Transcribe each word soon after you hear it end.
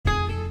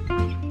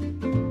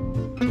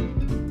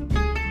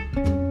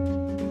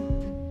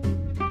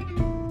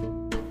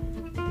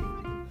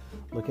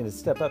to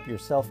step up your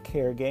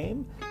self-care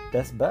game,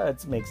 Best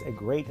Buds makes a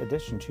great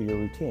addition to your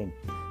routine.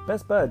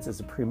 Best Buds is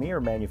a premier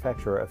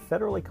manufacturer of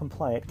federally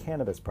compliant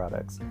cannabis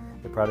products.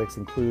 The products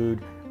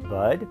include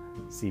bud,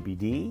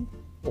 CBD,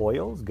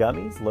 oils,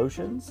 gummies,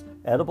 lotions,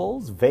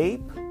 edibles,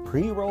 vape,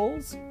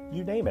 pre-rolls,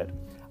 you name it.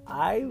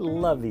 I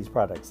love these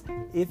products.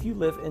 If you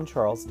live in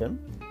Charleston,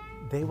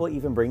 they will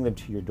even bring them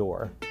to your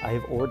door. I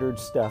have ordered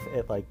stuff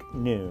at like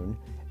noon,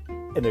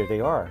 and there they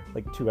are,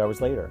 like 2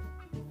 hours later.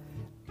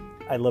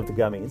 I love the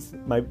gummies.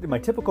 My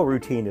typical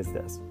routine is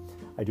this.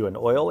 I do an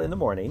oil in the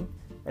morning,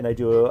 and I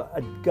do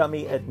a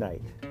gummy at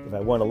night. If I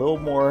want a little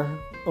more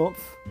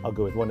oomph, I'll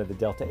go with one of the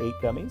Delta 8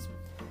 gummies.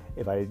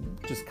 If I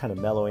just kind of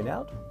mellowing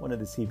out, one of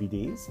the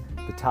CBDs.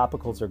 The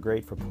topicals are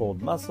great for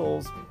pulled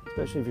muscles,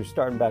 especially if you're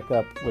starting back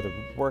up with a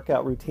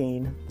workout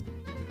routine.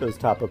 Those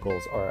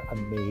topicals are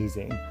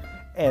amazing.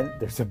 And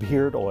there's a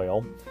beard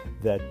oil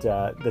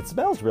that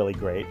smells really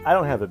great. I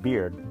don't have a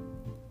beard,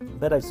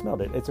 but I've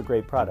smelled it. It's a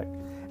great product.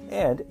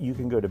 And you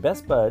can go to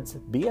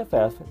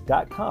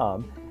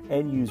bestbudsbff.com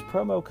and use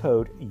promo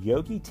code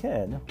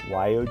YOGI10,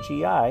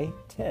 YOGI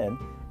 10,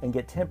 and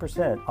get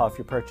 10% off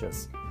your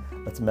purchase.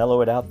 Let's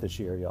mellow it out this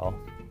year, y'all.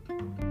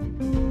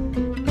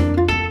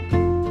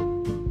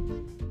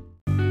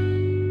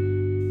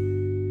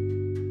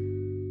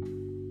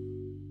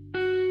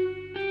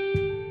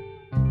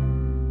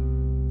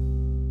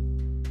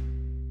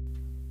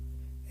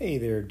 Hey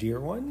there, dear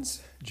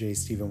ones. J.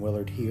 Stephen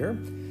Willard here,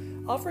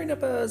 offering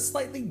up a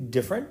slightly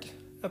different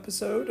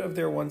episode of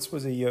There Once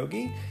Was a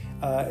Yogi.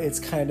 It's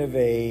kind of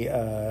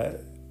a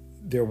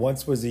There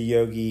Once Was a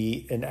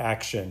Yogi in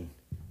action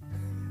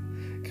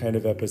kind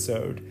of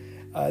episode.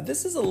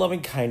 This is a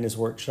loving kindness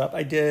workshop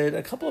I did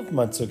a couple of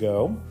months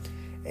ago,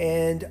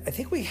 and I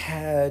think we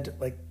had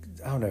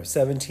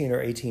 17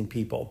 or 18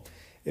 people.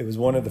 It was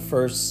one of the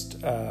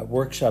first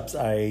workshops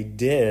I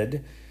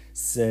did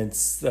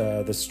since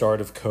the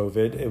start of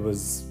COVID. It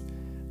was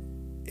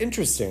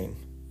interesting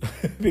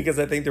because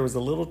I think there was a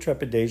little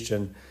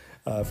trepidation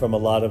from a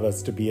lot of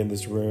us to be in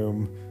this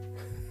room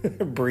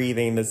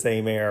breathing the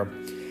same air.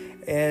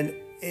 And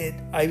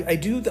I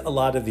do a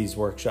lot of these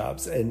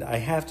workshops, and I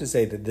have to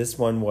say that this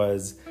one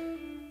was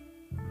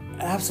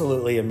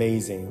absolutely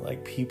amazing.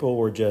 Like, people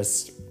were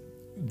just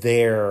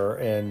there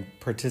and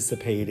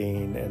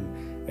participating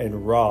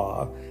and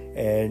raw.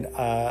 And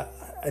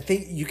I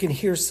think you can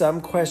hear some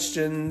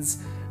questions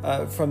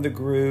from the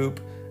group.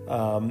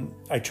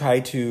 I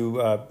tried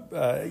to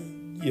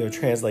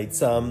translate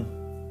some,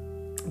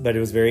 but it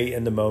was very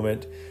in the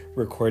moment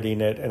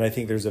recording it. And I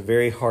think there's a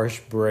very harsh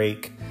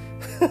break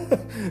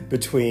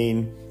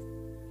between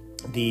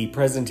the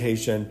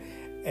presentation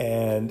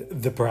and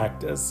the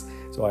practice.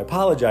 So I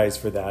apologize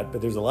for that,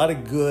 but there's a lot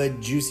of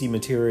good, juicy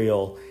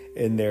material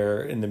in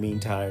there in the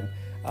meantime.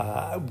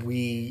 I'm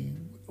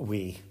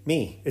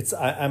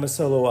a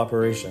solo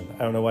operation. I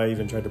don't know why I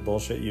even tried to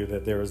bullshit you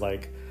that there was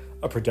like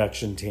a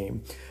production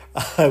team.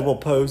 I will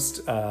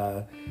post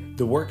the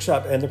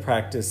workshop and the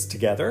practice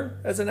together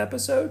as an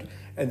episode,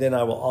 and then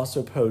I will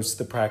also post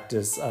the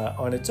practice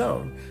on its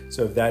own.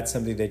 So if that's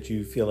something that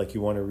you feel like you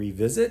want to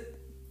revisit,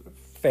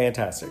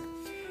 fantastic.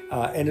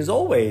 And as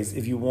always,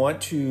 if you want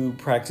to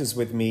practice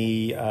with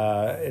me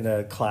in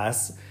a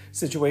class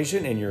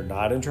situation and you're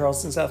not in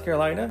Charleston, South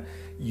Carolina,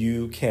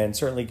 you can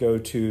certainly go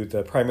to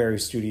the primary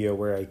studio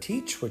where I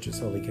teach, which is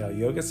Holy Cow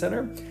Yoga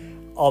Center.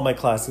 All my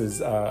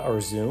classes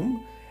are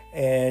Zoom.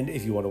 And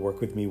if you want to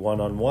work with me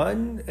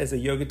one-on-one as a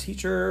yoga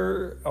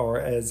teacher or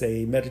as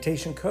a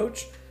meditation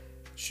coach,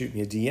 shoot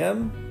me a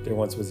DM, There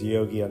Once Was a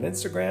Yogi on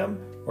Instagram,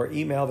 or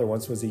email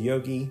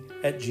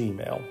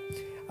thereoncewasayogi@gmail.com.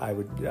 I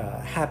would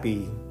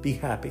be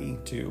happy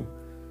to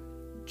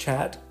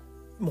chat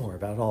more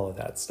about all of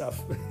that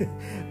stuff.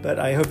 But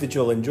I hope that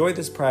you'll enjoy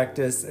this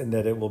practice and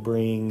that it will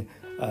bring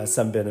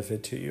some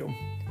benefit to you.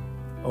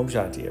 Om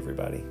Shanti,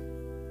 everybody.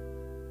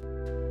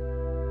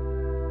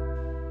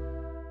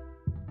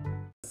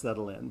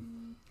 Settle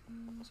in.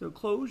 So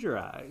close your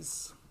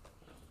eyes.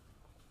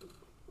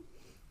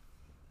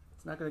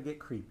 It's not going to get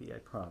creepy, I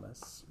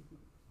promise.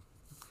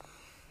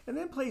 And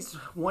then place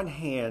one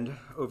hand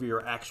over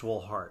your actual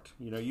heart.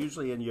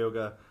 Usually in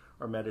yoga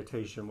or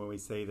meditation, when we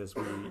say this,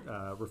 we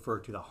refer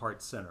to the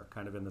heart center,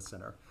 kind of in the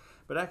center.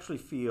 But actually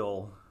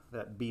feel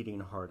that beating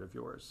heart of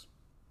yours.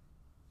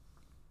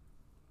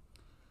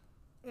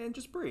 And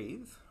just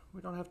breathe.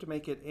 We don't have to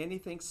make it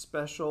anything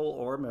special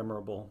or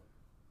memorable.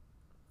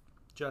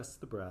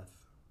 Just the breath.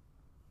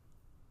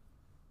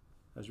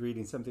 I was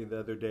reading something the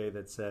other day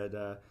that said,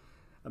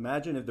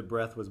 imagine if the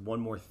breath was one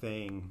more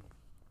thing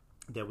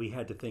that we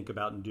had to think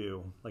about and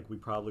do. Like, we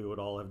probably would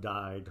all have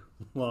died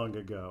long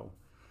ago.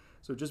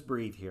 So just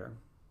breathe here.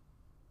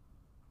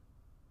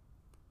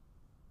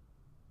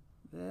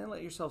 Then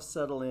let yourself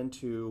settle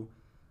into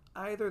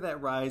either that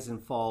rise and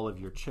fall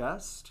of your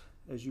chest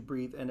as you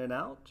breathe in and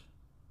out,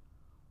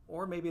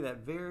 or maybe that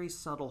very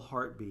subtle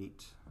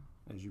heartbeat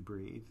as you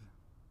breathe.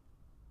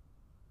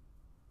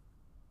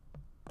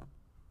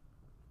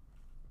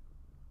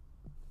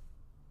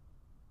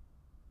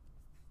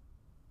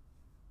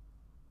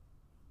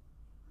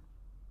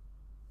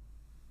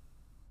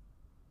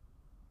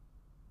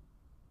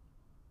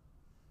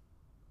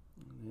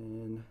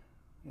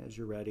 as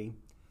you're ready,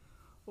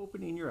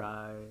 opening your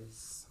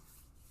eyes.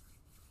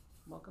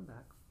 Welcome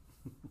back.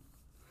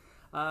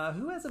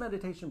 Who has a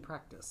meditation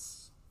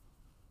practice?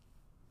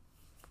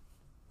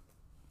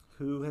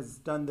 Who has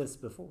done this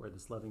before,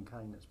 this loving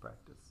kindness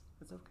practice?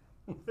 It's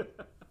okay.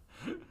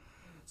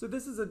 So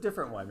this is a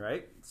different one,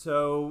 right?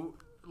 So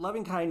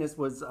loving kindness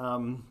was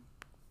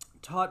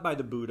taught by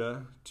the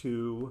Buddha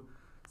to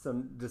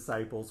some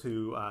disciples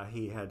who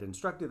he had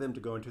instructed them to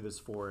go into this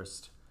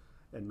forest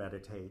and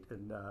meditate.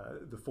 And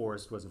the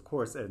forest was, of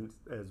course, and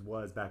as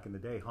was back in the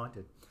day,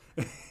 haunted.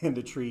 And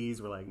the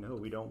trees were like, no,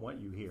 we don't want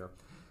you here.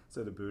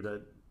 So the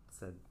Buddha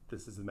said,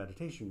 this is the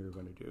meditation you're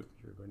going to do.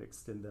 You're going to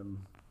extend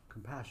them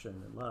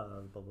compassion and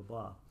love, blah, blah,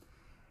 blah.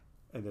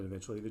 And then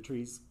eventually the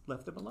trees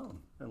left them alone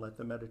and let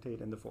them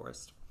meditate in the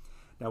forest.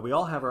 Now, we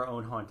all have our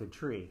own haunted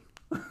tree,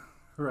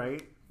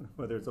 right?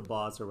 Whether it's a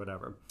boss or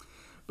whatever.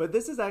 But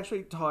this is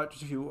actually taught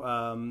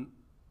to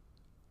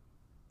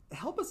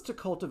help us to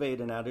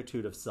cultivate an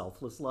attitude of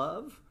selfless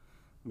love,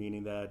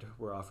 meaning that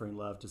we're offering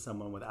love to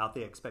someone without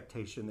the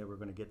expectation that we're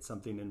going to get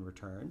something in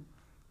return.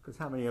 Because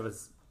how many of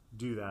us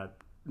do that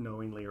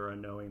knowingly or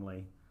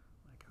unknowingly?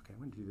 Like, okay, I'm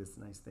going to do this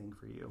nice thing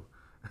for you.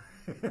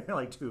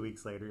 Like 2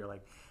 weeks later, you're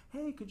like,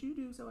 hey, could you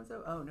do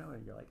so-and-so? Oh, no.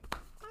 And you're like,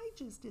 I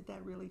just did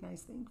that really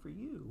nice thing for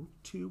you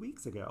 2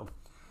 weeks ago.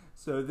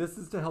 So this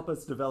is to help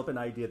us develop an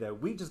idea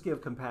that we just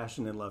give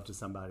compassion and love to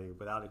somebody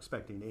without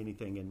expecting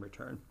anything in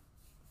return.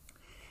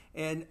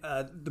 And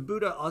the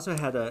Buddha also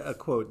had a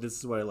quote. This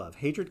is what I love.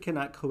 Hatred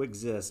cannot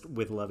coexist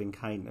with loving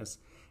kindness.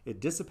 It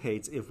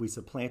dissipates if we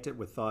supplant it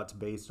with thoughts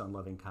based on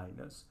loving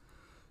kindness.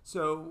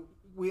 So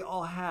we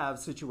all have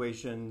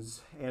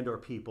situations and or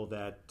people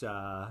that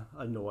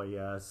annoy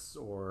us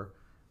or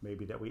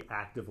maybe that we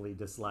actively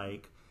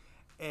dislike.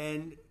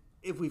 And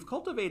if we've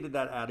cultivated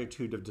that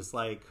attitude of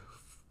dislike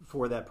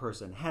for that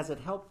person, has it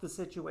helped the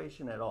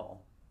situation at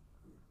all?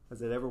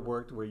 Has it ever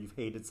worked where you've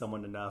hated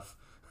someone enough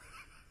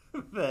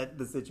that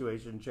the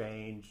situation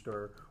changed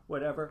or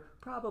whatever?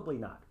 Probably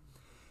not.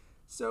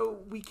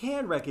 So we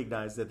can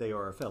recognize that they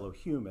are a fellow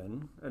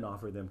human and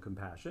offer them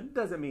compassion.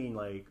 Doesn't mean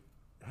like,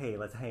 hey,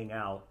 let's hang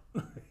out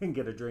and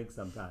get a drink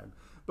sometime.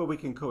 But we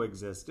can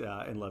coexist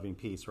in loving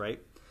peace, right?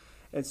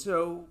 And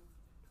so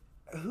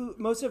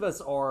most of us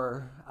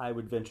are, I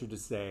would venture to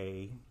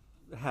say,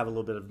 have a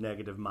little bit of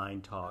negative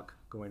mind talk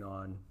going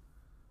on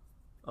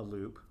a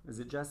loop. Is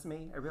it just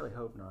me? I really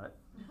hope not.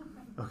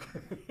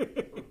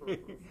 Okay.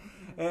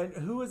 And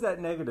who is that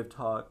negative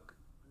talk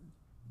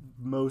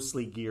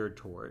mostly geared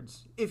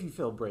towards, if you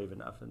feel brave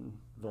enough and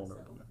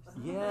vulnerable enough?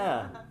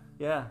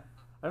 Yeah.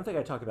 I don't think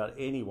I talk about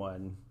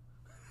anyone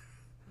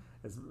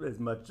as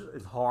much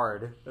as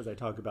hard as I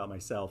talk about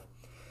myself.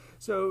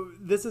 So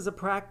this is a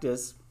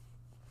practice.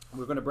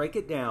 We're going to break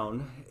it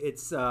down.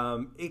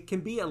 It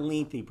can be a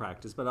lengthy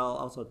practice, but I'll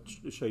also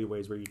show you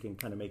ways where you can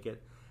kind of make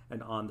it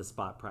an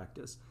on-the-spot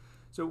practice.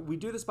 So we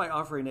do this by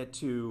offering it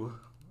to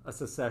a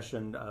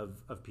succession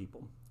of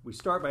people. We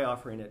start by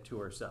offering it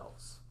to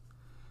ourselves.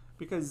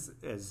 Because,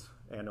 as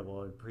Anna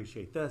will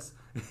appreciate this,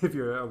 if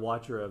you're a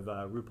watcher of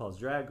RuPaul's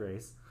Drag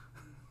Race,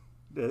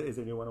 is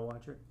anyone a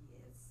watcher?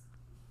 Yes.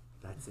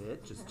 That's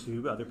it? Just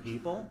 2 other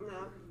people?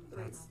 No.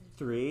 That's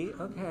 3.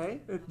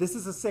 Okay. This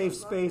is a safe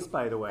space,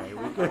 by the way.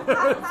 We can,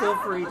 feel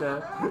free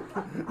to.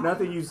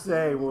 Nothing you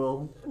say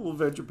will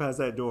venture past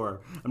that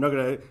door. I'm not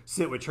going to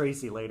sit with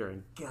Tracy later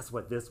and guess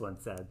what this one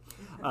said.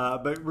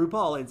 But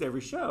RuPaul ends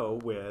every show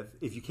with,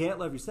 if you can't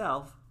love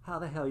yourself, how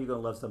the hell are you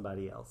going to love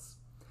somebody else?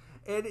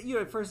 And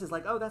at first it's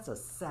like, oh, that's a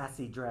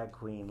sassy drag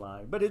queen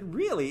line. But it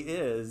really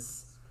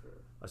is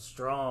a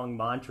strong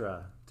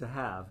mantra to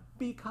have,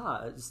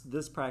 because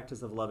this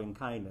practice of loving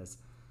kindness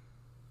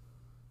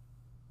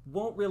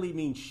won't really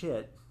mean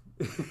shit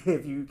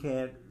if you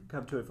can't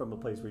come to it from a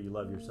place where you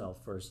love yourself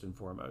first and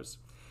foremost.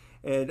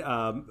 And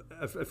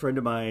a friend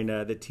of mine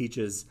that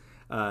teaches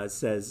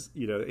says,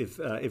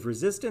 if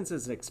resistance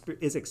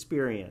is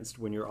experienced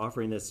when you're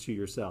offering this to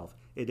yourself,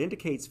 it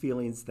indicates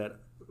feelings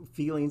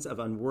of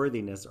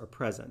unworthiness are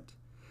present.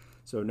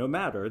 So no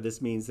matter, this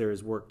means there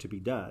is work to be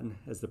done,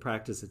 as the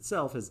practice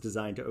itself is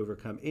designed to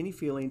overcome any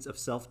feelings of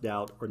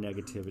self-doubt or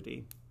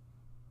negativity.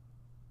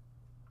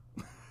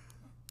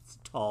 It's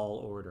tall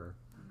order,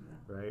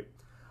 right?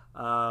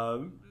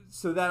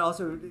 So that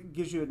also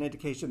gives you an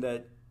indication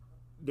that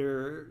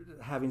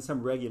having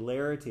some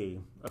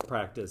regularity of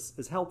practice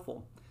is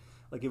helpful.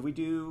 Like if we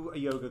do a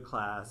yoga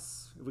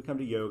class, if we come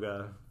to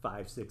yoga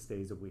 5-6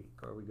 days a week,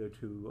 or we go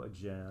to a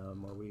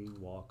gym, or we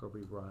walk, or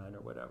we run,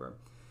 or whatever,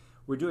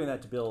 we're doing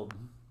that to build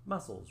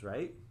muscles,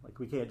 right? Like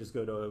we can't just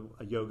go to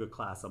a yoga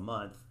class a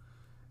month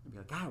and be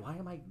like, God,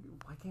 why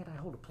can't I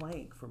hold a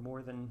plank for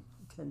more than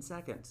 10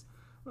 seconds?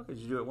 Well,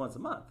 because you do it once a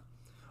month.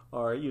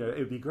 Or, it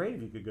would be great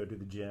if you could go to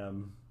the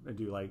gym and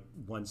do like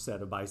 1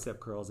 set of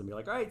bicep curls and be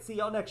like, all right, see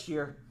y'all next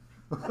year.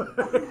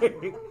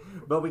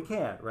 But we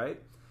can't,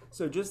 right?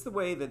 So just the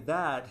way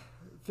that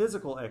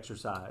physical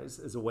exercise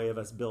is a way of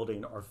us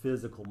building our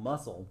physical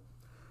muscle,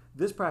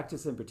 this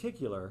practice in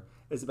particular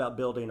is about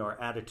building our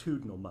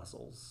attitudinal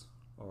muscles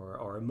or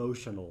our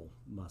emotional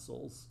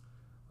muscles,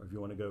 or if you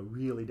want to go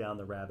really down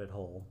the rabbit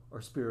hole,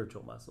 or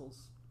spiritual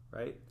muscles,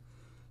 right?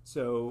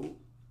 So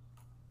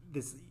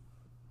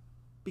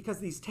because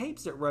these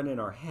tapes that run in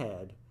our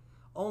head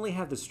only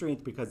have the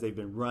strength because they've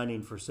been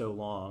running for so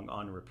long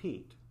on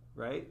repeat,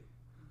 right?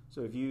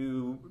 So if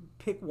you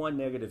pick one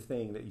negative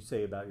thing that you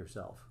say about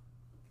yourself,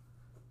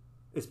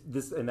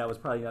 and that was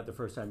probably not the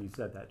first time you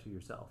said that to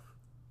yourself.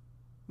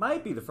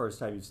 Might be the first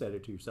time you've said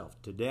it to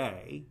yourself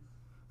today.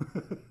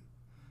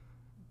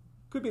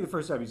 Could be the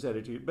first time you said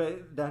it to you,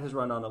 but that has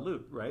run on a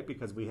loop, right?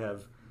 Because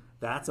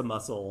that's a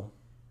muscle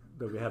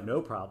that we have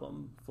no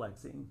problem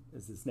flexing,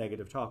 is this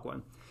negative talk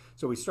one.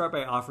 So we start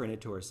by offering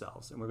it to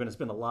ourselves, and we're going to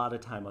spend a lot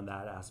of time on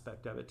that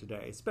aspect of it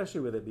today,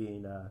 especially with it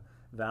being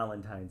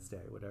Valentine's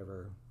Day,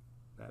 whatever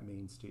that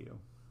means to you.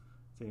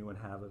 Does anyone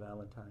have a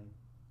Valentine?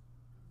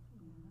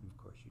 Of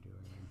course you do.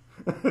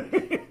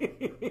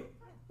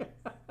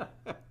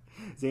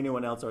 Has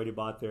anyone else already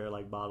bought their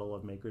bottle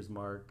of Maker's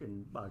Mark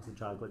and box of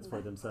chocolates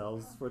for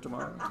themselves for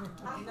tomorrow?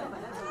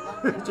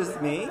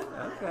 Just me?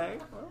 Okay,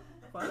 well,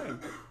 fine.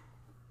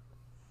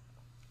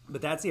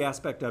 But that's the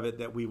aspect of it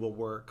that we will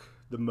work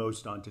the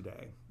most on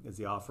today, is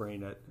the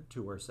offering it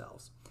to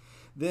ourselves.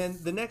 Then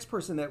the next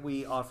person that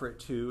we offer it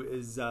to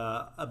is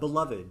a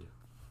beloved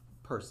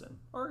person,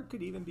 or it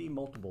could even be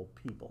multiple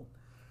people.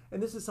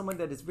 And this is someone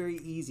that is very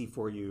easy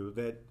for you,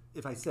 that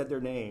if I said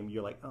their name,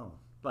 you're like, oh,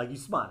 you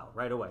smile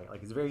right away.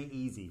 It's very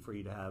easy for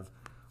you to have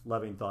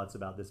loving thoughts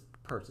about this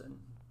person,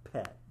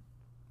 pet,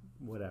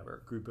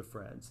 whatever, group of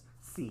friends,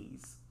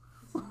 C's.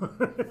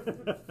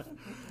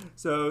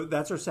 So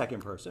that's our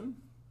second person.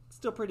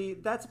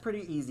 That's a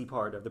pretty easy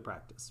part of the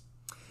practice.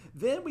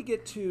 Then we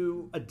get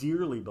to a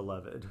dearly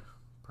beloved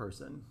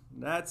person.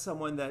 That's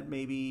someone that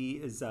maybe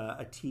is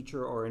a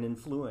teacher or an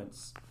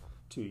influence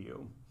to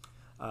you.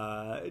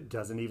 It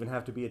doesn't even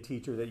have to be a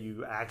teacher that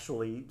you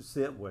actually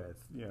sit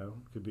with.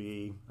 Could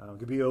be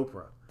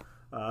Oprah.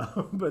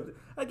 But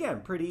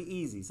again, pretty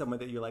easy. Someone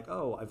that you're like,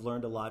 oh, I've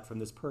learned a lot from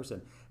this person.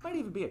 It might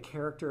even be a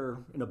character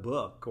in a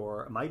book,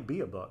 or it might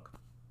be a book.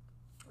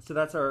 So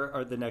that's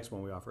the next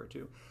one we offer it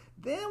to.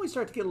 Then we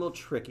start to get a little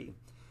tricky.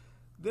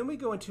 Then we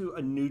go into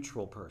a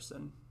neutral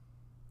person.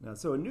 Now,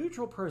 so a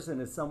neutral person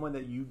is someone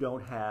that you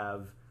don't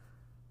have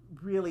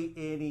really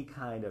any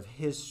kind of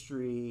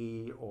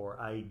history or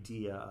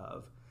idea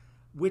of,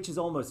 which is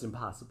almost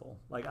impossible.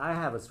 I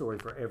have a story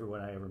for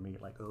everyone I ever meet.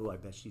 Oh, I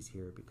bet she's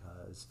here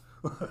because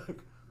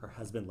her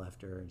husband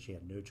left her and she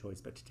had no choice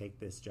but to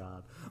take this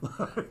job.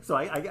 So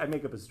I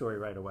make up a story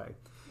right away.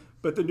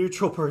 But the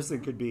neutral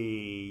person could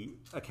be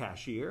a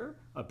cashier,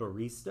 a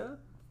barista,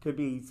 could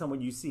be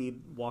someone you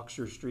see walks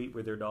your street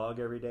with their dog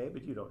every day,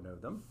 but you don't know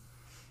them.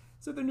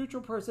 So the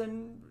neutral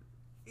person,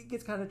 it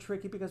gets kind of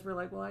tricky because we're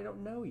like, well, I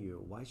don't know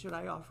you. Why should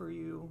I offer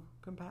you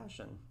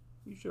compassion?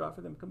 You should offer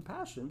them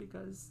compassion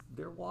because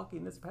they're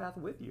walking this path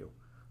with you,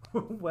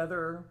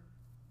 whether,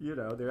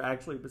 they're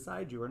actually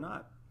beside you or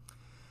not.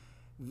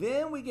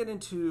 Then we get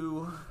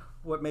into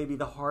what may be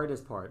the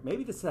hardest part,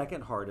 maybe the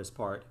second hardest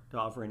part to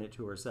offering it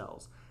to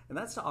ourselves. And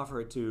that's to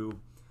offer it to,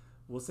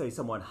 we'll say,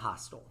 someone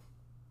hostile,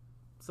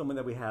 someone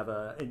that we have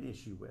an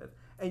issue with.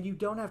 And you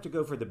don't have to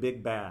go for the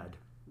big bad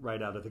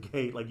right out of the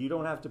gate. You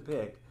don't have to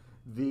pick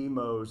the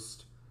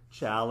most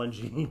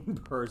challenging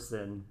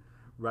person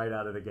right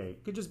out of the gate.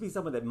 It could just be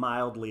someone that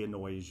mildly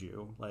annoys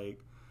you,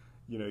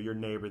 your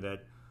neighbor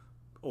that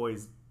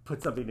always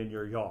puts something in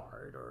your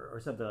yard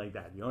or something like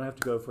that. You don't have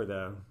to go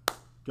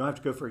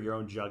for your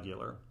own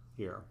jugular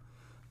here.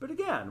 But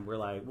again, we're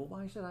like, well,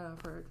 why should I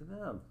offer it to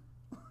them?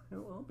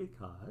 Well,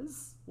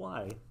 because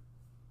why?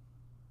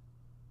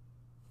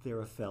 They're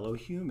a fellow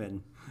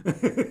human.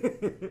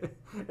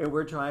 And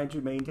we're trying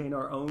to maintain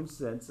our own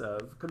sense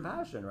of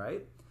compassion,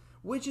 right?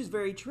 Which is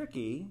very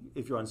tricky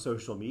if you're on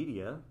social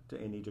media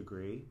to any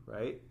degree,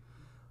 right?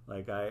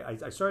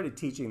 I started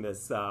teaching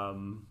this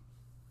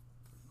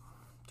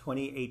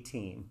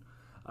 2018,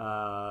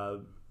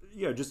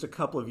 just a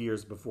couple of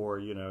years before,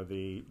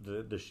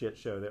 the shit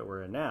show that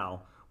we're in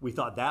now. We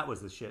thought that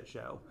was the shit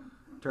show.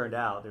 Turned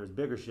out there was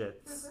bigger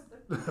shits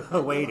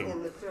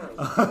waiting.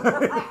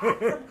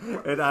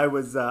 And I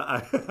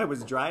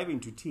was driving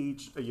to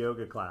teach a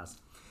yoga class,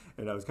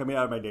 and I was coming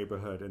out of my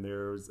neighborhood, and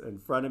in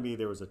front of me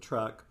there was a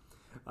truck,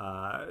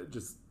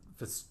 just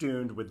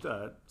festooned with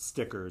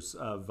stickers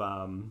of,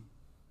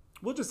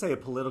 we'll just say, a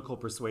political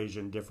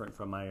persuasion different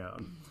from my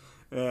own.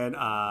 And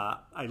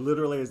I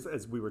literally,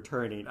 as we were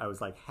turning, I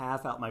was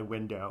half out my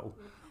window,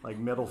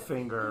 middle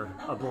finger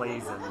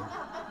ablazing,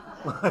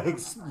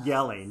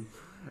 yelling.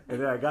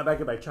 And then I got back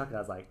in my truck and I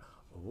was like,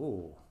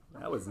 oh,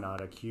 that was not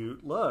a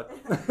cute look.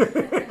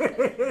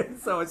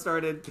 So it's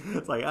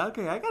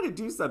okay, I got to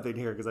do something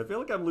here because I feel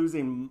like I'm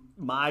losing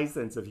my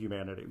sense of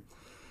humanity.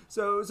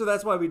 So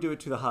that's why we do it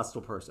to the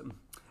hostile person.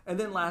 And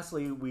then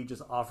lastly, we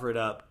just offer it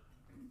up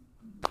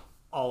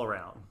all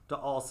around to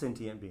all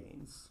sentient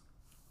beings.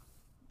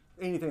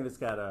 Anything that's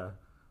got a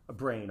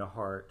brain, a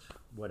heart,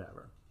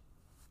 whatever.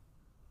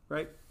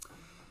 Right?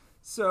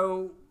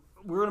 So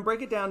we're going to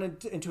break it down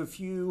into a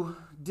few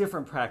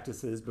different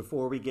practices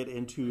before we get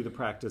into the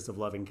practice of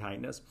loving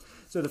kindness.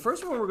 So the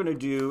first one we're going to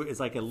do is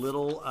like a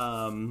little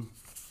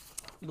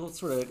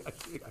sort of,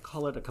 I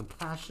call it a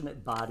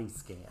compassionate body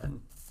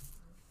scan.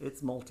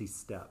 It's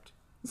multi-stepped.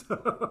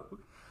 So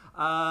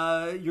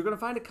you're going to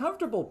find a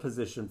comfortable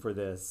position for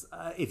this.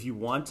 If you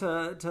want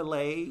to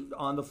lay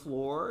on the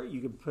floor,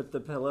 you can put the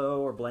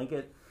pillow or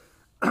blanket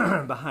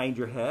behind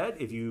your head.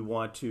 If you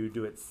want to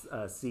do it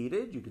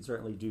seated, you can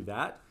certainly do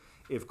that.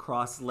 If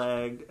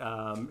cross-legged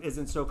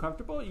isn't so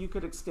comfortable, you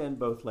could extend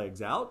both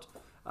legs out.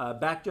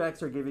 Back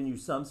jacks are giving you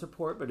some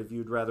support, but if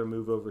you'd rather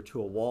move over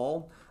to a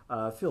wall,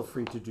 feel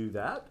free to do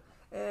that.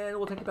 And it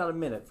will take about a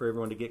minute for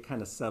everyone to get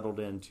kind of settled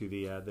into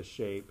the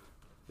shape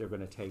they're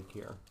going to take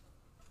here.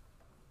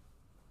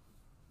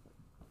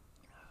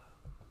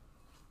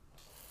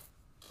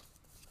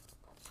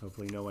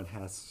 Hopefully no one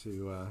has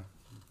to,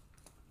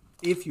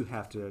 if you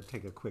have to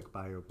take a quick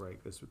bio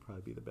break, this would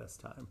probably be the best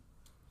time.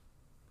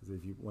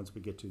 Because once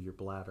we get to your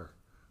bladder,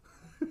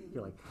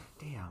 you're like,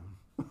 damn,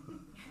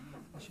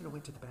 I should have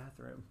went to the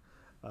bathroom.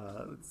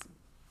 Let's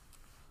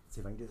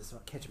see if I can do this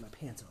without catching my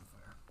pants on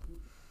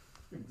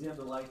fire. Dim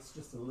the lights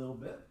just a little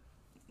bit.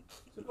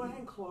 So go ahead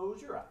and close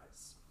your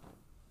eyes.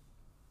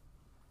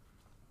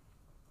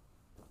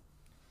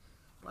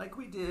 Like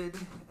we did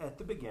at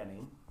the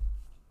beginning,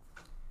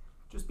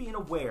 just being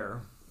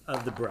aware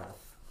of the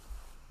breath,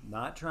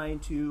 not trying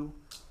to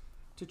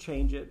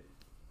change it.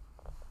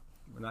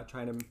 We're not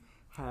trying to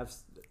have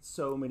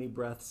so many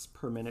breaths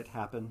per minute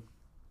happen.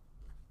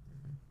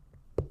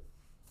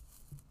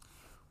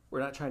 We're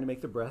not trying to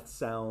make the breath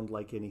sound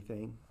like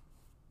anything.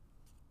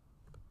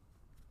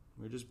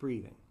 We're just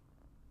breathing.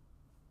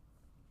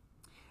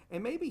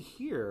 And maybe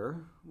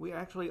here we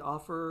actually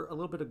offer a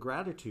little bit of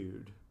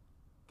gratitude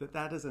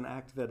that is an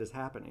act that is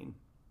happening.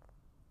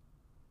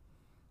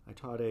 I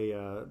taught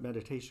a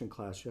meditation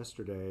class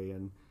yesterday,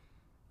 and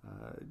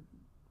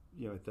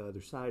at the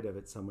other side of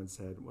it, someone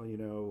said,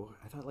 well,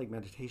 I thought like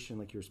meditation,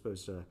 like you're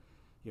supposed to,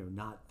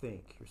 not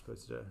think. You're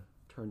supposed to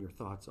turn your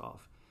thoughts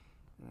off.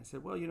 And I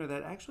said, well,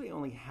 that actually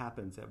only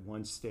happens at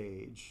one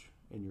stage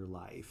in your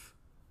life,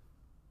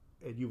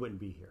 and you wouldn't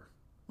be here.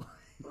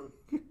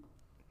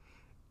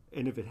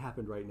 And if it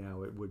happened right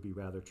now, it would be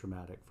rather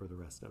traumatic for the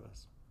rest of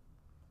us.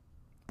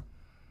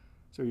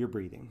 So you're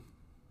breathing.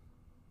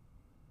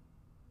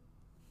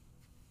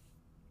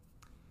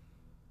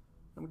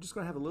 I'm just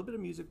going to have a little bit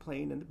of music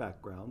playing in the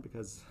background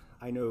because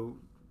I know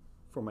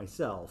for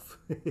myself,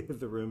 if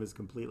the room is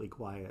completely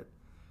quiet,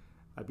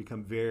 I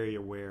become very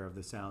aware of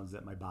the sounds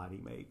that my body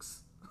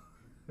makes.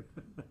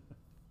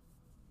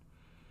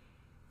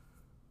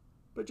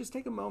 But just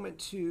take a moment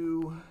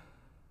to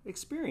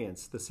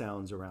experience the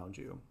sounds around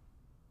you.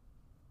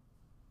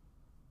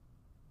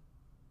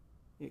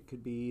 It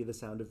could be the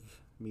sound of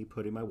me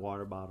putting my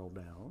water bottle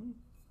down.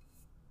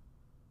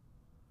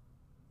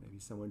 Maybe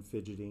someone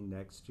fidgeting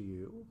next to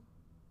you.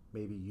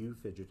 Maybe you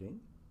fidgeting.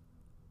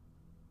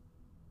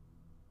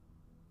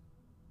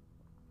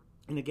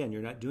 And again,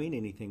 you're not doing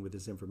anything with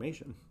this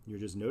information. You're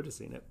just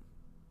noticing it.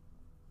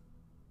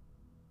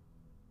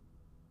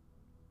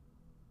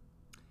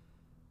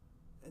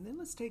 And then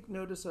let's take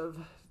notice of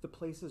the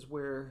places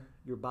where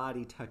your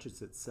body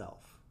touches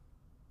itself.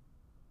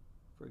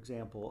 For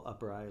example,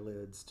 upper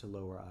eyelids to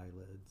lower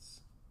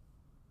eyelids.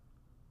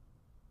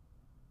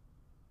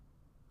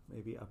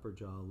 Maybe upper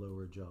jaw,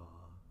 lower jaw.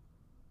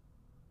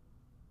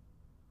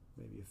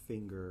 Maybe a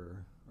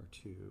finger or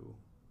two.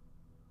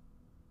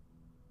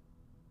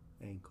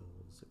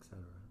 Ankles,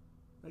 etc.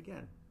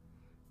 Again,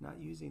 not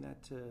using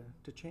that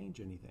to change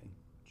anything,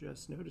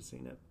 just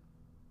noticing it.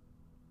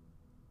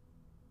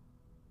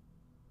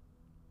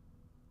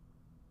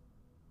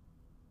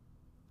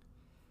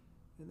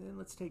 And then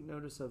let's take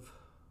notice of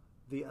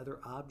the other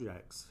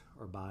objects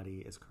our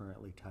body is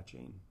currently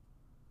touching.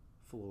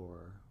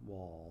 Floor,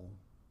 wall,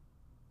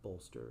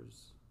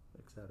 bolsters,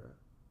 etc.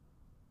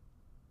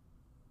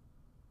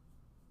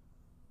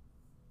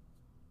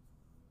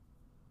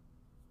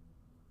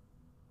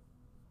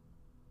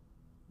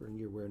 Bring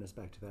your awareness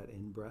back to that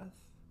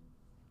in-breath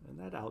and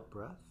that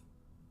out-breath.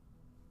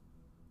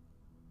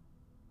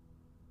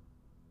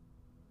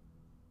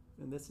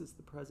 And this is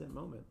the present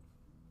moment.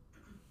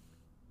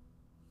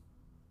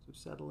 So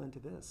settle into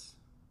this,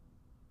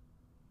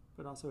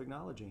 but also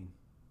acknowledging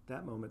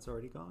that moment's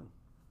already gone.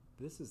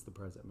 This is the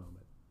present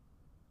moment.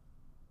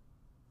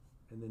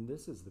 And then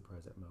this is the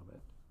present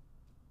moment.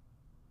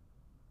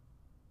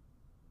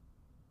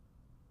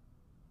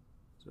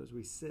 So as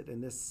we sit in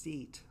this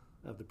seat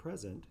of the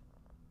present,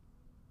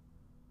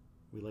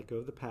 we let go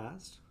of the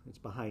past, it's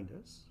behind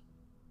us.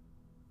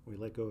 We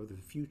let go of the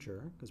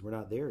future, because we're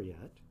not there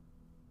yet.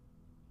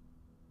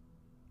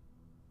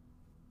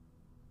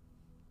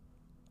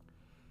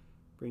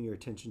 Bring your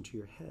attention to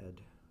your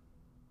head.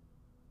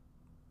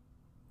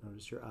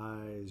 Notice your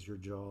eyes, your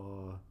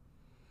jaw.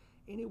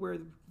 Anywhere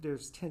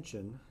there's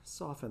tension,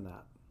 soften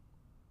that.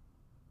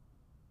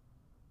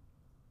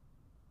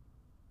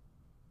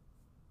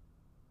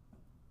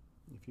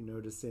 If you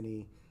notice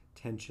any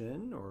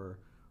tension or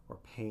or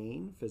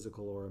pain,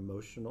 physical or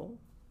emotional,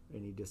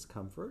 any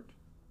discomfort.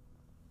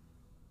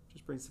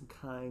 Just bring some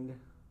kind,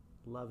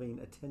 loving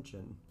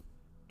attention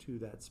to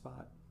that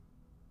spot.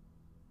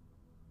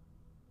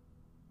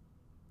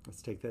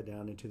 Let's take that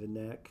down into the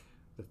neck,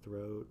 the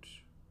throat.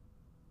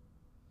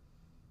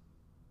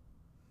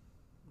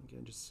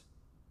 Again, just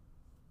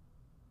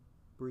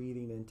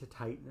breathing into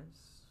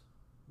tightness,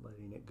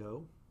 letting it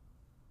go.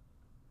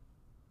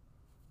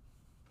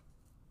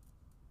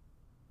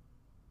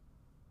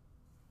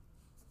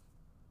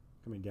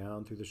 Coming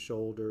down through the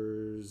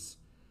shoulders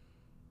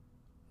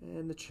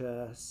and the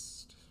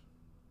chest.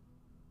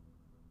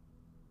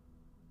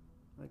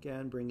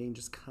 Again, bringing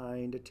just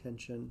kind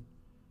attention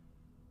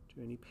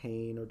to any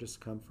pain or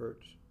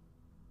discomfort.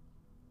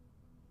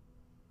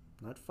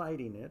 Not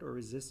fighting it or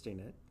resisting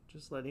it,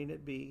 just letting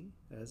it be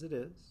as it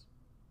is.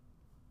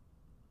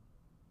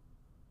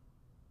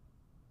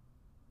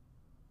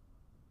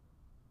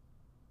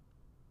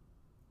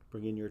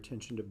 Bringing your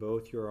attention to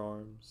both your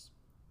arms.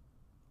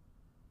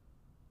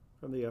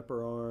 From the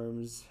upper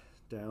arms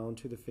down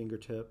to the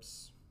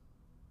fingertips.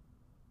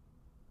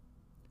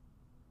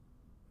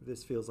 If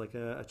this feels like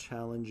a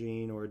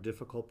challenging or a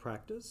difficult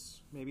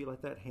practice, maybe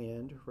let that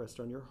hand rest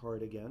on your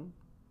heart again.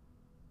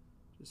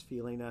 Just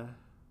feeling a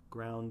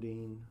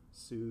grounding,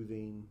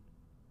 soothing,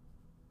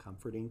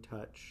 comforting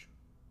touch.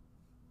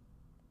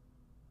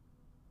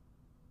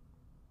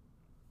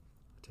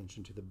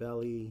 Attention to the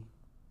belly,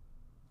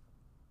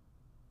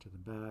 to the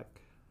back,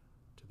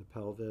 to the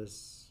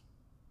pelvis.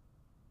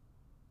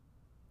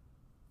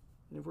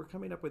 And if we're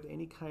coming up with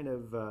any kind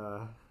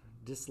of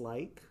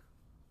dislike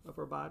of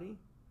our body,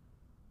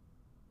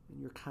 in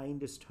your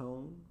kindest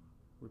tone,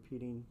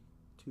 repeating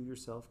to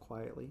yourself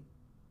quietly,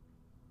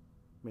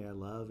 may I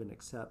love and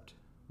accept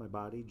my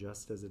body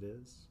just as it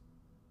is.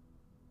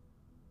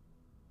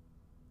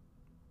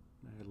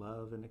 May I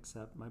love and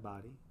accept my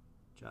body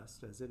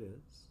just as it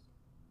is.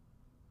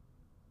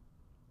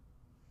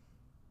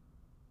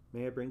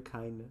 May I bring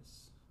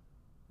kindness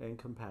and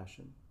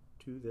compassion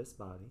to this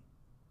body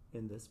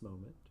in this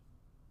moment.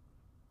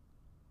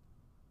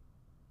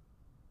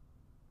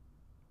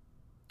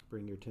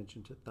 Bring your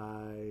attention to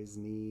thighs,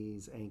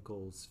 knees,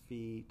 ankles,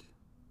 feet.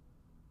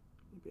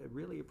 Maybe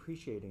really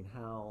appreciating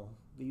how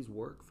these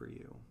work for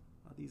you,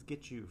 how these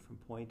get you from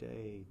point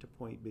A to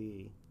point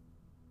B.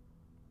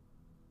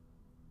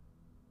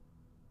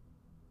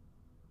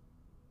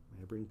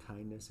 May I bring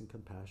kindness and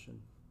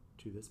compassion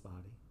to this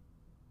body.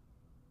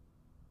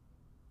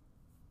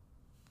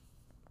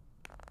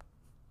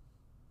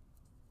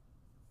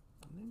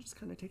 And then just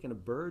kind of taking a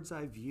bird's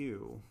eye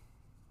view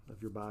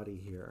of your body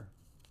here.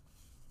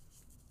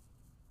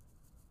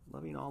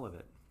 Loving all of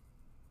it.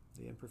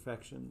 The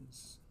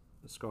imperfections,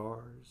 the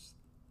scars,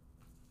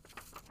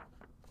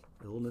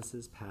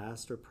 illnesses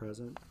past or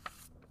present.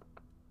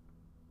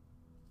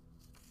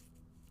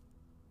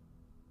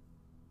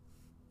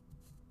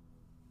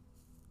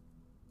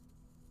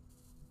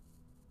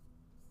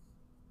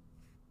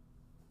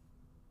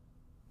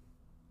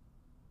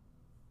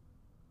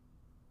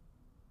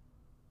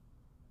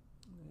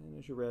 And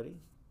as you're ready,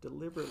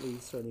 deliberately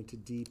starting to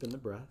deepen the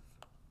breath.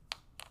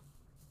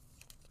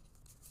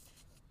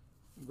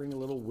 Bring a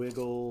little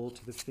wiggle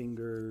to the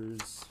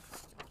fingers,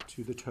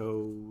 to the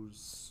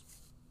toes.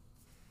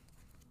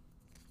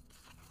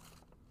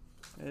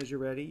 As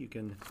you're ready, you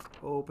can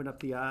open up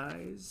the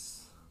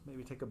eyes.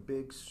 Maybe take a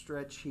big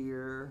stretch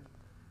here.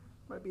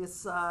 Might be a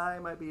sigh,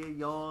 might be a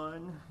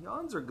yawn.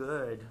 Yawns are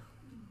good.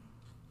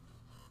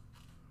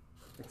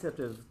 Except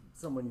if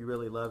someone you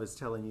really love is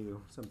telling you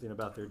something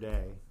about their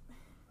day.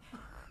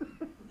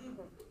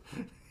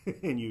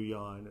 And you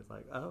yawn. It's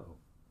like, oh.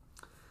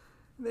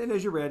 And then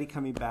as you're ready,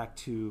 coming back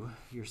to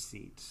your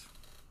seat.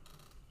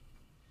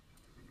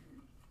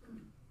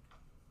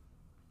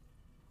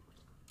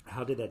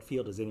 How did that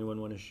feel? Does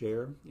anyone want to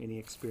share any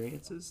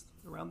experiences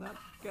around that?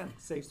 Again,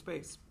 safe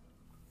space.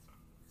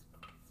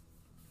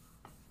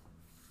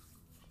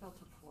 Felt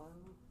a flow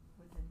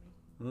within me.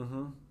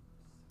 Mm-hmm.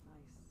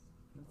 Nice.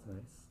 That's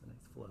nice. A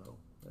nice flow.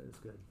 That is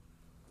good.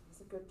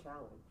 It's a good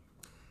challenge.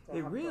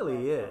 It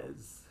really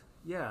is.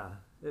 Yeah,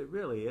 it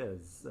really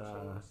is.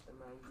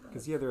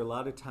 Because, there are a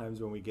lot of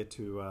times when we get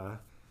to,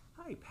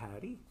 hi,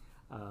 Patty.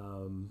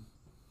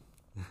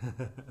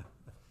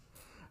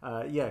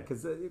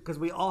 Because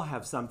we all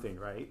have something,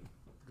 right,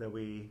 that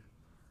we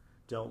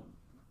don't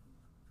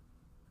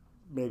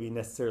maybe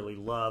necessarily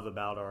love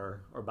about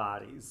our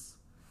bodies.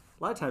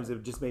 A lot of times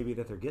it just may be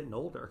that they're getting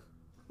older.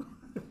 I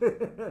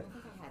think I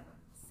had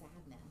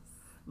sadness.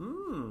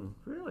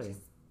 Really?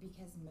 Just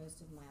because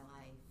most of my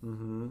life I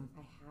haven't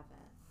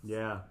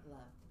loved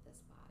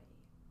this body.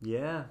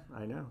 Yeah,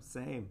 I know.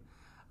 Same.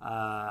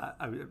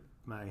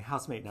 My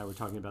housemate and I were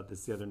talking about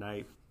this the other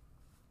night.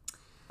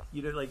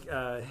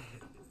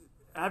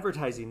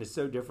 Advertising is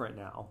so different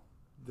now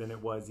than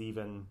it was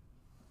even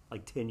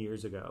like 10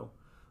 years ago.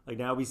 Like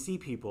now we see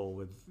people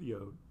with,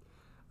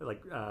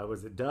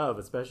 was it Dove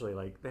especially,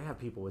 like they have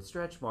people with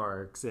stretch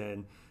marks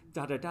and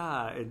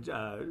da-da-da. And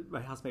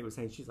my housemate was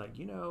saying, she's like,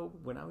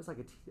 when I was like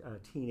a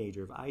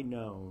teenager, if I'd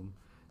known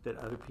that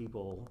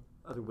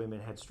other women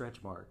had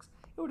stretch marks,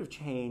 it would have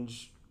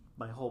changed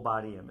my whole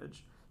body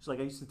image. It's like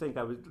I used to think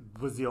I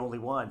was the only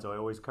one, so I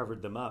always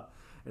covered them up.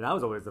 And I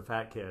was always the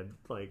fat kid,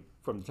 like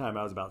from the time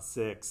I was about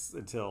 6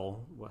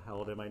 until, how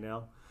old am I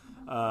now?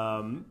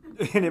 And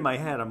in my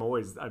head,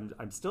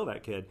 I'm still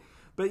that kid.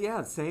 But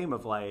yeah, same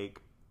of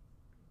like,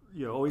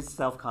 always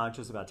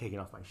self-conscious about taking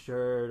off my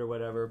shirt or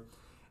whatever.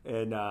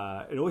 And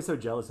always so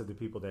jealous of the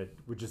people that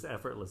would just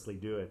effortlessly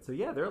do it. So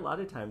yeah, there are a lot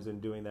of times in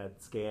doing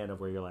that scan of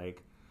where you're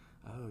like,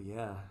 oh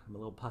yeah, I'm a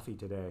little puffy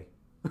today.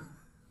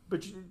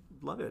 But you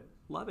love it.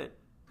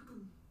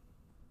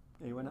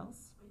 Anyone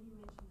else? When you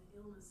mentioned the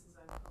illnesses,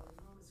 I felt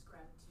enormous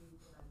gratitude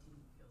that I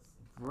didn't feel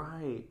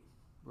sick.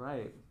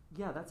 Right.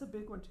 Yeah, that's a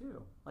big one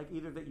too. Like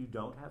either that you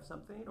don't have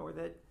something or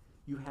that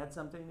you had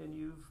something and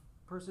you've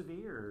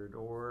persevered,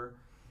 or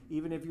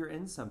even if you're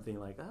in something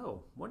like,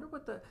 oh, wonder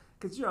what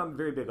because I'm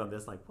very big on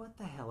this, like what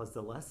the hell is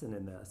the lesson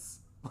in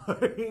this?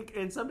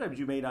 And sometimes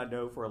you may not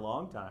know for a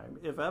long time,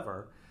 if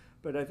ever.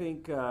 But I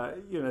think,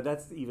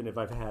 that's even if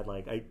I've had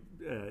I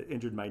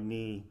injured my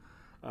knee,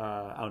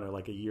 I don't know,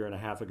 like a year and a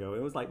half ago.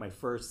 It was like my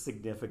first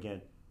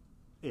significant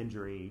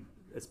injury,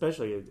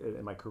 especially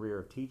in my career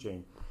of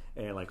teaching.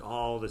 And like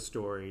all the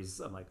stories,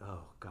 I'm like, oh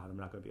God, I'm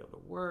not going to be able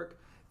to work.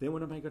 Then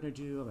what am I going to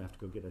do? I'm going to have to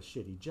go get a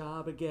shitty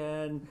job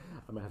again.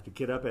 I'm going to have to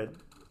get up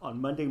on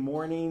Monday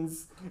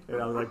mornings.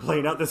 And I was like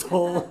playing out this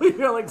whole,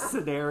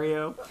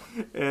 scenario.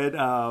 And,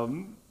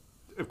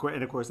 of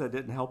course, that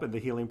didn't help in the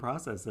healing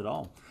process at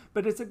all.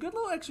 But it's a good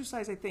little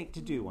exercise, I think,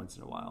 to do once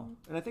in a while.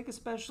 And I think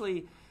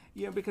especially,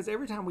 because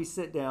every time we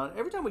sit down,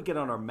 every time we get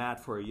on our mat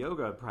for a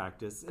yoga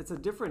practice, it's a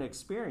different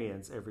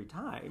experience every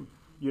time.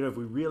 If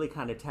we really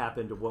kind of tap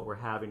into what we're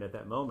having at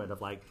that moment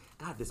of like,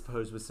 God, this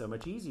pose was so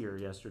much easier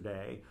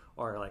yesterday.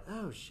 Or like,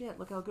 oh shit,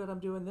 look how good I'm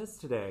doing this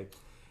today.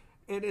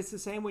 And it's the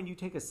same when you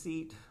take a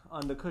seat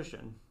on the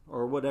cushion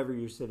or whatever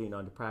you're sitting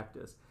on to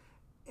practice.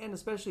 And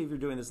especially if you're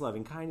doing this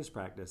loving kindness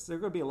practice, there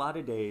are going to be a lot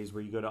of days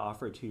where you go to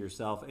offer it to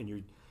yourself and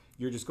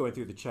you're just going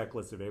through the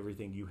checklist of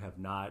everything you have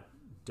not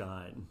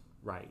done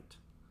right.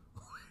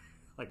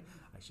 Like,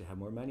 I should have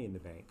more money in the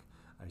bank.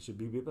 I should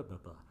be blah, blah, blah,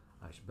 blah.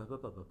 I should blah, blah,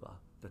 blah, blah, blah.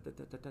 Da, da,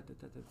 da, da, da,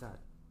 da, da, da.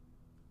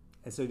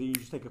 And so then you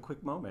just take a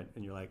quick moment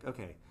and you're like,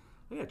 okay,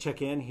 I got to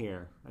check in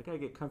here. I got to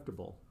get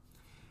comfortable.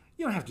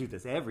 You don't have to do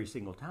this every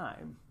single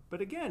time.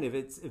 But again,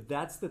 if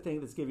that's the thing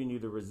that's giving you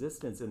the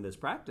resistance in this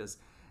practice,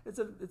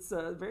 it's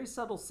a very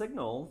subtle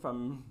signal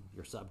from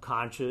your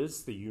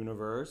subconscious, the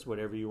universe,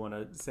 whatever you want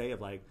to say, of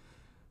like,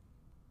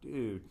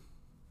 dude,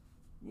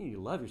 you need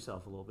to love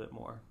yourself a little bit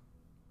more.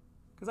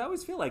 Because I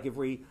always feel like if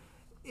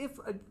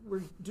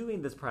we're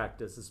doing this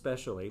practice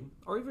especially,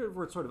 or even if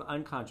we're sort of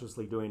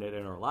unconsciously doing it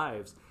in our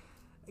lives,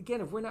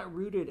 again, if we're not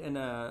rooted in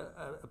a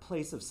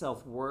place of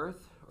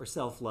self-worth or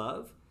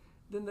self-love,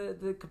 then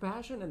the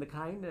compassion and the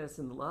kindness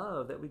and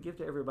love that we give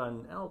to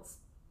everyone else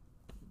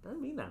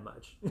doesn't mean that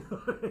much.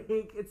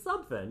 It's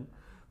something,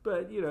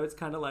 but it's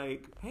kind of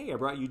like, hey, I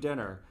brought you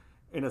dinner,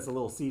 and it's a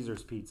little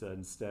Caesar's pizza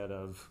instead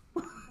of,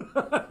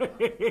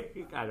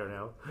 I don't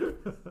know,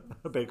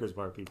 a Baker's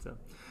Bar pizza.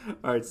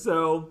 All right,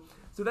 so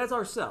that's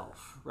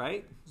ourself,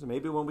 right? So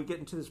maybe when we get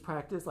into this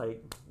practice,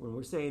 like when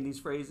we're saying these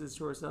phrases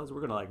to ourselves,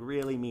 we're going to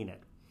really mean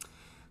it.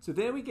 So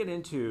then we get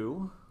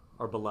into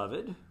our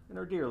beloved and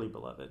our dearly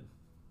beloved.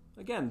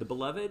 Again, the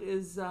beloved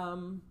is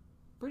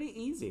pretty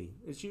easy.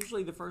 It's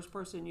usually the first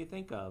person you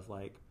think of,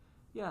 like,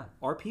 yeah,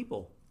 our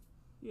people.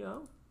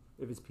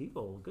 If it's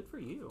people, good for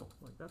you.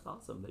 Like, that's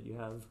awesome that you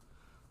have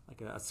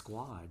like a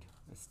squad,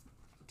 as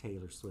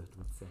Taylor Swift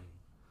would say.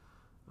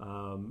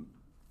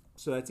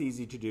 So that's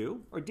easy to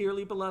do. Or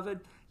dearly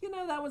beloved,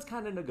 that one's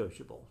kind of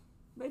negotiable.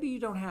 Maybe you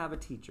don't have a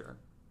teacher,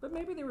 but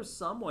maybe there was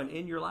someone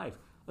in your life.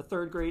 A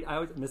third grade,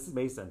 Mrs.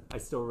 Mason, I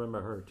still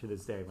remember her to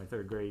this day, my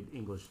third grade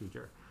English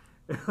teacher,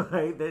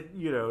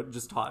 that,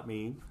 just taught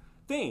me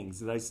things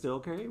that I still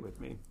carry with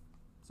me.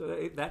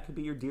 So that could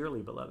be your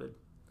dearly beloved.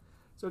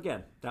 So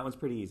again, that one's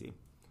pretty easy.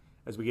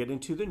 As we get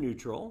into the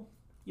neutral,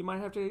 you might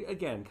have to,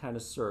 again, kind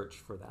of search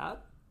for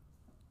that.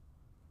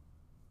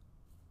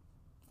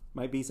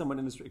 Might be someone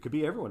in this room. It could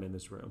be everyone in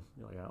this room.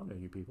 You're like, I don't know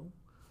you people.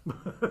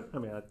 I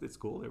mean, it's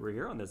cool that we're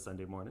here on this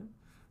Sunday morning.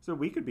 So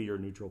we could be your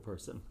neutral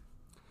person.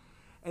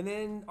 And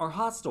then our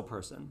hostile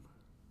person.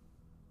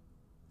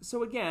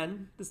 So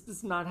again, this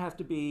does not have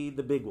to be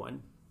the big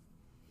one.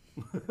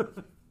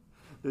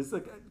 This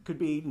could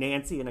be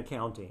Nancy in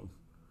accounting.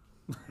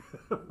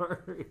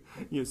 Or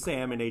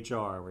Sam in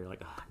HR, where you're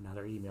like,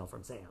 another email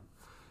from Sam.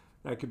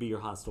 That could be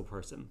your hostile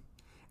person.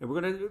 And we're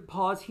going to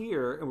pause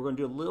here, and we're going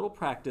to do a little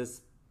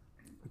practice.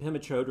 Pema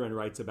Chodron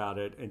writes about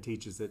it and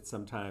teaches it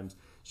sometimes.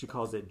 She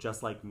calls it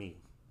just like me.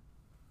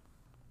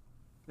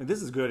 And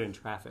this is good in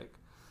traffic,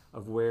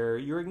 of where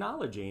you're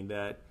acknowledging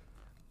that,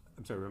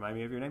 I'm sorry, remind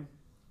me of your name?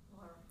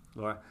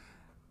 Laura.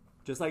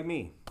 Just like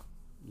me.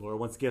 Laura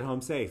wants to get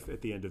home safe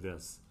at the end of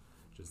this.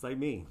 Just like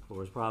me.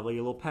 Laura's probably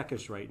a little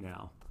peckish right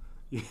now.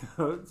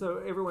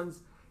 So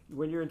everyone's,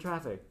 when you're in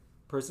traffic,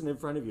 person in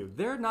front of you,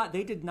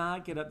 they did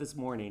not get up this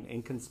morning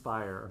and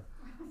conspire.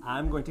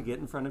 I'm going to get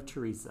in front of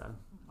Teresa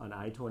on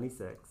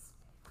I-26.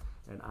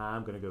 and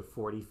I'm going to go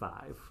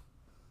 45.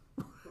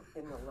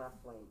 In the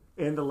left lane.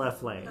 In the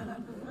left lane.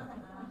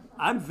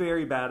 I'm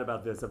very bad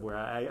about this, of where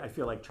I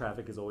feel like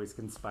traffic is always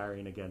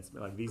conspiring against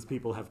me. Like, these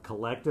people have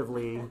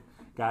collectively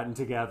gotten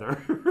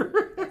together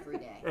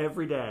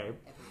every day.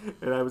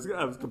 And I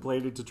was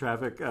complaining to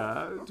traffic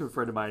to a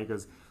friend of mine. He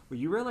goes, "Well,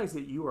 you realize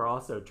that you are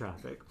also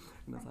traffic?"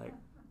 And I was like,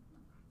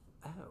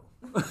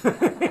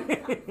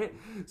 "Oh."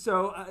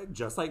 So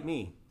just like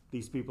me,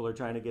 these people are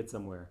trying to get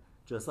somewhere.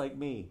 Just like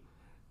me,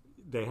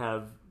 they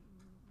have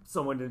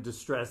someone in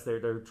distress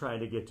they're trying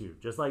to get to.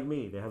 Just like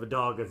me, they have a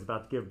dog that's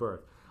about to give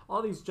birth.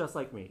 All these just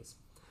like me's.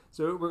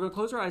 So we're going to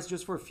close our eyes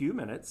just for a few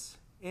minutes,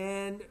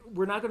 and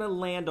we're not going to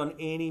land on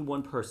any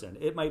one person.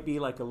 It might be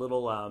like a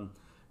little,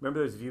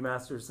 remember those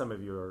Viewmasters? Some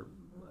of you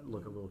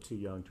look a little too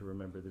young to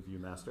remember the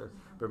Viewmaster.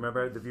 But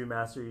remember the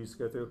Viewmaster you used to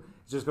go through?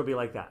 It's just going to be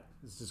like that.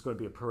 It's just going to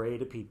be a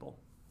parade of people.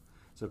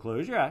 So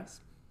close your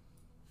eyes.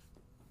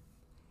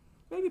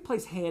 Maybe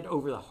place hand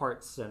over the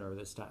heart center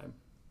this time.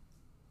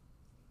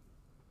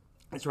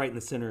 It's right in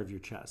the center of your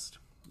chest.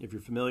 If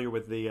you're familiar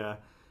with the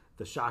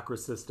chakra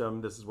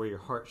system, this is where your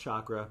heart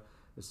chakra,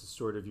 this is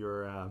sort of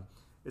your,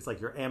 it's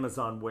like your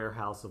Amazon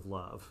warehouse of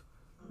love.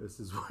 This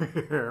is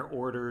where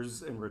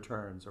orders and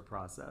returns are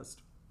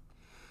processed.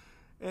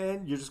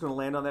 And you're just going to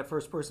land on that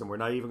first person. We're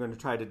not even going to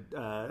try to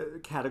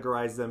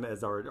categorize them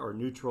as our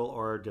neutral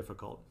or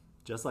difficult.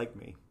 Just like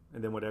me.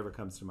 And then whatever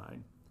comes to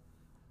mind.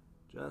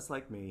 Just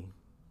like me.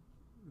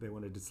 They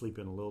wanted to sleep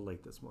in a little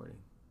late this morning.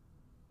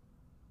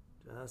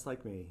 Just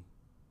like me.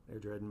 They're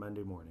dreading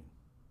Monday morning.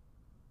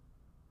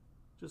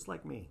 Just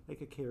like me. They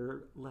could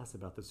care less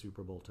about the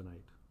Super Bowl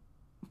tonight.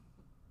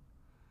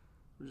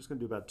 We're just going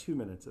to do about 2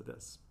 minutes of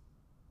this.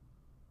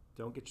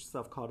 Don't get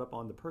yourself caught up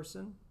on the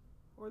person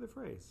or the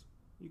phrase.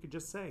 You could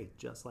just say,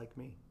 just like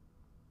me.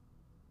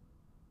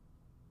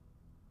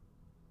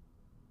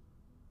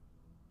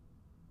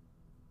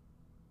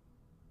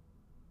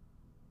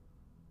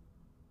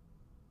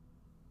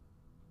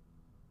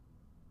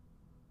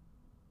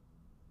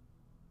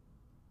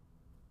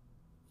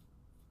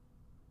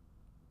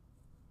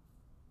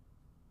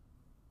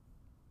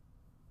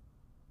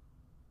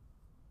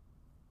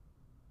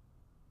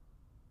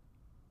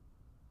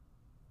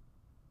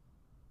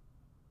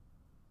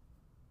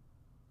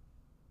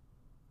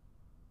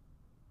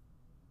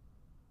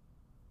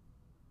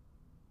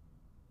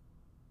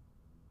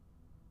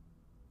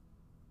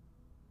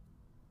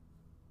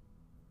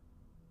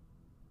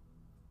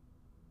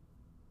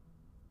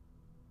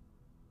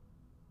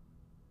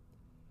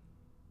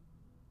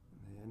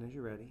 And as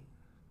you're ready,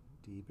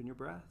 deepen your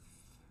breath.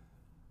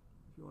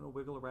 If you want to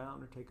wiggle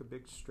around or take a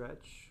big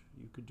stretch,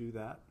 you could do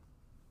that.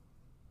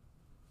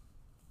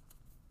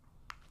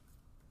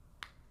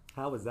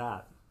 How was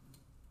that?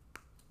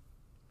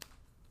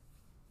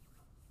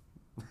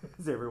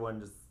 Is everyone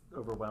just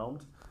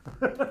overwhelmed?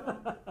 It's hard.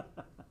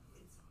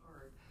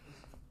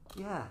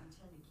 Yeah. You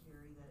tend to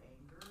carry that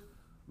anger.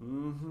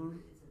 Mm-hmm.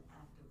 It's an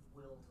act of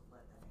will to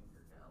let that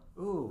anger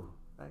go. Ooh,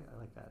 I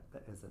like that.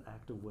 That is an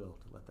act of will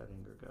to let that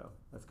anger go.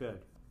 That's good.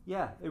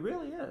 Yeah, it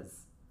really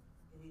is.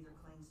 It either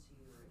clings to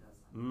you or it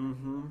doesn't.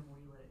 Mm-hmm. The more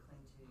you let it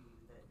cling to you,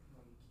 the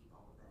more you keep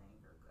all of that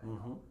anger. And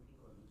Mm-hmm. all the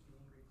people that make you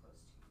angry close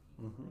to you.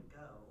 If you Mm-hmm. let it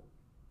go,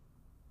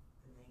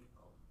 then they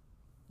go.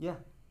 Yeah,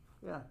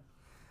 yeah.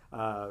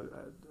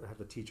 I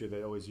have a teacher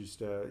that always used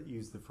to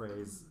use the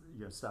phrase,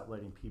 stop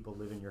letting people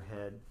live in your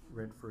head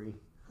rent-free.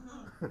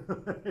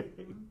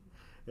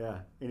 Yeah.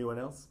 Anyone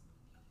else?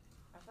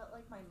 I felt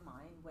like my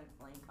mind went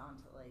blank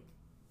onto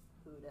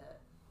who to,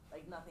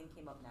 nothing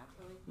came up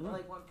naturally. Mm.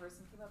 Or one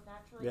person came up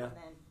naturally, Yeah. and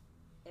then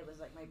it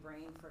was my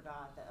brain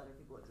forgot that other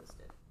people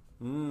existed.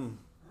 Mm.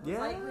 It's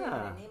Yeah. wait a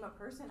minute, name a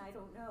person? I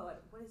don't know.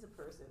 What is a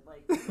person?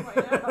 Who do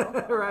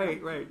I know?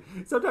 Right.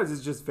 Sometimes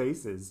it's just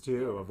faces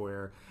too of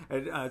where,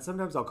 and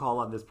sometimes I'll call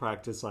on this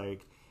practice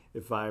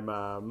if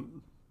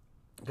I'm,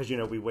 because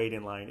we wait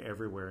in line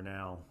everywhere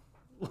now.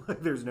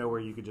 There's nowhere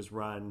you can just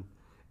run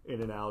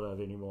in and out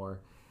of anymore.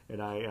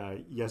 And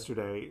I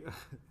yesterday,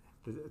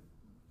 the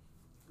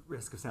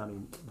risk of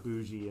sounding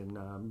bougie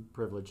and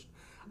privileged,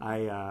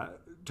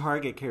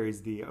 Target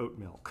carries the oat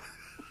milk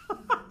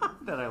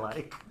that I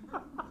like.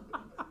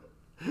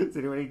 Does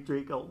anyone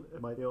drink oat?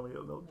 Am I the only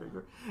oat milk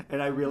drinker?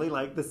 And I really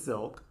like the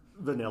Silk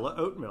vanilla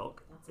oat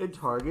milk. And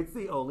Target's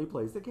the only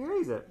place that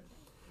carries it.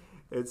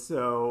 And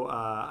so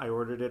I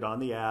ordered it on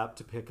the app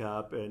to pick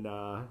up, and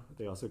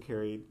they also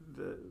carry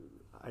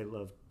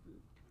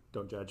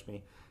don't judge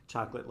me,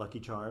 chocolate Lucky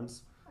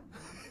Charms.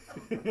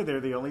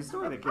 They're the only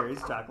store that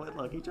carries chocolate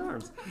Lucky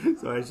Charms.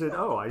 So I said,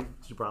 I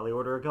should probably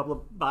order a couple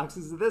of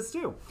boxes of this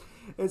too.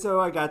 And so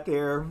I got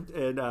there,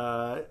 and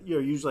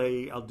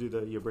usually I'll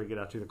do you bring it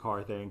out to the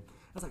car thing.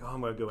 I was like,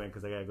 I'm going to go in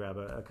because I got to grab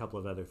a couple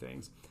of other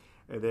things.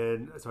 And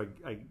then, so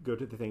I go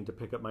to the thing to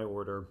pick up my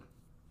order.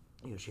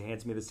 She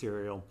hands me the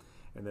cereal,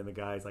 and then the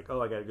guy's like,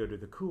 I got to go to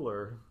the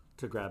cooler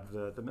to grab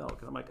the milk.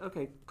 And I'm like,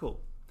 okay,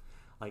 cool.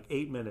 like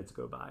 8 minutes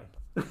go by.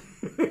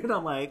 And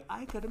I'm like,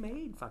 I could have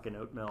made fucking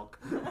oat milk.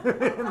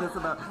 And this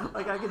amount,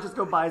 like I could just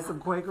go buy some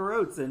Quaker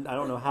oats, and I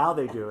don't know how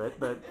they do it,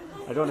 but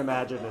I don't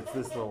imagine it's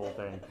this little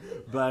thing.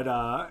 But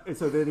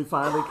so then he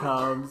finally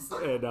comes,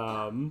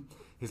 and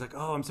he's like,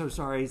 oh, I'm so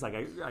sorry. He's like,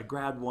 I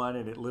grabbed one,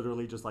 and it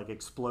literally just like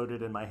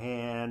exploded in my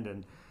hand,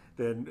 and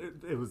then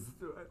it was,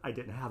 I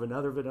didn't have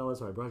another vanilla,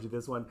 so I brought you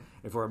this one.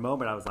 And for a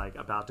moment, I was like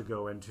about to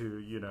go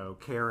into,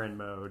 Karen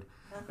mode.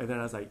 And then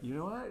I was like, you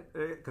know what?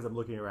 Because I'm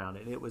looking around,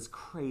 and it was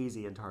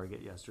crazy in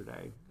Target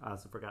yesterday. I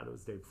also forgot it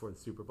was the day before the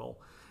Super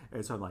Bowl.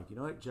 And so I'm like, you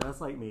know what?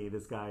 Just like me,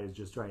 this guy is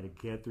just trying to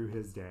get through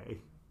his day.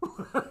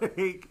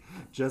 Like,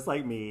 just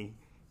like me,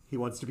 he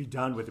wants to be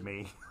done with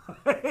me.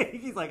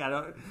 He's like,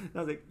 I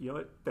was like, you know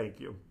what? Thank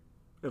you.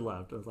 And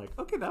left. I was like,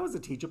 okay, that was a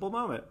teachable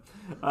moment.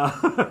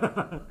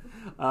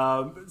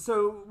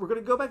 So we're going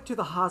to go back to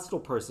the hostile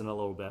person a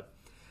little bit.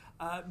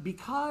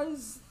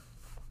 Because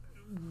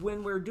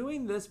when we're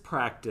doing this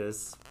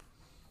practice,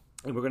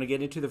 and we're going to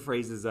get into the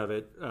phrases of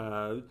it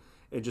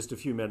in just a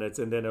few minutes,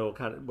 and then it'll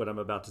kind of, what I'm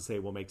about to say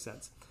will make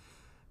sense.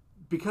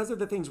 Because of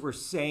the things we're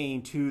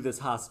saying to this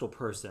hostile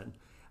person,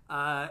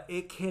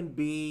 it can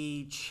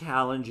be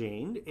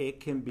challenging, it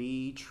can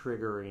be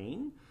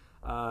triggering,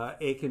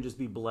 it can just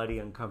be bloody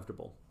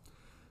uncomfortable.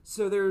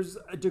 So there's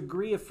a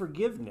degree of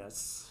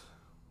forgiveness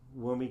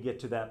when we get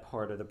to that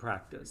part of the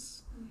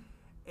practice.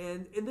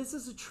 And this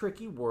is a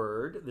tricky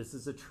word. This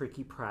is a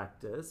tricky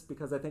practice,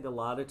 because I think a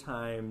lot of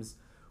times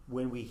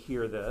when we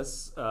hear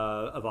this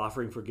of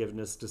offering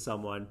forgiveness to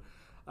someone,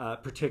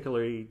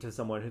 particularly to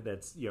someone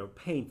that's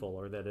painful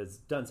or that has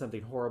done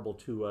something horrible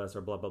to us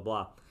or blah, blah,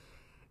 blah,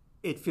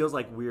 it feels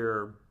like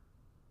we're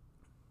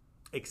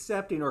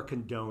accepting or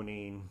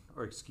condoning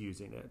or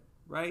excusing it,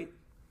 right?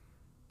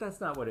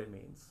 That's not what it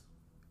means.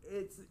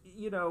 It's,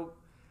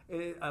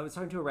 I was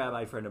talking to a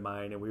rabbi friend of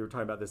mine, and we were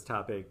talking about this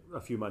topic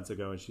a few months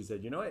ago, and she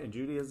said, you know what, in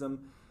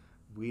Judaism,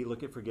 we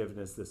look at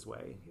forgiveness this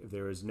way. If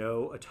there is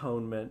no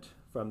atonement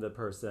from the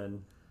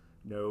person,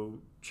 no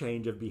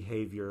change of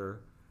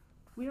behavior,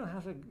 we don't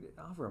have to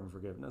offer them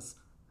forgiveness.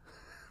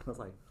 I was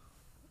like,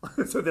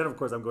 so then, of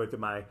course, I'm going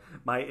through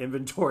my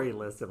inventory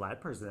list of that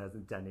person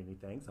hasn't done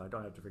anything, so I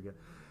don't have to forgive.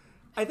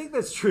 I think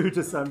that's true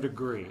to some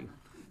degree.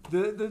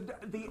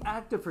 The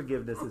act of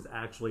forgiveness is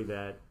actually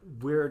that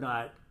we're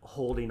not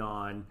holding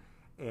on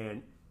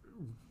and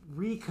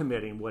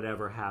recommitting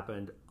whatever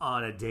happened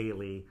on a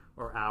daily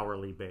or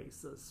hourly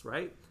basis,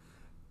 right?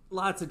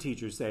 Lots of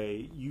teachers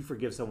say you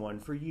forgive someone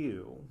for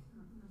you.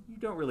 You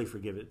don't really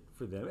forgive it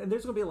for them. And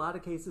there's going to be a lot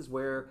of cases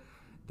where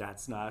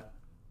that's not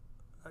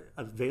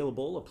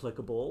available,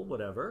 applicable,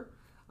 whatever.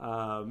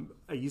 I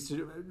used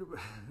to,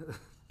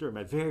 during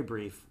my very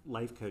brief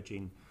life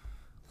coaching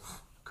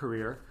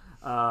career,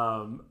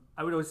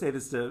 I would always say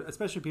this to,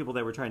 especially people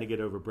that were trying to get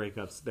over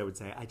breakups, that would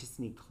say, I just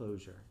need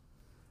closure.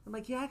 I'm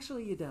like, yeah,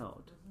 actually you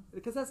don't.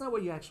 Because that's not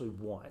what you actually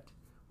want.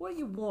 What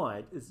you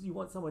want is you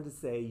want someone to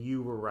say,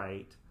 you were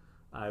right,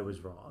 I was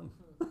wrong.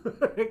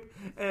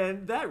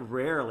 And that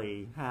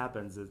rarely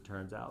happens, it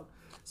turns out.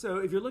 So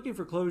if you're looking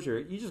for closure,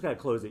 you just got to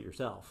close it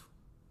yourself.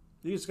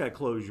 You just got to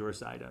close your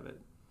side of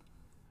it.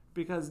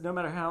 Because no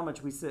matter how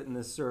much we sit in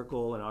this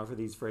circle and offer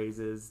these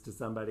phrases to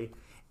somebody,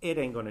 it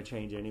ain't going to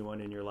change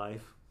anyone in your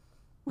life.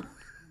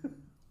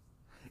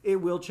 It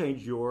will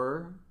change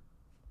your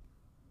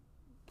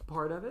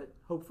part of it,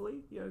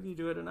 hopefully, if you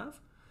do it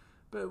enough.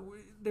 But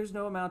there's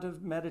no amount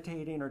of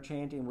meditating or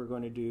chanting we're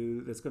going to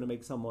do that's going to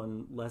make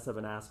someone less of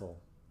an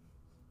asshole.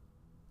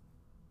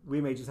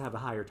 We may just have a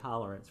higher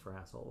tolerance for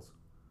assholes.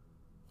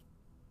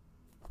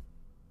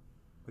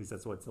 At least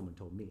that's what someone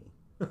told me.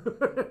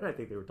 I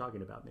think they were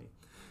talking about me.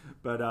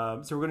 But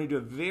so we're going to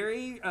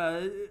do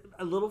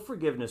a little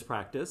forgiveness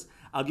practice.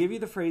 I'll give you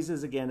the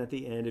phrases again at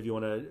the end if you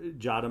want to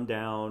jot them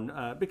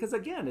down. Because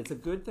again, it's a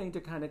good thing to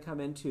kind of come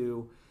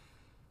into,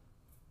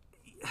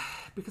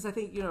 because I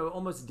think,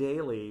 almost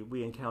daily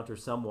we encounter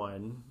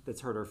someone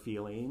that's hurt our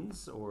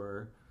feelings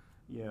or,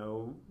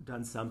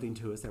 done something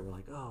to us that we're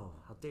like, oh,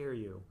 how dare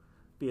you?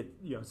 Be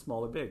it,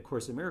 small or big.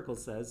 Course in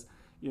Miracles says,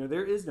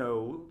 there is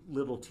no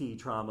little t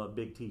trauma,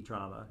 big T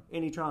trauma.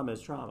 Any trauma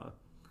is trauma.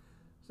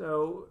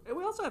 So, and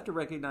we also have to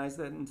recognize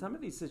that in some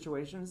of these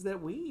situations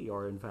that we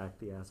are, in fact,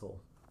 the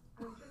asshole.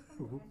 I was just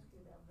going to ask you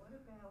that. What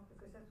about,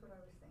 because that's what I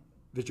was thinking.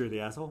 That you're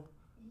the asshole?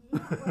 Yeah,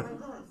 well, I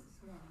was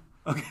this morning.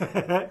 Okay.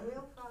 I had a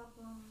real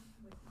problem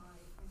with my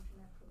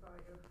internet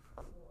provider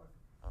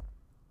for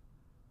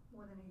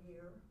more than a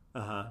year.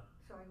 Uh-huh.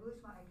 So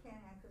I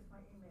can't access my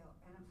email.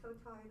 And I'm so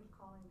tired of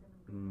calling them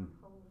and being on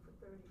hold for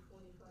 30,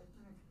 45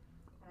 minutes.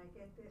 And I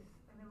get this,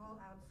 and they're all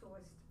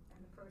outsourced.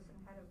 And the person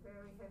had a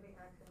very heavy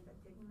accent. I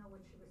didn't know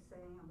what she was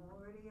saying. I'm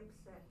already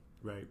upset.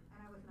 Right. And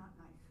I was not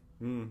nice.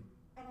 Mm.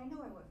 And I knew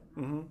I wasn't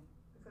nice. Mm-hmm.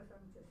 Because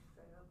I'm just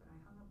fed up. And I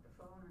hung up the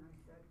phone and I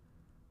said,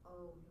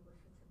 oh, you were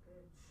such a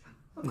bitch.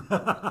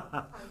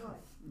 I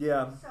was.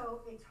 Yeah.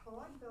 So it's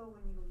hard though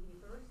when you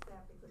reverse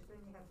that, because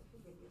then you have to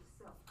forgive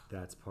yourself.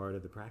 That's part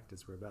of the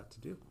practice we're about to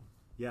do.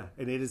 Yeah,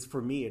 and it is,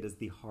 for me, it is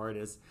the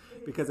hardest,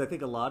 because I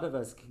think a lot of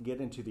us can get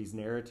into these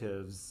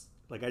narratives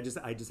Like I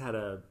just had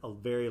a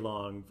very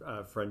long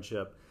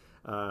friendship,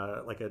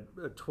 like a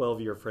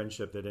 12-year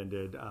friendship that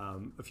ended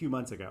a few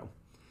months ago,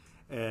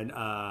 and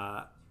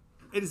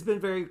it has been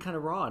very kind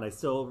of raw. And I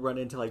still run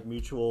into like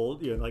mutual,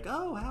 like,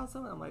 oh, how's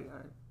someone? I'm like,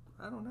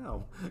 I don't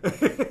know.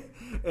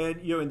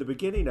 And in the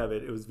beginning of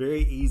it, it was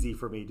very easy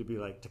for me to be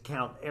like to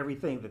count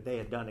everything that they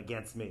had done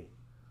against me.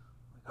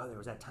 Oh, there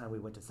was that time we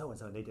went to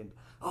so-and-so and they didn't.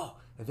 Oh,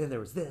 and then there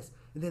was this,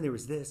 and then there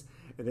was this.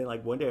 And then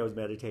like one day I was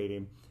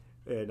meditating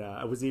and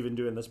I was even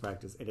doing this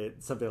practice and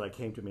something like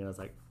came to me and I was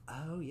like,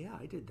 oh yeah,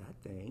 I did that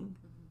thing.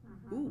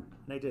 Ooh,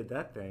 and I did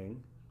that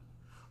thing.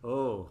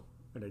 Oh,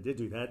 and I did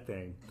do that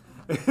thing.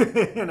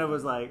 And I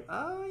was like,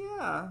 oh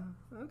yeah,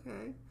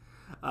 okay.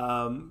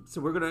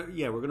 So we're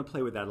gonna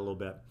play with that a little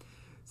bit.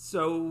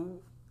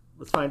 So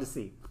let's find a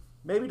seat.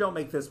 Maybe don't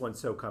make this one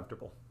so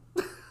comfortable.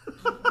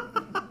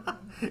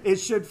 It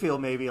should feel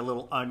maybe a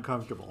little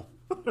uncomfortable.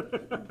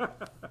 All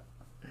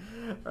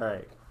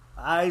right,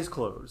 eyes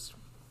closed.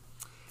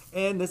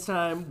 And this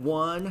time,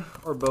 one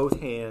or both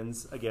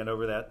hands, again,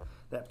 over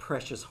that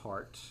precious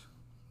heart.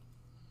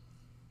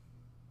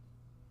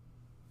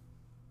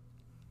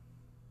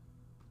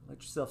 Let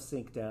yourself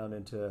sink down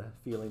into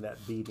feeling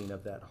that beating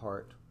of that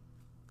heart.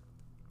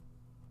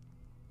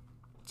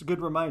 It's a good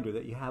reminder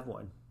that you have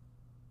one.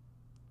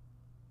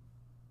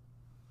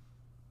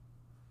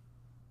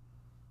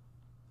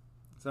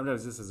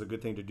 Sometimes this is a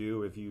good thing to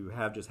do if you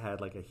have just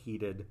had like a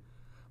heated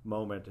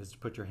moment, is to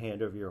put your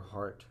hand over your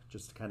heart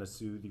just to kind of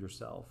soothe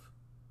yourself.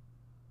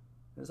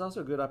 And it's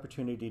also a good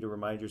opportunity to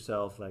remind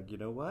yourself, like, you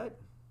know what?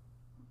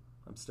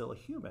 I'm still a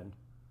human.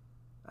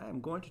 I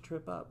am going to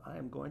trip up. I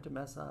am going to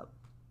mess up.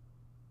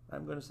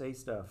 I'm going to say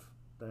stuff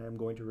that I am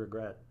going to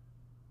regret.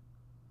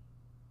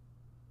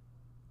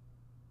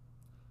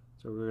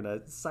 So we're going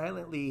to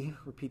silently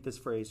repeat this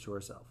phrase to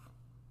ourselves.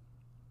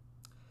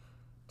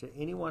 To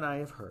anyone I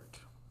have hurt,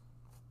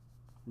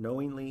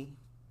 knowingly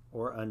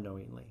or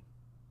unknowingly,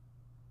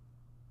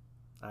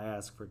 I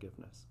ask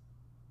forgiveness.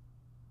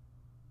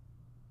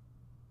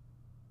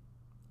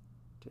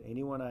 To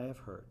anyone I have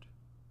hurt,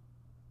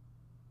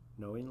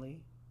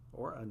 knowingly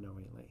or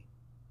unknowingly,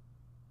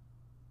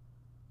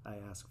 I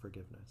ask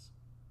forgiveness.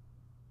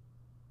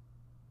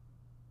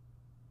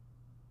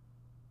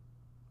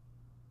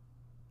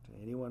 To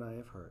anyone I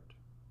have hurt,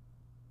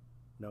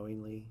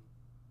 knowingly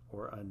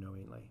or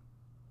unknowingly,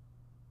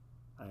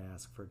 I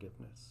ask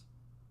forgiveness.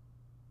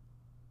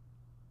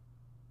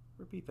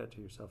 Repeat that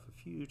to yourself a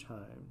few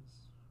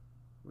times,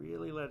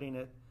 really letting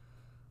it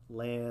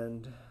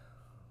land,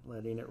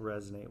 letting it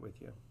resonate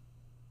with you.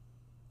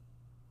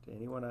 To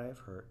anyone I have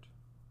hurt,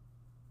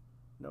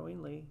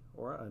 knowingly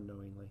or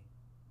unknowingly,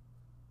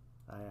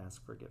 I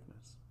ask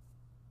forgiveness.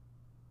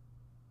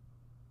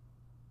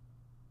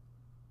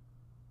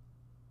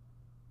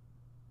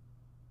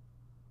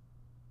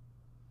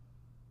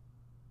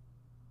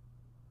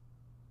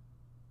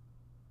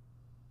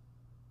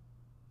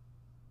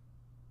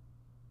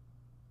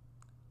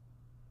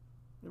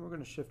 Then we're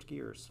going to shift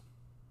gears.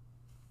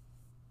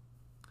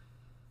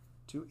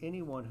 To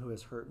anyone who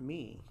has hurt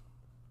me,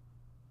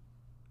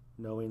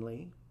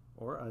 knowingly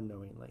or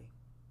unknowingly,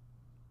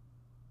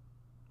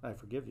 I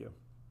forgive you.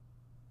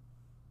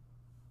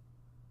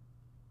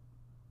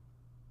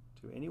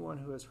 To anyone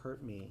who has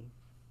hurt me,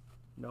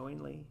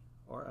 knowingly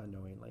or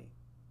unknowingly,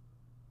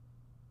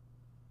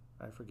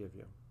 I forgive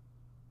you.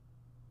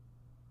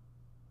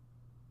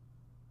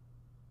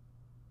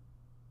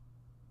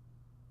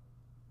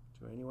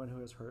 To anyone who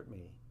has hurt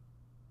me,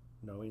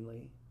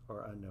 knowingly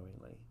or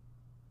unknowingly,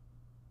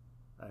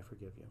 I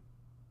forgive you.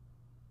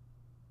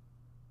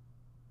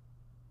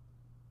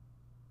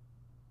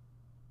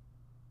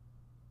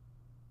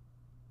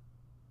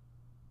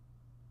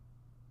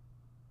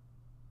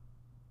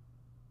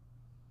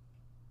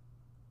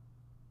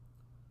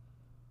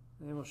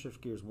 And then we'll shift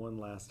gears one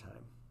last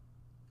time.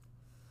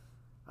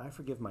 I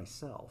forgive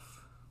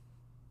myself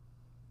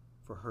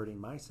for hurting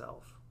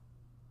myself,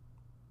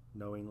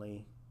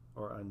 knowingly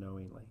or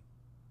unknowingly.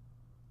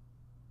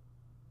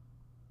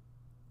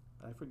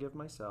 I forgive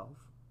myself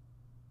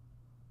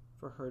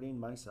for hurting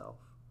myself,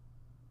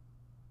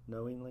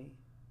 knowingly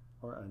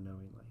or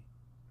unknowingly.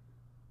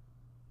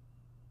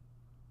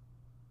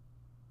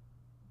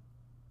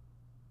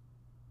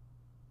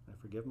 I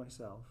forgive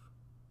myself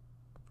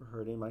for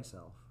hurting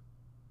myself,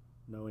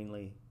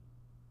 knowingly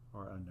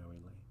or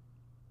unknowingly.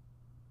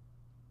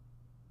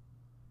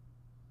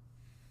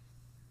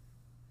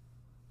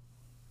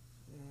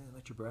 And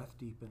let your breath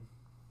deepen.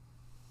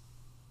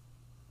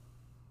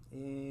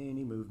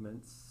 Any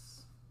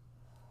movements,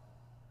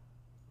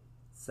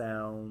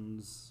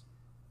 sounds,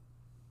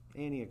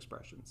 any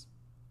expressions,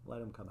 let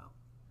them come out.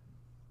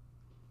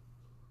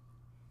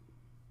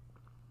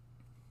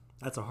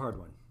 That's a hard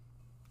one.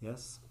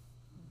 Yes?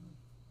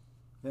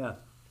 Yeah.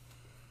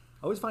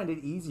 I always find it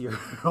easier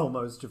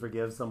almost to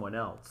forgive someone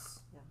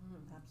else. Yeah,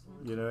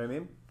 absolutely. You know what I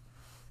mean?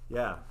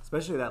 Yeah,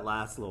 especially that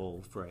last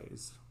little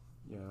phrase.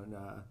 And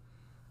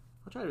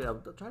I'll try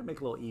to make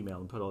a little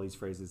email and put all these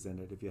phrases in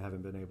it if you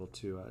haven't been able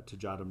to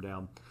jot them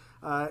down.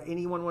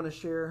 Anyone want to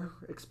share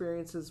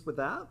experiences with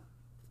that?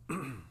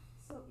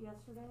 So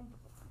yesterday,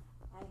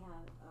 I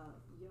had a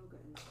yoga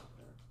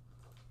instructor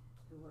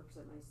who works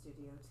at my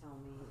studio tell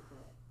me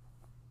that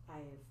I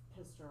have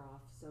pissed her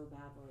off so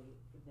badly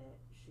that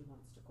she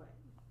wants to quit,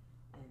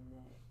 and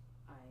that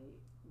I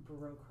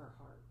broke her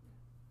heart.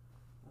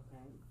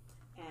 Okay,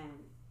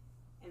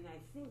 and I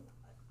think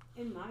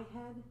in my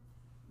head,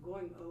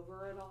 going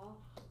over it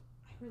all,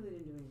 I really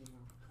didn't do anything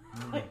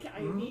wrong. Like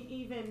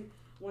even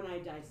when I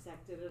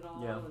dissected it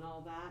all and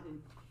all that,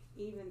 and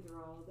even through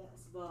all of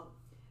this, well,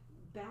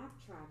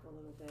 backtrack a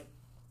little bit.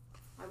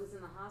 I was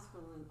in the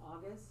hospital in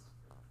August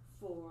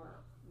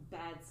for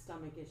bad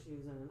stomach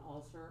issues and an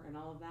ulcer and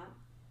all of that,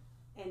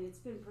 and it's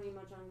been pretty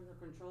much under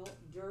control.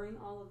 During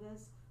all of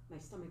this, my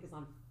stomach is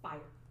on fire.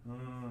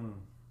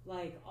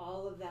 Like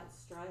all of that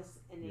stress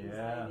and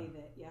anxiety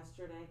that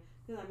yesterday,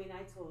 because I mean,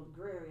 I told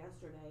Greer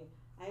yesterday,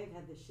 I have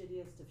had the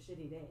shittiest of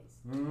shitty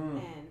days,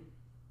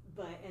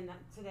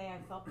 today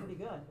I felt pretty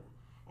good,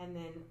 and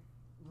then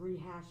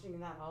rehashing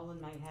that all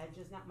in my head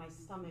just now, my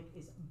stomach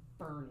is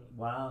burning.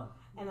 Wow.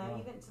 And I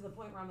even to the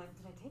point where I'm like,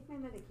 did I take my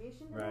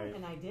medication today? Right.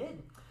 And I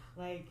did.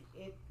 Like,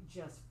 it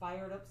just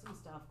fired up some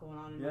stuff going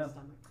on in my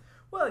stomach.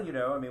 Well, you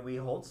know, I mean, we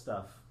hold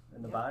stuff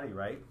in the body,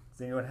 right?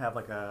 Does anyone have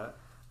like a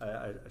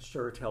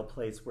sure tell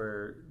place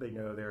where they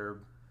know they're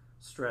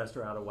stressed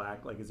or out of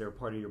whack? Like, is there a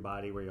part of your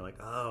body where you're like,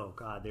 oh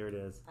God, there it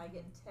is? I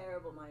get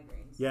terrible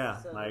migraines.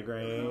 Yeah, so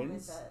migraines. The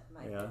moment that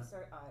my hips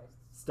are,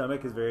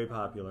 Stomach is very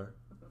popular.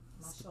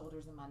 My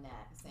shoulders and my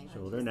neck. Same thing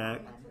Shoulder, just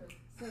neck. happened.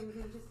 Same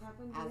thing just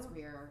happened. As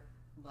we're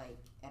like,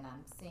 and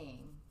I'm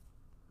seeing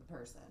the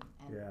person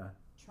and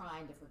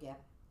trying to forget.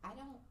 I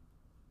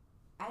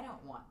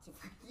don't want to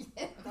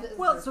forget.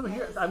 Well, so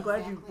here, I'm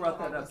glad you brought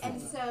that up. And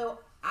so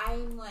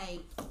I'm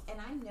like, and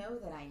I know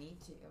that I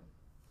need to.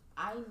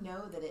 I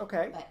know that it,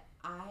 but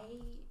I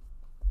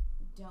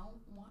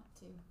don't want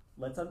to.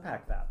 Let's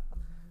unpack that,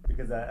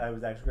 because I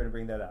was actually going to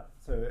bring that up.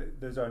 So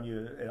those on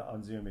you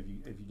on Zoom, if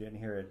you didn't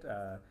hear it,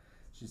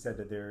 she said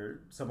that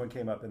someone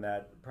came up in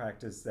that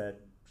practice that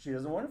she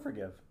doesn't want to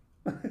forgive.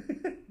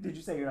 Did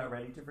you say you're not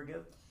ready to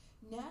forgive?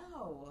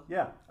 No.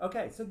 Yeah.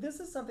 Okay. So this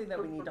is something that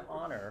we need to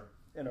honor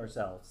in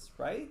ourselves,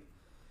 right?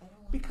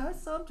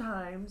 Because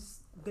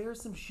sometimes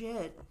there's some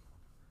shit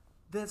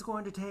that's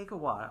going to take a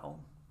while,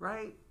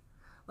 right?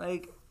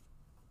 Like,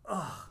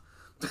 I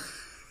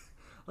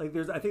think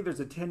there's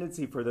a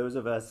tendency for those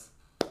of us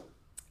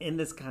in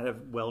this kind of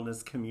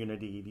wellness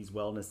community, these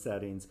wellness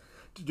settings,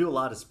 to do a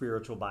lot of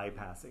spiritual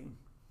bypassing.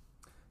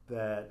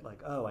 That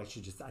like, oh, I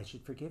should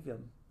forgive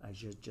him. I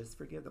should just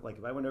forgive them. Like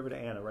if I went over to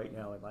Anna right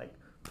now and like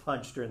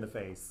punched her in the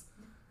face,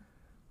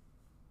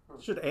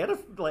 should Anna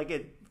like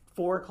at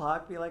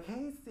 4:00 be like,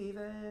 hey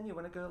Steven, you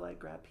want to go like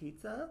grab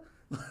pizza?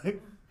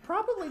 Like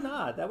probably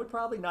not. That would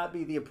probably not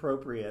be the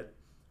appropriate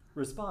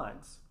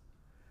response.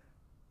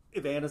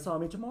 If Anna saw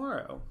me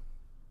tomorrow,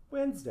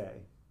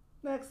 Wednesday,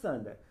 next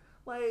Sunday,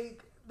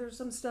 like there's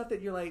some stuff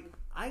that you're like,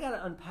 I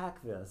gotta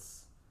unpack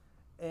this,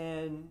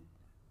 and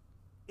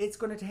it's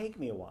going to take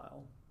me a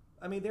while.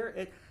 I mean,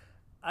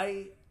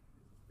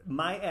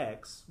 my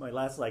ex, my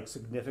last like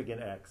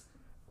significant ex,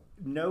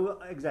 no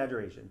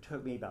exaggeration,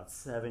 took me about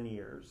 7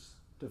 years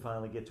to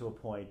finally get to a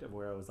point of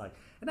where I was like,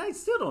 and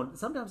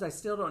sometimes I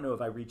still don't know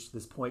if I reached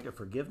this point of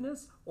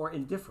forgiveness or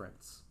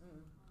indifference.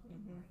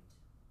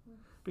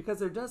 Because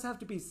there does have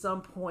to be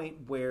some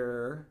point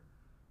where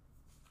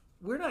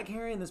we're not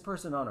carrying this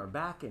person on our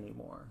back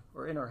anymore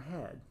or in our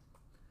head.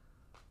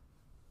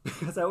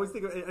 Because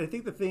I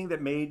think the thing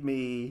that made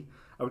me,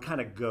 I would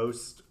kind of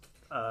ghost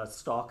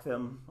stalk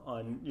them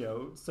on,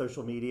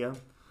 social media.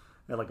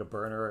 I had like a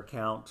burner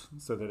account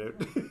so that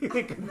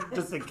it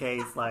just in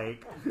case,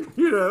 like,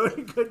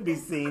 it couldn't be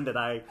seen that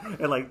I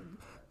had like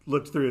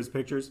looked through his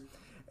pictures.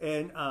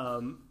 And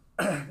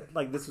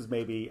like this was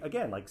maybe,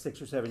 again, like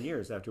 6 or 7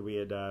 years after we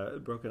had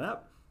broken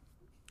up,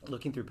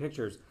 looking through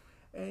pictures.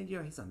 And,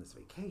 he's on this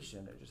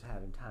vacation and just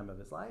having time of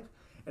his life.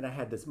 And I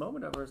had this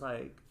moment of where it's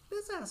like,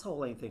 this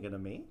asshole ain't thinking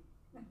of me.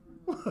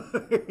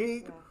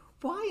 Like,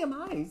 why am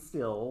I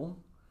still?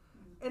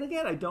 And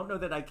again, I don't know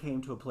that I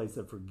came to a place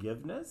of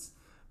forgiveness,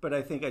 but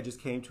I think I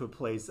just came to a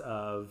place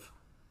of,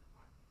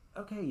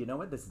 okay, you know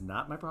what? This is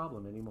not my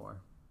problem anymore.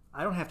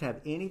 I don't have to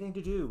have anything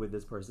to do with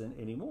this person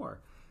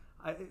anymore.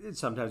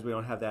 Sometimes we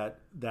don't have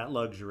that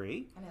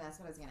luxury. I know, that's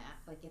what I was going to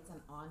ask. Like, it's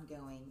an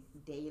ongoing,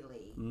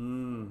 daily.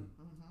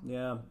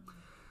 Yeah.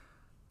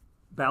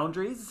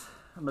 Boundaries.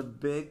 I'm a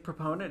big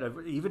proponent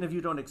of, even if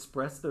you don't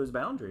express those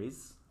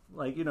boundaries.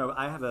 Like,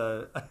 I've had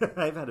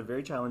a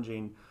very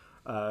challenging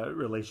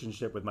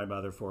relationship with my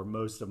mother for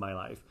most of my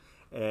life.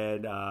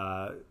 And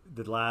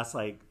the last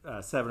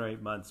 7 or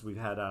 8 months, we've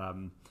had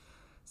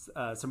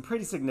some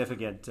pretty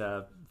significant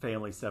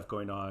family stuff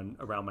going on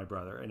around my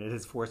brother. And it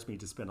has forced me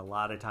to spend a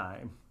lot of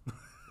time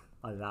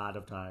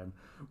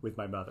with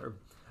my mother.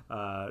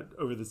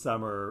 Over the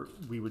summer,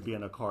 we would be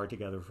in a car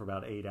together for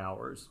about 8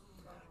 hours.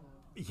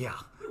 Yeah.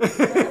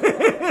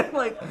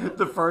 Like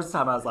the first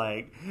time I was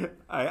like,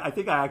 I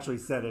think I actually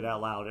said it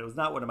out loud. It was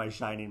not one of my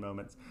shining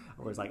moments.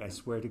 I was like, I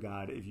swear to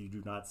God, if you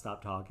do not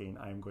stop talking,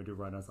 I am going to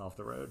run us off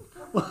the road.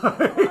 But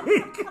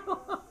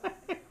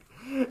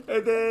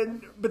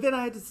then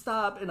I had to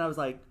stop, and I was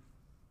like,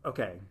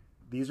 okay,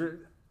 these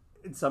are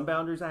some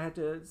boundaries I had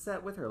to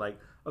set with her. Like,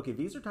 okay,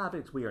 these are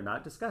topics we are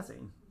not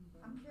discussing.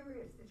 I'm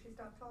curious, did she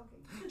stop talking?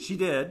 She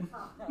did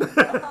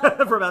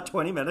for about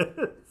 20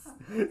 minutes.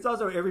 It's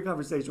also every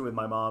conversation with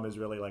my mom is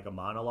really like a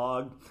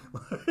monologue.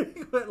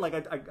 Like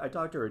I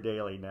talk to her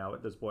daily now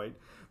at this point,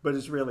 but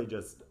it's really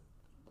just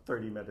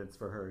 30 minutes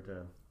for her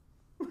to,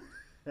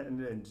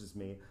 and just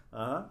me.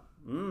 Oh,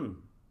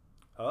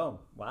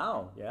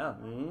 wow, yeah.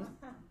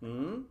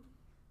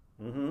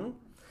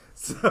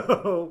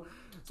 So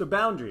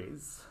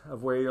boundaries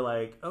of where you're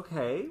like,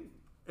 okay,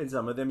 and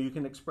some of them you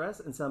can express,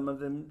 and some of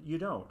them you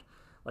don't.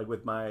 Like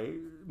with my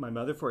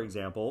mother, for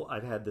example,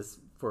 I've had this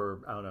for,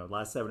 I don't know,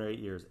 last 7 or 8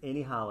 years.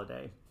 Any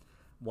holiday,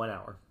 1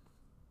 hour.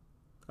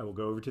 I will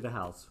go over to the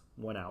house,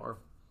 1 hour.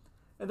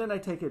 And then I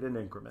take it in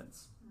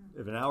increments.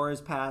 If an hour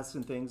has passed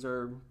and things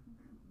are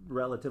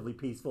relatively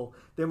peaceful,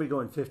 then we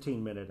go in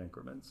 15-minute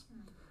increments.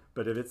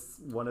 But if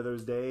it's one of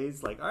those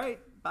days, like, all right,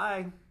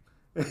 bye.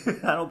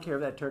 I don't care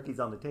if that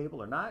turkey's on the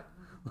table or not.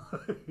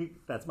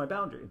 That's my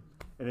boundary.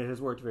 And it has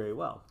worked very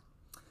well.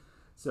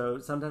 So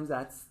sometimes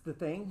that's the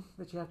thing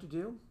that you have to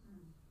do.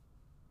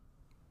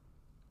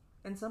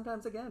 And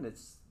sometimes, again,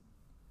 it's,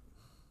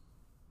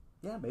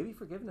 maybe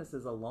forgiveness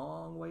is a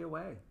long way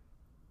away.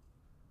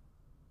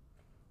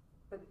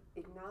 But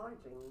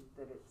acknowledging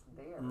that it's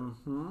there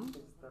is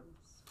the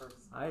first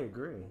step. I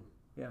agree.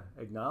 Yeah,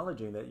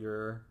 acknowledging that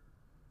you're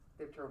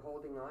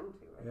holding on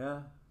to it.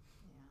 Yeah.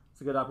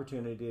 It's a good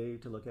opportunity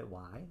to look at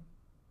why.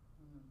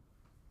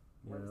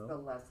 What's the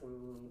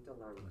lesson you need to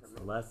learn What's from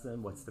the it?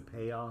 lesson? What's the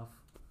payoff?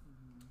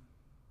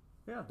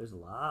 Yeah, there's a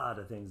lot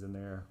of things in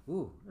there.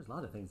 Ooh, there's a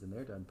lot of things in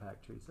there to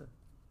unpack, Teresa.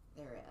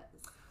 There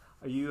is.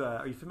 Are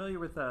you familiar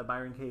with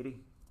Byron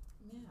Katie?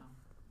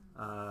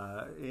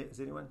 No. Is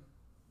anyone?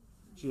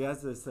 She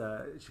has this.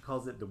 She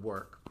calls it the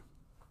work,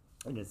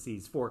 and it's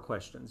these 4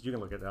 questions. You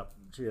can look it up.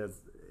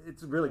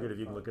 It's really good if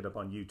you can look it up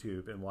on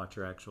YouTube and watch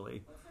her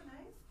actually. What's her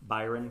name?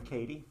 Byron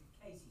Katie.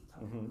 Casey.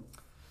 Mm-hmm.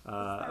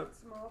 That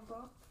small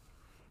book?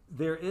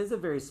 There is a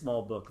very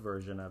small book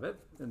version of it,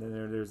 and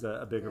then there's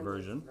a bigger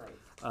version. Right.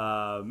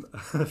 A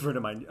friend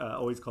of mine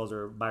always calls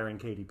her Byron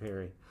Katy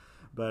Perry,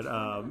 but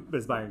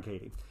it's Byron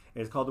Katie.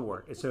 And it's called The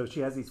Work. So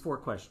she has these 4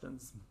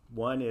 questions.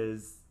 One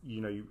is,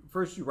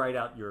 first you write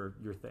out your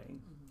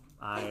thing.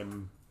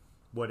 I'm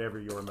whatever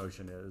your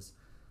emotion is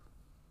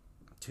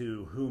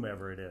to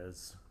whomever it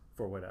is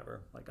for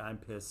whatever. Like I'm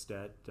pissed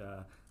at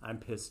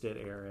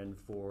Aaron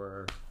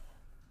for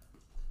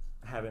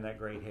having that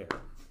great hair.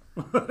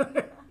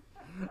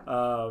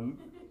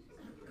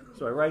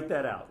 So I write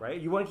that out, right?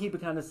 You want to keep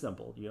it kind of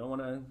simple. You don't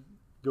want to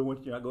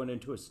you're not going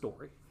into a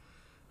story.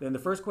 Then the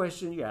first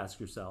question you ask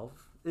yourself,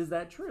 is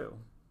that true?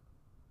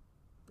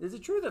 Is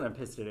it true that I'm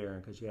pissed at Erin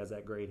because she has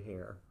that great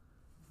hair?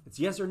 It's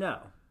yes or no.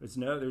 There's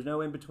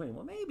no in between.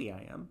 Well, maybe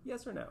I am.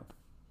 Yes or no.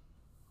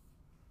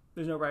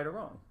 There's no right or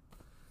wrong.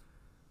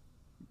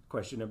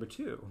 Question number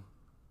 2,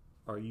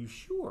 are you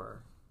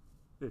sure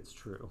it's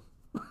true?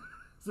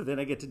 So then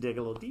I get to dig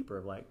a little deeper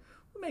of like,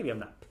 well, maybe I'm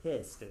not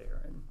pissed at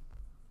Erin.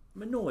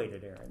 I'm annoyed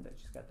at Erin that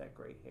she's got that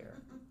great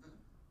hair.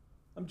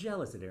 I'm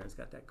jealous that Erin's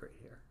got that great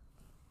hair.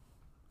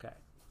 Okay,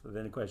 so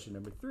then question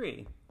number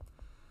 3.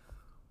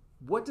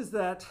 What does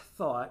that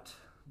thought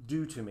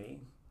do to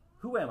me?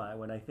 Who am I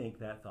when I think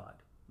that thought?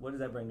 What does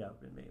that bring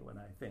up in me when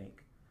I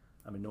think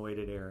I'm annoyed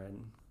at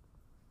Erin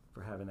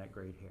for having that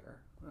great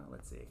hair? Well,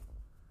 let's see.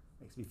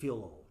 Makes me feel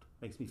old.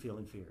 Makes me feel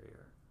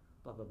inferior.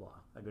 Blah, blah, blah.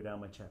 I go down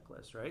my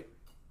checklist, right?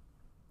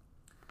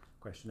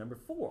 Question number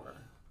 4.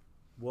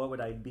 What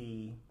would I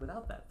be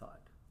without that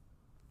thought?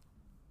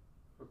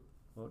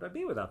 What would I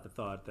be without the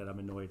thought that I'm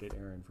annoyed at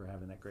Erin for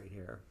having that great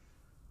hair?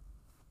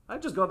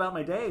 I'd just go about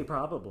my day,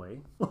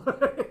 probably.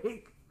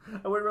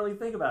 I wouldn't really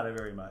think about it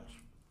very much.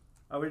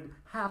 I would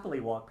happily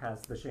walk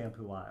past the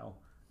shampoo aisle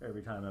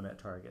every time I'm at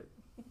Target,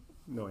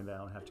 knowing that I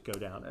don't have to go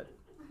down it.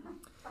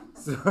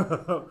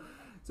 So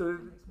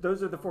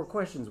those are the 4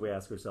 questions we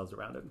ask ourselves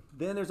around it.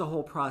 Then there's a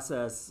whole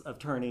process of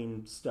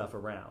turning stuff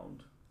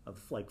around,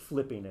 of like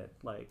flipping it,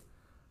 like,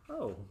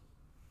 oh,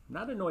 I'm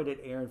not annoyed at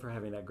Erin for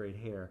having that great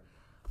hair.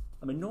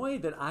 I'm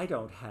annoyed that I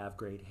don't have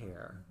great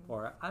hair,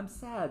 or I'm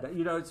sad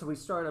that, so we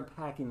start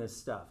unpacking this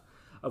stuff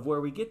of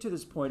where we get to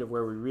this point of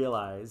where we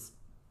realize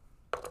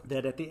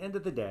that at the end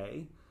of the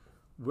day,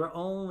 we're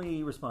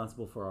only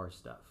responsible for our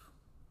stuff.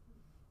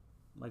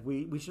 Like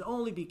we should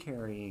only be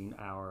carrying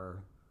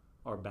our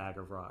bag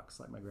of rocks,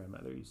 like my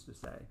grandmother used to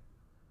say,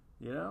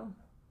 So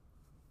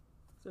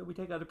we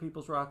take other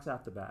people's rocks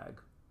out the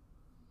bag.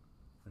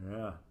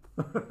 Yeah.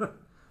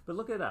 But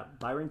look it up.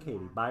 Byron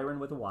Katie. Byron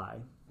with a Y.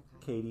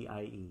 Katie,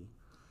 I-E.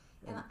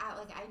 And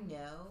I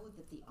know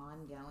that the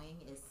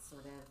ongoing is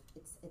sort of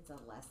it's a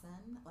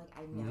lesson. Like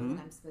I know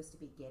that I'm supposed to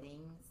be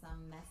getting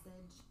some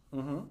message.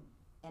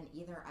 and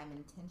either I'm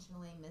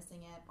intentionally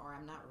missing it or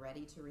I'm not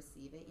ready to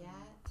receive it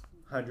yet.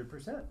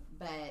 100%.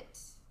 But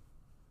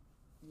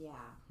yeah.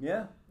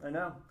 Yeah, I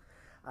know.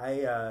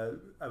 I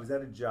was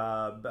at a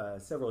job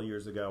several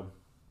years ago,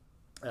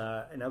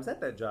 and I was at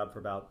that job for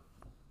about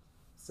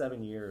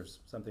 7 years,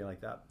 something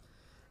like that.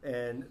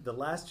 And the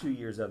last 2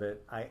 years of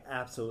it, I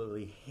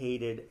absolutely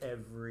hated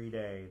every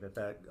day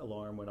that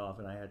alarm went off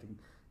and I had to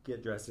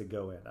get dressed to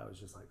go in. I was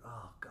just like,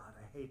 oh God,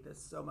 I hate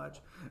this so much.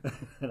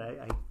 And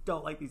I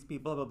don't like these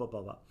people, blah, blah,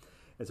 blah, blah.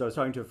 And so I was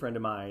talking to a friend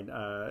of mine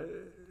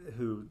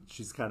who,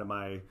 she's kind of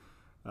my,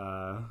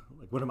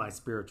 like one of my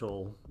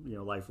spiritual,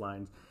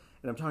 lifelines.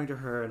 And I'm talking to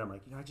her and I'm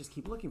like, I just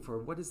keep looking for,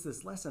 what is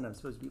this lesson I'm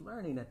supposed to be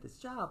learning at this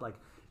job? Like,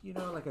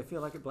 like I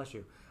feel like it, bless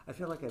you. I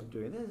feel like I'm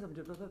doing this, I'm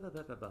doing blah, blah, blah,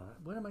 blah, blah, blah.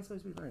 What am I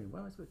supposed to be learning? What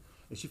am I supposed to?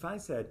 And she finally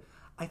said,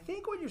 I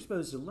think what you're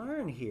supposed to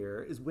learn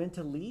here is when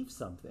to leave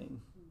something.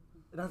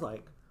 And I was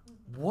like,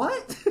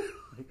 what?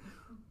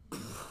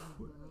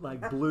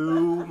 like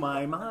blew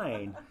my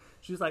mind.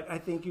 She was like, I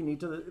think you need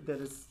to,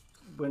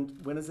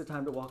 when is it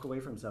time to walk away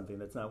from something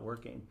that's not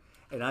working?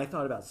 And I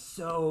thought about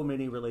so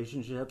many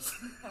relationships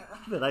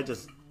that I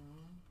just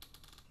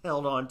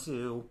held on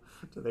to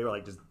till they were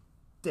like just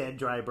dead,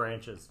 dry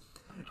branches.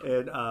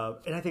 And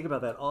I think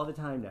about that all the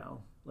time now.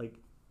 Like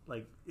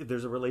if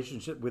there's a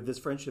relationship with this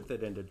friendship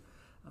that ended,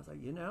 I was like,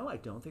 I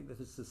don't think that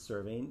this is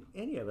serving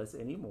any of us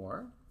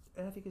anymore.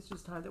 And I think it's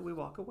just time that we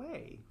walk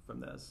away from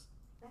this.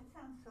 That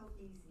sounds so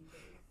easy,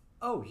 Dave.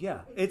 Oh,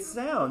 yeah. It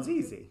sounds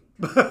easy.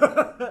 More than 20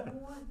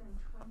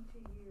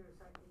 years.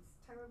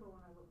 It's terrible when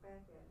I look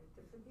back at it.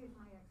 To forgive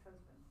my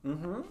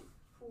ex-husband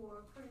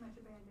for pretty much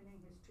abandoning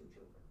his 2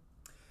 children.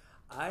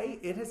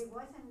 It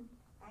wasn't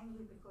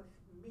angry because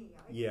of me.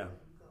 I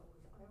let him go.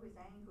 I was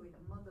angry.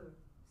 The mother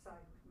side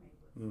of me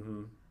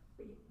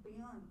was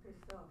beyond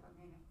pissed off. I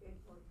mean, it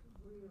was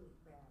really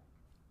bad.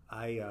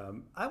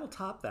 I will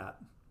top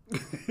that. That's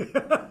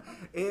gonna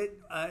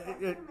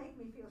make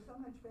me feel so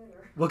much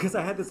better. Well, because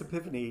I had this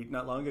epiphany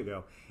not long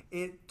ago.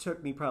 It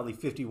took me probably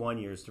 51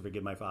 years to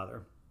forgive my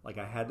father. Like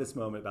I had this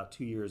moment about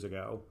 2 years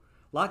ago.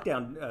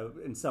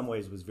 Lockdown, in some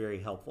ways, was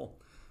very helpful.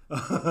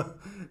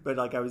 But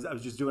like I was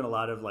just doing a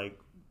lot of like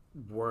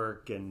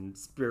work and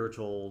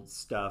spiritual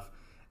stuff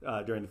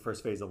during the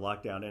first phase of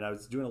lockdown, and I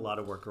was doing a lot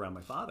of work around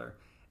my father.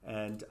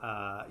 And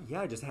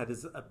I just had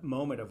this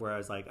moment of where I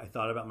was like, I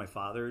thought about my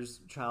father's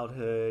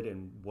childhood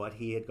and what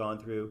he had gone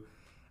through.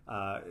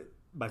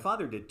 My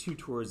father did 2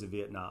 tours of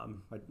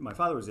Vietnam. My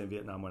father was in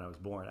Vietnam when I was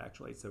born,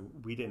 actually. So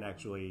he didn't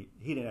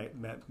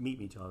meet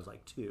me till I was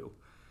like 2.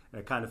 And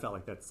it kind of felt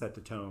like that set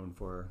the tone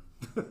for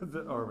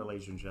our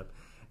relationship.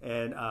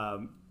 And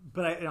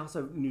but I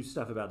also knew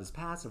stuff about his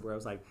past where I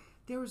was like,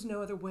 there was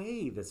no other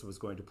way this was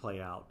going to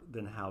play out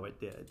than how it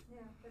did. Yeah,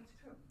 that's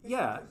true.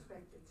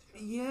 It's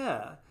true.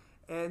 Yeah.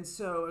 And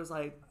so it was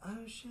like,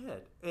 oh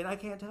shit. And I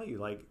can't tell you,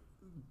 like,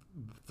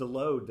 the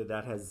load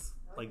that has,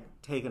 like,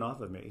 taken off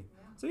of me.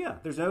 Yeah. So yeah,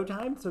 there's no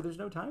time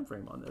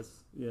frame on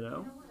this, You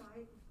know what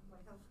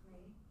helped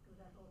me through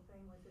that whole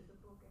thing was there's a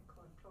book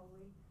Eckhart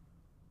Tolle,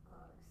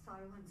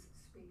 Silence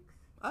Speaks.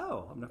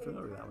 Oh, I'm not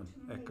familiar with that one.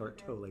 Eckhart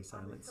Tolle,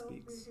 Silence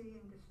Speaks. I'm so busy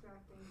and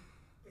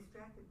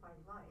distracted by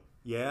life.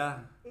 Yeah.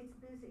 It's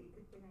busy,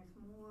 and it's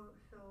more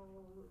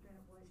so than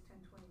it was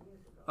 10, 20 years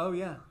ago. Oh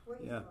yeah,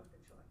 Crazy off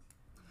the charts.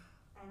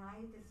 And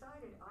I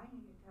decided I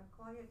needed to have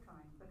quiet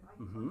time, but I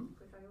couldn't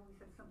because I always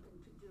had something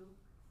to do.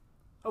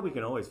 Oh, we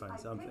can always find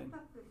something. I picked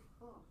up this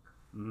book.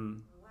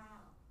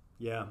 Wow.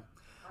 Yeah.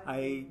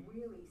 I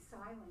really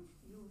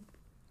silenced you.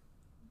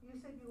 You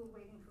said you were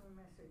waiting for a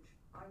message.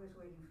 I was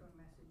waiting for a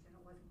message, and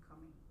it wasn't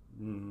coming.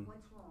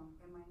 What's wrong?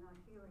 Am I not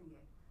hearing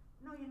it?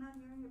 No, you're not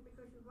hearing it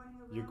because you're running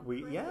around.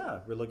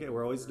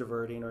 We're always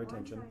diverting our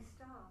attention. Once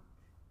I stopped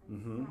and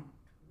sat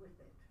with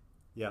it.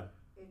 Yeah.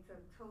 It's a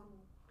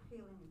total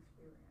healing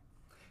experience.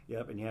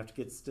 Yep, and you have to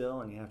get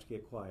still and you have to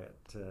get quiet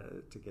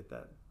to get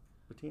that.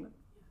 Bettina?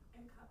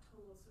 Yeah. Eckhart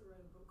Tolle also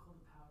wrote a book called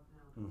The Power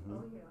of Now.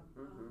 Oh yeah.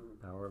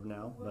 Power of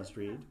Now, must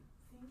read.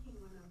 Thinking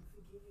when I'm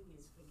forgiving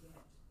is forget.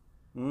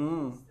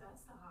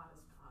 That's the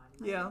hardest part.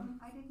 Yeah,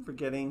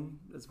 forgetting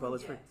as well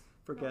as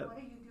forget. What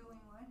are you doing?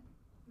 What?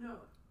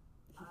 No,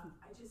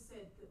 I just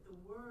said that the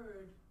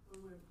word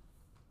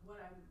what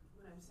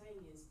I'm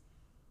saying is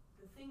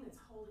the thing that's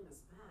holding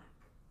us back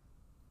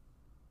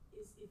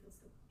is if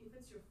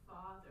it's your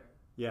father.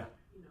 Yeah.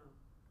 I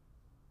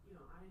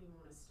didn't even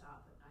want to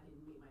stop it. I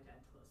didn't meet my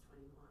dad till I was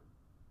 21.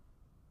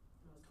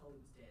 And I was told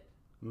he was dead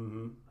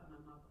by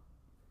my mother.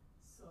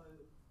 So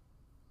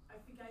I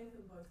forgave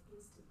them both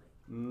instantly.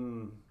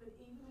 But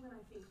even when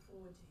I think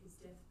forward to his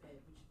deathbed,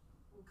 which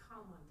will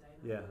come one day,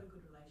 and I've got a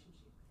good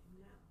relationship with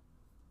him now,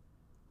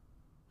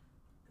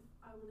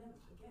 I will never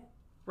forget.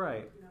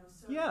 Right.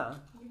 So yeah.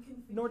 You can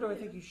forgive, nor do I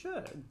think you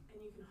should. And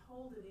you can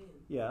hold it in.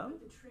 Yeah.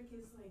 But the trick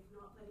is like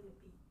not letting it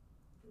be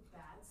the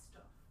bad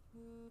stuff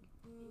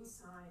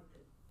inside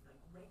that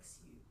like wrecks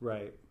you.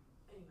 Right.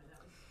 Anyway,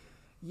 that was.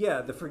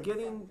 Yeah, the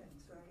forgetting.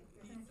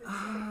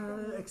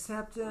 Acceptance,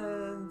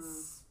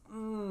 Acceptance.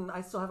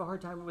 I still have a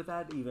hard time with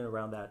that, even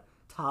around that.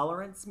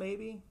 Tolerance,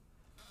 maybe.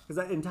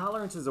 because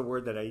intolerance is a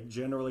word that I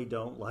generally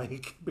don't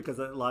like because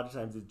a lot of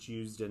times it's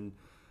used and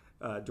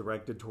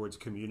directed towards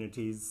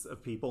communities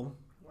of people.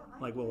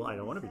 Like, well, I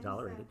don't want to be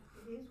tolerated.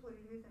 It is what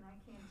it is, and I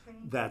can't change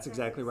it. That's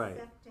exactly right.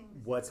 Accepting the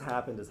What's situation.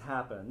 happened has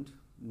happened.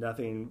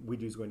 Nothing we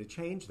do is going to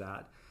change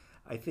that.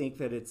 I think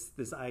that it's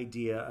this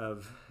idea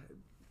of,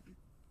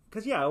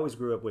 because I always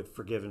grew up with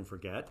forgive and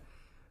forget.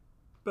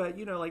 But,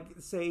 like,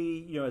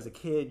 say, as a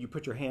kid, you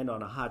put your hand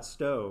on a hot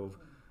stove.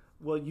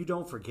 Well, you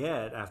don't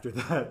forget after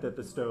that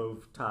the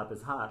stove top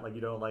is hot. Like,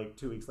 you don't, like,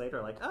 2 weeks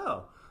later, like,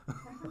 oh.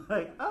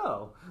 Like,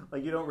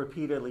 you don't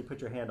repeatedly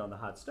put your hand on the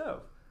hot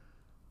stove.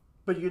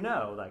 But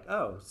like,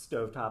 oh,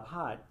 stove top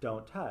hot,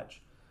 don't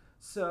touch.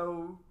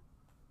 So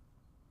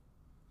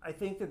I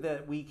think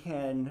that we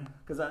can,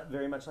 because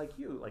very much like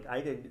you, like I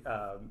did,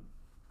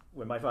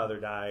 when my father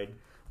died,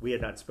 we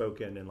had not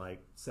spoken in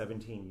like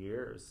 17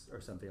 years or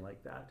something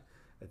like that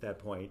at that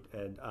point.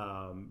 And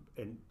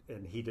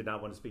he did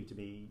not want to speak to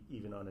me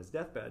even on his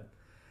deathbed.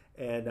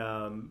 And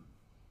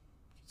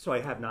so I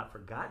have not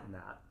forgotten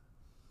that.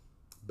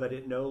 But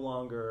it no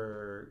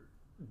longer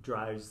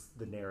drives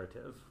the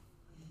narrative.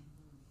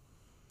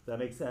 Does that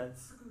make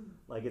sense?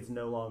 Like it's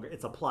no longer,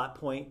 it's a plot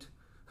point,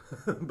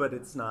 but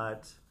it's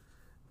not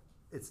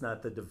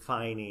the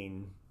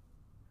defining.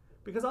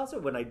 Because also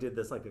when I did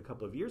this like a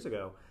couple of years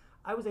ago,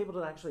 I was able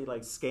to actually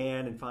like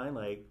scan and find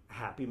like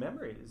happy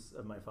memories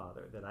of my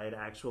father that I had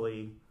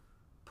actually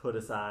put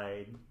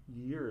aside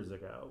years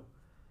ago.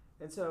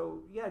 And so,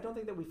 I don't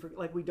think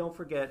that we don't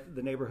forget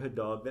the neighborhood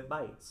dog that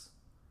bites,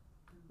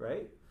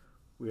 right?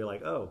 We're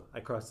like, oh, I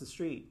cross the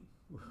street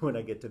when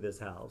I get to this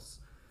house.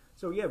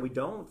 So we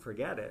don't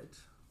forget it.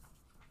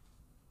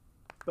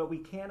 But we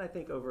can, I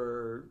think,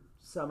 over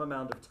some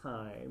amount of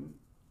time,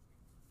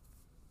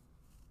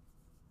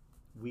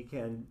 we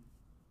can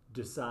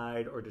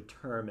decide or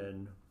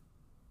determine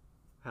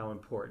how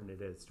important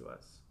it is to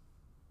us.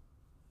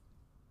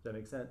 Does that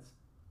make sense?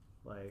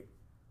 Like,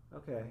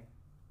 okay.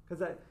 Because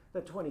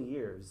that 20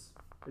 years,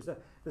 this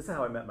is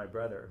how I met my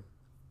brother.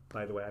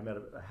 By the way, I met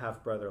a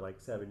half-brother like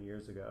 7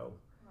 years ago.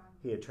 Wow.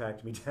 He had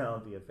tracked me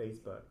down via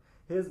Facebook.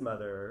 His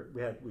mother,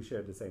 we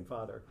shared the same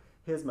father.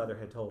 His mother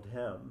had told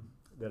him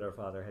that our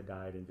father had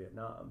died in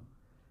Vietnam.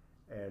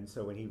 And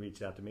so when he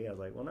reached out to me, I was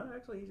like, well, no,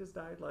 actually, he just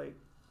died like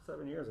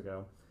 7 years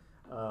ago.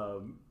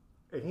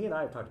 And he and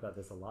I have talked about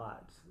this a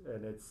lot.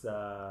 And it's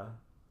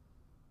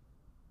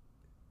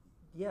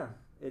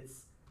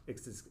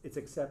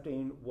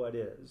accepting what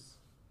is.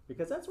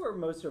 Because that's where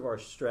most of our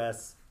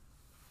stress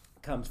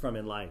comes from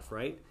in life,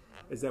 right?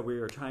 Is that we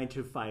are trying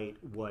to fight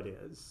what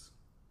is.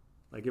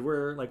 Like if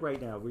we're, like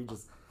right now,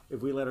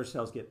 if we let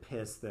ourselves get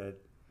pissed that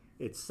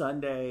it's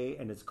Sunday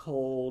and it's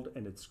cold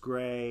and it's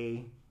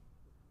gray,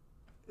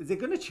 is it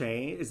going to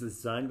change? Is the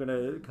sun going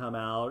to come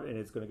out and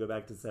it's going to go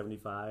back to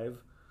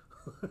 75?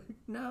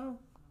 No.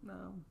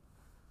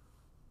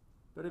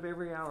 But if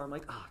every hour I'm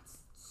like, oh, it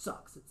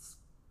sucks. It's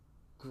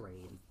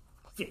gray and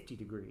 50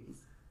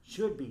 degrees.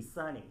 Should be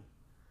sunny.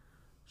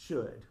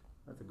 Should.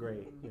 That's a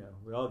great,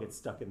 we all get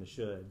stuck in the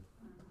should.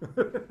 It's a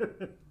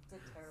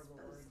terrible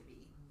word to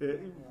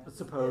be. It's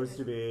supposed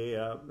to be.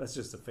 That's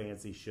just a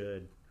fancy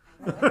should.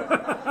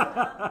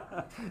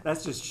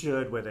 That's just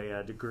should with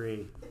a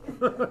degree.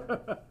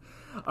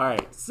 All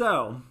right,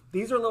 so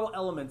these are little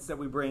elements that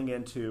we bring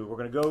into, we're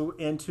going to go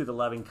into the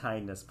loving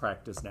kindness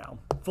practice now.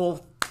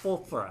 Full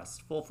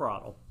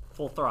throttle,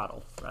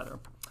 rather.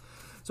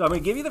 So I'm going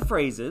to give you the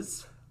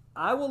phrases.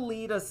 I will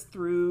lead us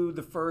through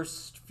the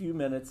first few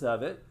minutes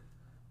of it.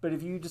 But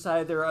if you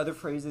decide there are other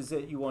phrases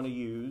that you want to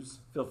use,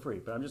 feel free.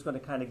 But I'm just going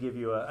to kind of give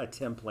you a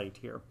template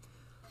here.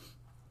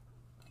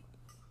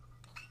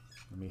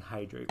 Let me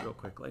hydrate real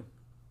quickly.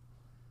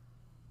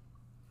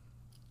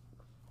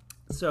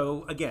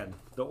 So again,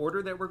 the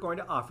order that we're going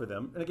to offer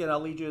them, and again, I'll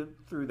lead you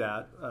through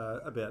that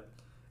a bit,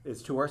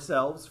 is to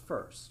ourselves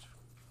first.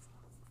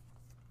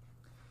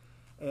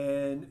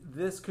 And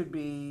this could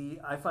be,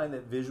 I find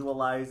that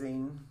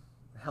visualizing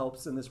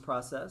helps in this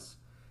process.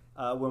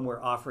 When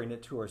we're offering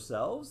it to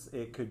ourselves,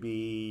 it could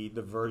be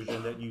the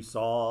version that you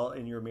saw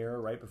in your mirror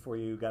right before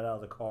you got out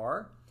of the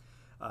car.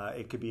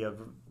 It could be a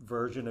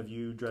version of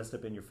you dressed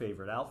up in your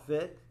favorite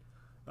outfit.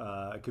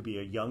 It could be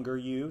a younger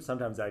you.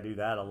 Sometimes I do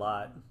that a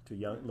lot to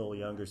little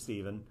younger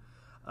Stephen.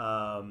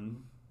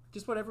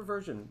 Just whatever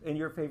version. In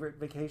your favorite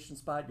vacation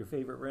spot, your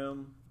favorite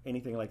room,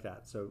 anything like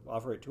that. So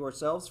offer it to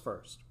ourselves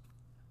first.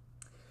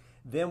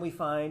 Then we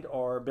find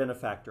our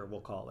benefactor, we'll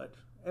call it.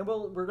 And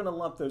we're going to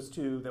lump those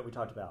two that we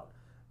talked about.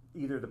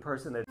 Either the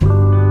person that...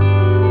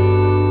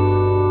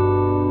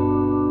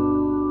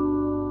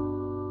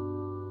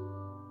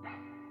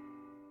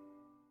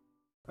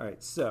 All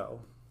right,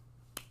 so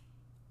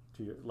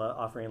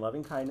offering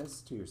loving kindness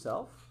to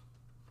yourself,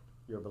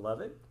 your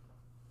beloved,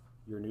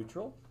 your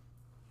neutral,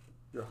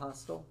 your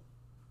hostile,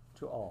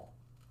 to all.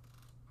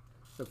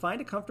 So find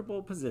a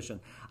comfortable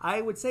position.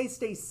 I would say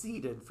stay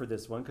seated for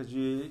this one because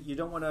you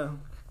don't want to...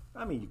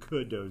 I mean, you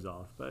could doze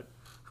off, but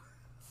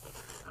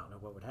I don't know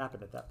what would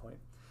happen at that point.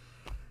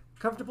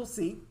 Comfortable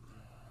seat,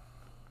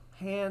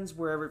 hands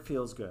wherever it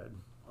feels good.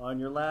 on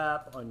your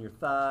lap, on your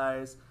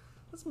thighs.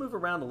 Let's move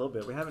around a little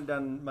bit. We haven't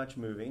done much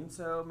moving,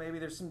 so maybe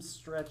there's some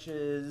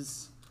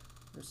stretches,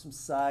 there's some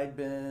side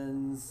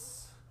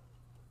bends,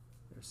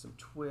 there's some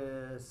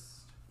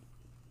twists,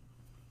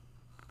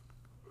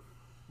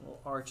 a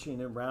little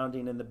arching and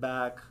rounding in the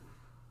back,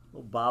 a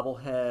little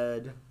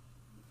bobblehead,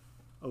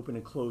 open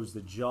and close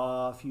the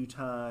jaw a few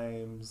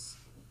times,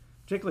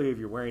 particularly if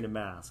you're wearing a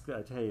mask.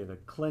 I tell you, the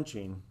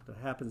clenching that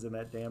happens in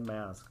that damn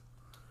mask.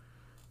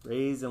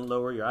 Raise and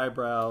lower your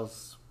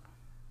eyebrows.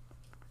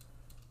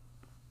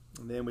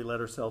 And then we let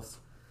ourselves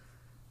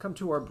come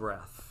to our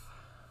breath.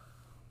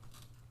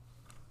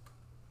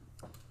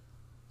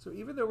 So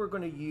even though we're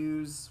going to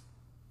use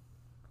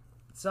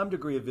some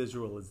degree of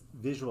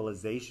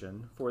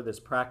visualization for this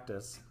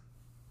practice,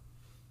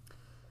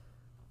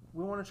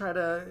 we want to try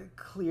to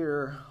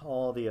clear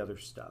all the other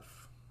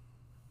stuff.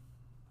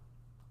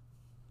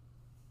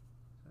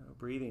 So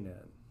breathing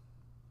in,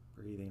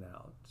 breathing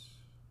out.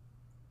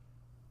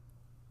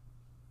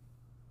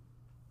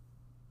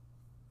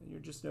 And you're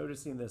just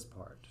noticing this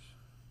part.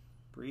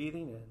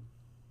 Breathing in,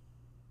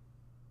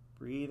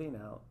 breathing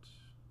out.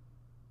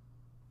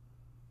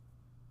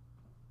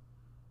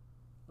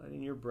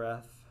 Letting your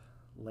breath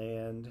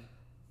land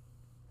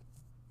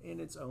in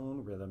its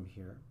own rhythm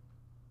here.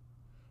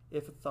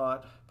 If a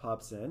thought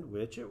pops in,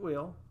 which it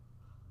will,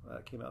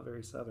 that came out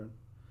very southern,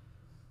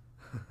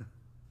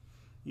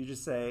 you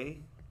just say,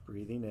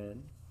 breathing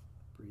in,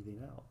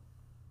 breathing out.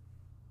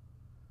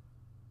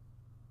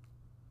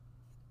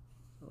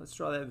 Let's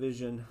draw that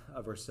vision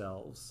of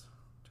ourselves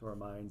to our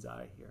mind's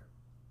eye here.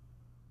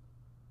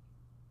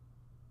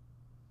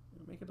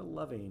 Make it a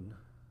loving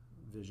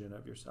vision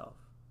of yourself.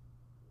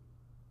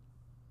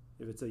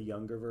 If it's a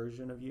younger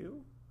version of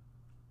you,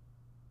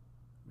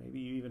 maybe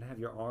you even have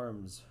your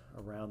arms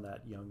around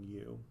that young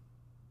you.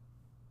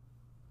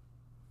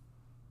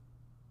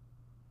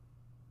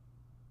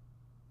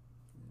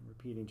 And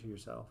repeating to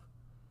yourself,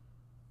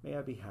 may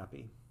I be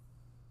happy.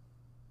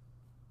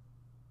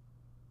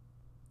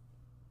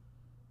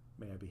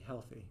 May I be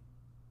healthy.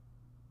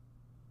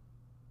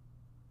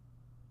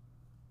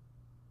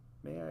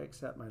 May I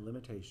accept my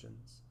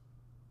limitations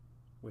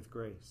with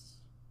grace.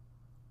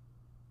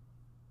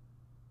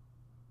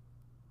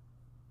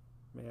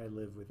 May I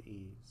live with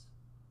ease.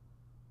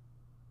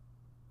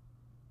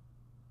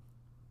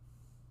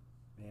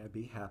 May I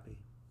be happy.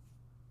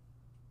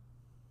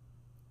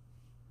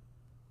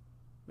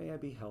 May I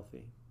be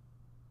healthy.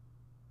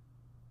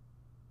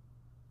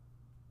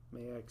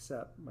 May I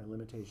accept my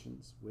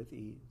limitations with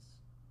ease.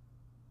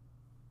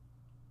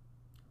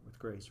 With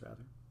grace,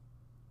 rather.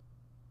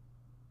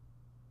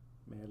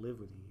 May I live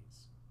with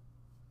ease.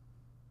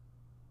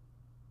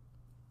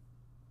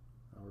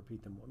 I'll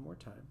repeat them one more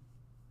time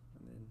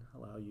and then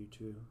allow you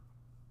to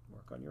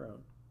work on your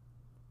own.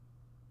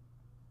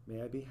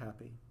 May I be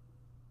happy.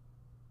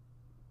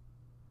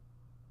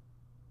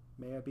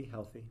 May I be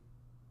healthy.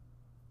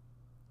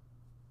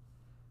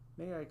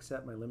 May I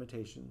accept my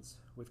limitations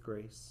with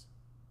grace.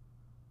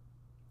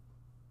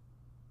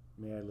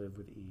 May I live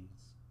with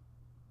ease.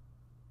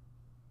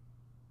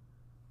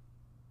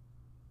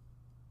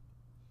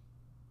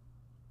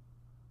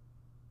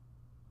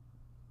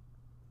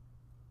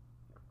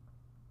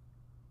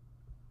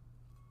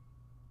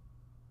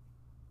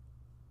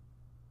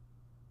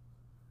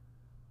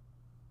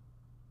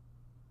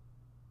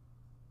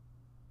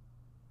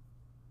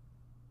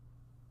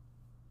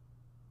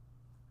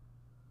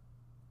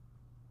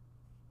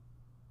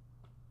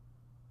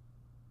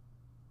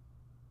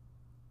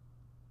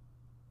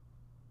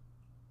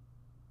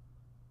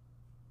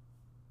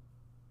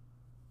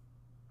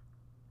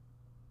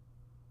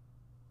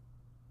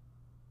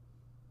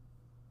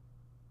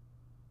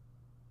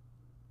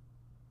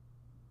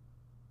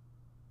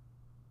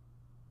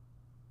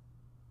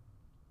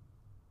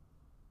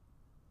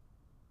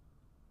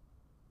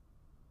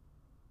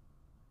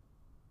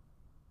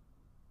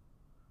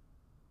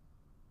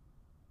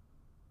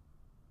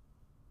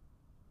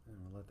 And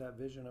we'll let that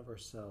vision of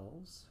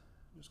ourselves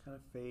just kind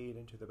of fade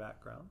into the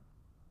background.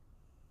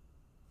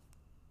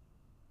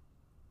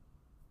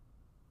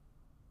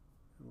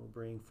 And we'll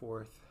bring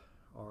forth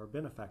our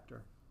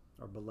benefactor,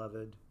 our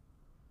beloved,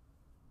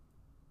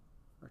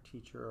 our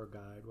teacher, our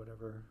guide,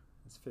 whatever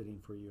is fitting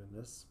for you in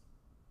this.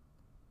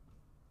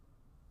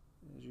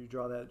 As you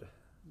draw that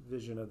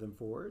vision of them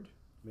forward,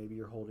 maybe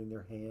you're holding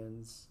their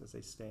hands as they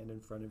stand in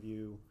front of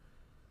you.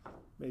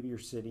 Maybe you're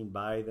sitting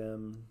by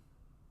them.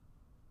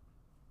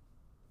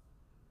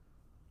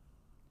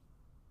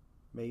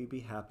 May you be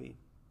happy.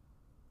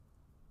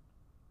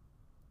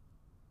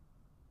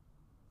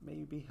 May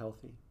you be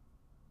healthy.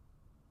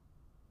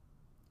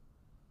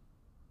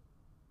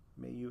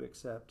 May you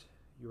accept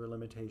your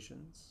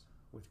limitations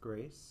with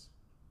grace.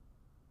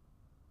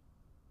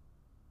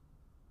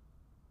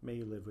 May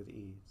you live with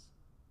ease.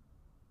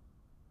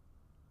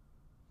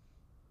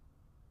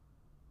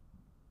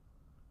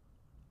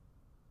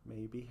 May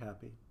you be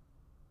happy.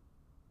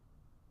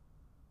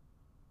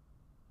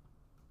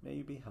 May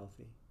you be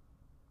healthy.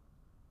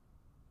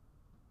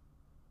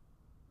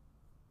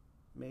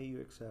 May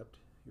you accept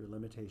your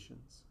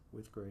limitations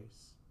with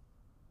grace.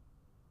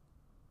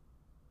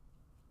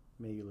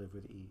 May you live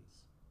with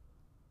ease.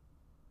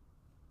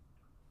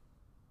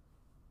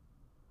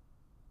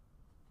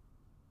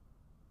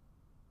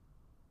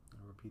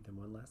 I'll repeat them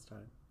one last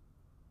time.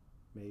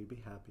 May you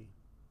be happy.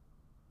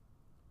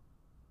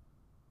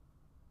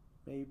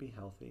 May you be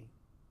healthy.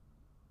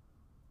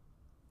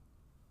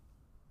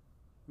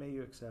 May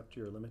you accept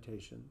your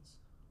limitations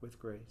with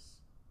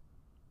grace.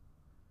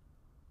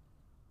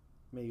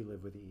 May you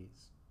live with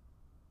ease.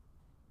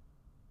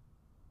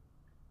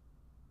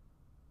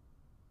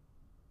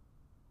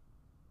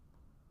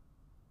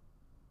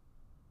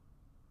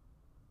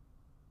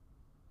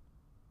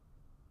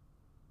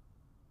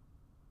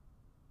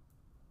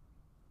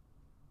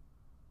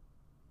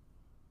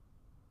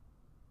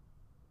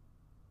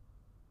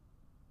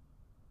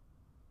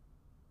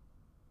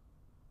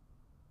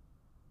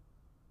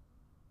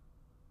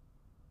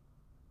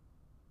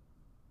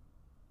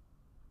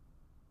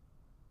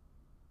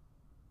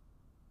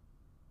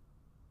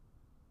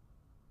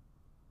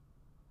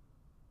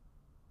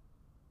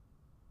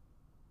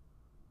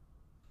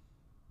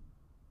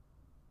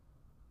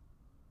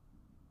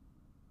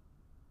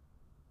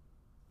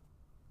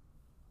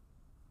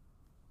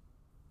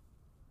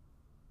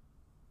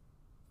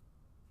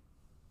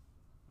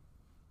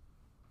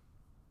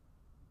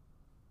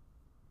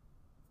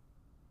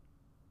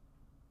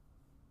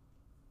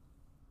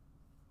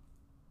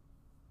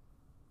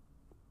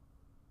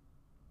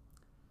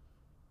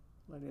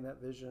 Letting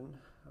that vision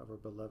of our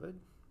beloved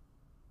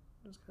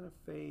just kind of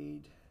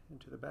fade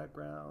into the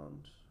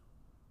background.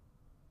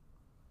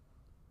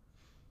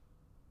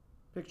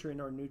 Picturing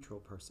our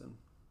neutral person.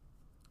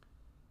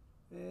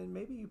 And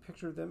maybe you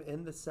picture them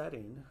in the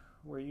setting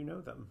where you know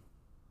them.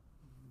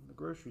 The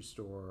grocery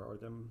store, or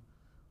them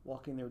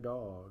walking their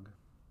dog.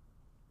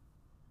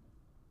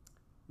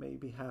 May you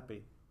be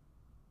happy.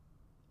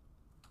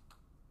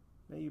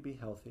 May you be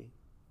healthy.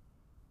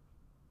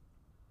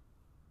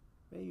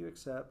 May you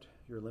accept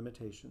your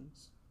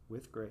limitations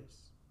with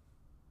grace.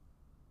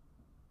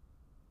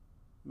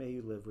 May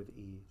you live with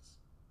ease.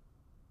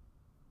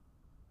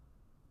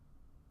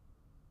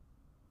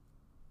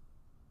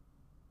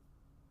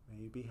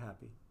 May you be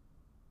happy.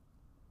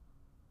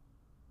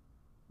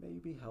 May you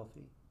be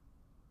healthy.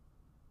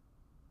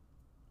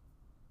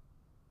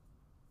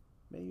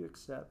 May you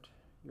accept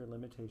your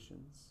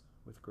limitations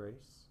with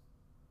grace.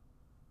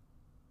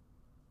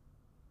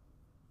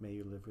 May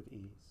you live with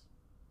ease.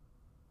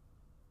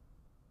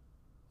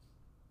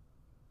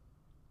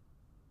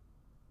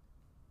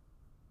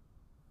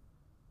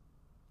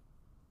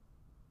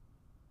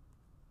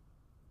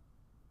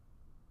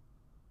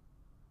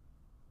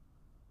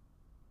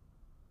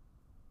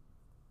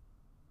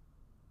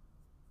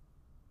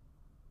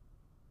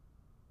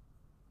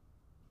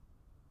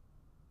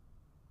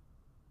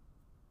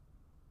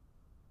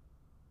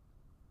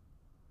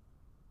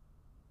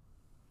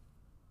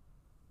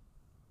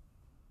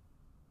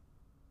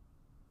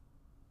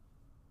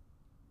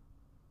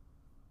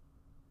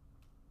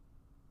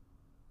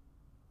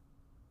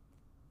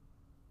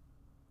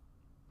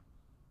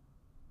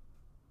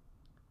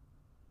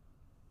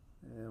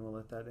 And we'll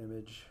let that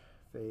image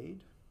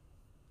fade.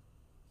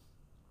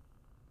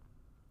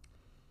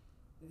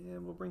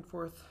 And we'll bring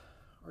forth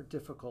our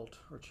difficult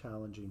or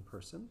challenging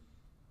person.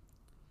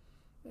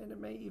 And it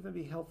may even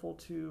be helpful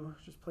to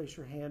just place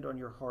your hand on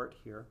your heart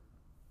here.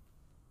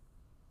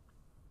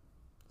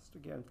 Just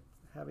again,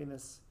 having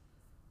this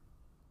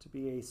to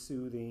be a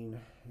soothing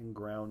and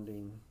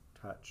grounding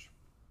touch.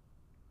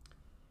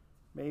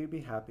 May you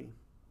be happy.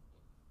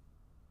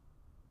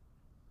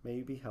 May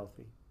you be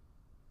healthy.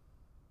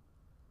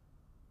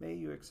 May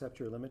you accept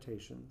your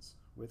limitations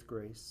with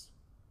grace.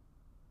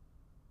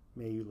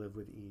 May you live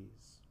with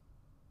ease.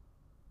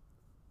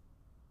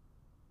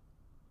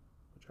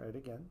 We'll try it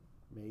again.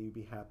 May you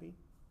be happy.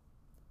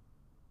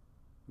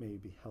 May you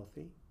be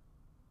healthy.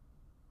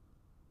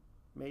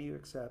 May you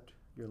accept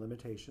your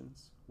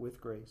limitations with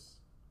grace.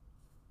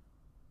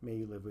 May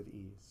you live with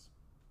ease.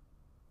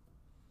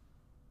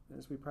 And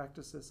as we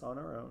practice this on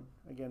our own,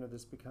 again, if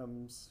this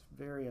becomes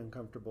very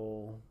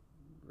uncomfortable,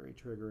 very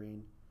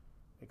triggering,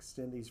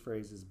 extend these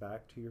phrases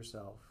back to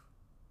yourself.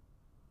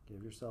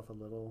 Give yourself a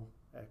little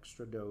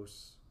extra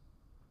dose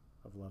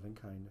of loving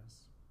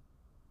kindness.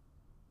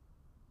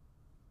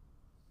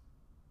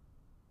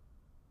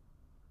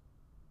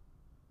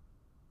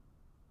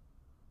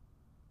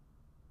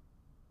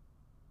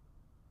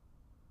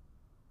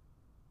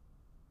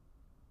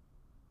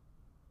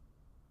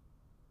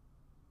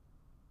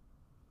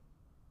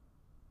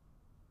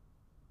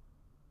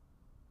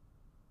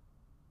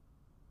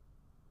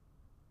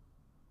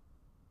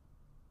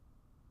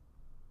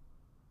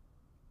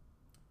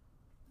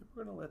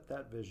 We're going to let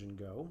that vision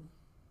go,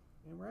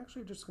 and we're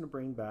actually just going to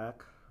bring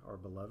back our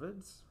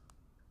beloveds,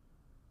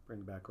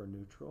 bring back our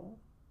neutral,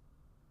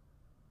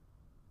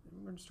 and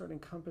we're going to start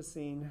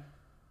encompassing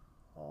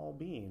all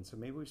beings. So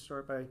maybe we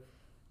start by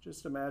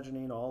just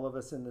imagining all of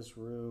us in this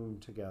room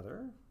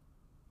together,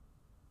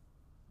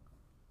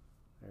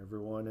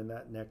 everyone in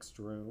that next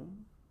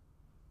room,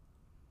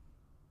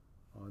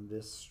 on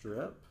this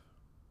strip,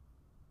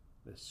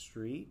 this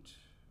street,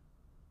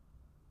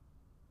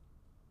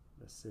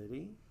 the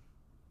city,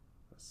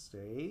 the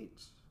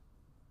state,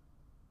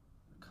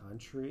 the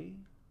country,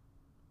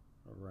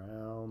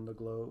 around the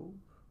globe.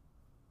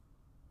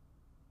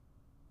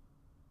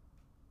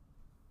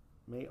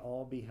 May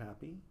all be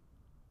happy.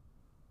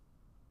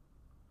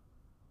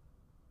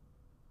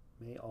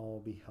 May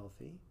all be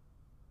healthy.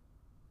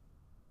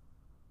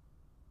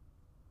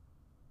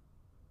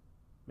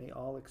 May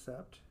all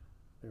accept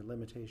their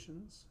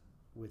limitations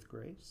with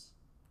grace.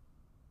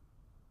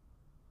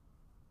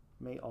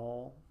 May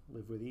all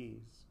live with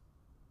ease.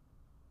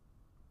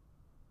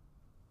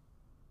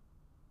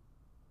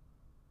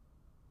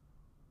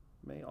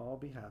 May all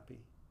be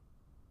happy.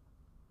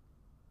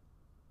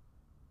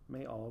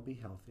 May all be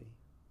healthy.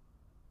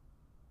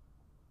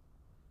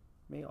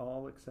 May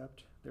all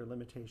accept their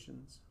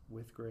limitations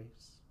with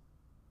grace.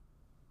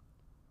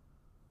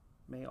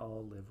 May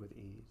all live with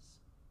ease.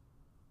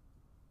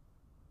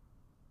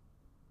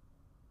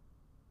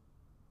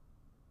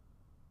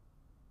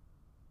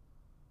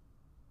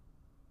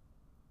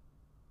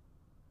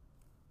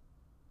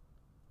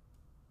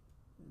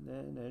 And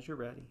then, as you're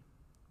ready,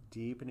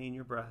 deepening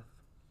your breath.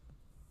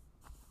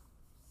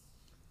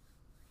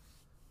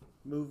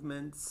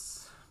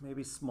 Movements,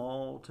 maybe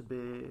small to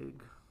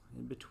big,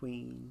 in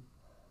between.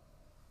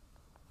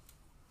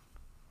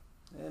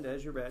 And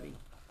as you're ready,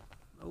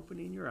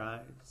 opening your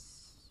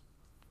eyes.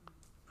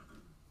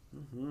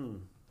 Wow.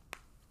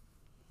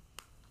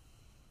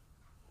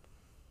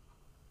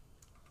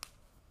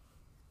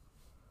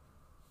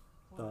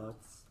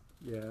 Thoughts?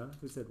 Yeah?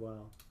 Who said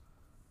wow?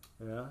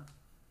 Yeah?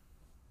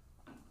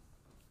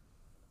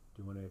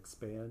 Do you want to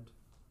expand?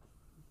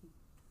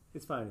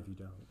 It's fine if you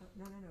don't.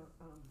 No.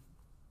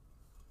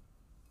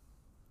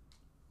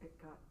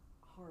 It got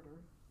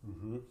harder,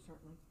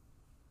 certainly.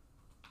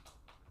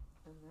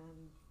 And then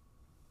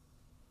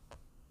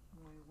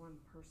my one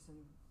person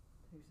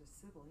who's a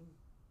sibling,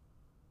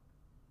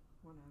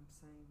 when I'm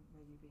saying,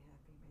 may you be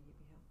happy, may you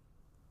be healthy,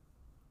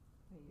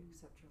 may you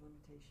accept your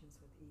limitations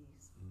with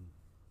ease.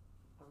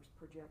 I was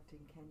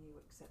projecting, can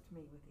you accept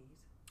me with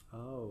ease?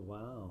 Oh,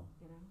 wow.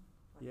 You know?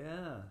 Like,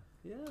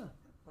 Yeah.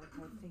 Like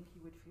I think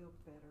you would feel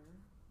better.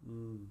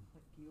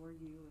 Like you are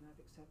you and I've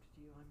accepted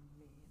you, I'm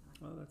me.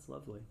 And Oh, that's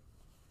lovely.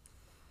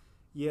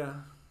 Yeah.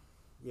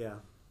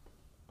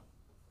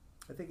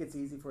 I think it's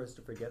easy for us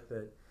to forget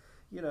that,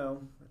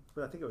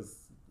 but I think it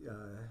was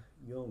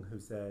Jung who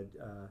said,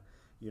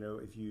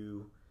 if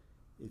you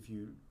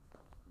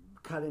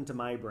cut into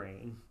my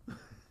brain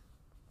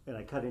and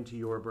I cut into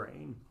your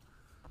brain,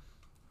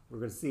 we're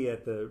going to see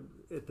at the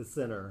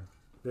center,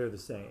 they're the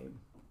same,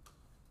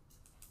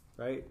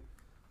 right?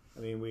 I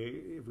mean,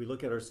 if we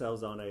look at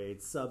ourselves on a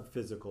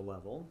sub-physical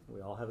level,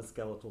 we all have a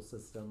skeletal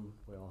system,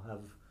 we all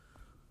have,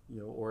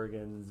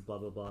 organs, blah,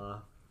 blah,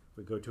 blah.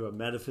 We go to a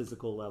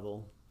metaphysical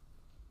level,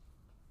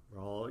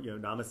 we're all,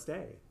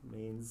 namaste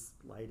means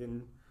light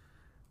and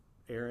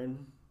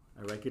Aaron.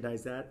 I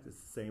recognize that.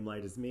 It's the same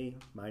light as me,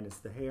 minus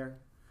the hair.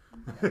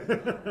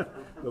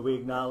 But we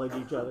acknowledge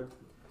each other.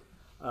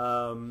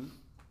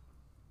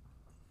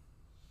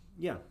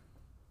 Yeah.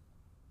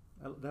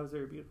 That was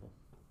very beautiful.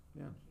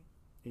 Yeah.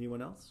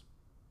 Anyone else?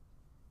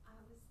 I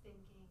was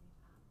thinking,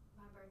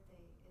 my birthday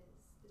is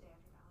the day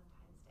after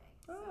Valentine's Day.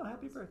 Oh,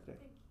 happy birthday.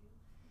 Thank you.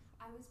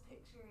 I was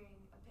picturing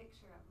a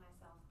picture of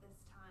myself this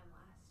time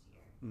last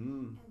year.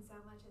 Mm. And so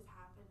much has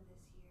happened this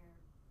year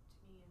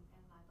to me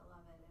and my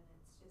beloved. And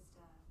it's just,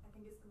 I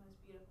think it's the most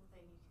beautiful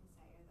thing you can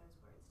say are those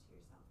words to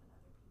yourself and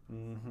other people.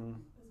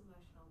 Mm-hmm. So it was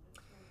emotional, but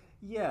it's very good.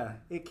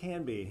 Yeah, it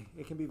can be.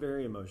 It can be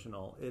very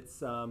emotional. It's,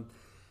 kind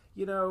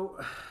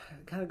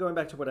of going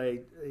back to what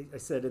I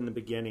said in the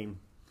beginning,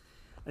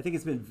 I think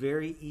it's been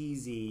very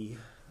easy,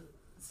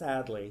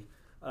 sadly,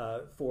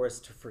 for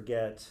us to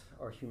forget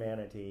our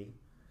humanity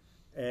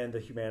and the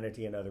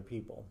humanity in other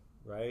people,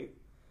 right?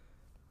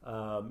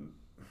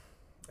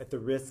 At the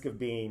risk of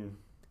being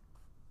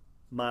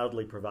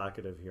mildly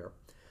provocative here.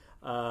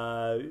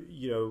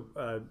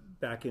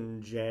 Back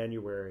in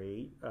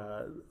January,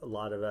 a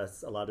lot of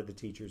the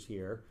teachers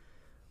here,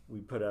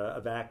 we put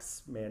a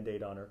vax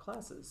mandate on our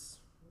classes.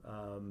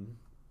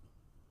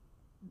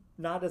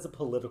 Not as a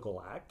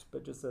political act,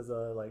 but just as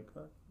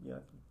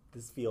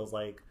this feels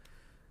like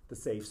the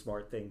safe,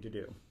 smart thing to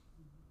do.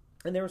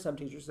 And there were some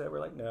teachers that were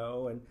like,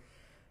 no.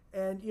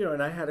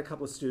 And I had a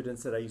couple of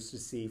students that I used to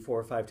see 4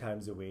 or 5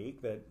 times a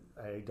week that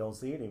I don't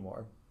see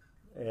anymore.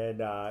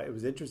 And it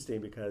was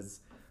interesting because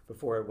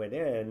before it went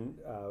in,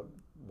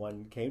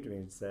 one came to me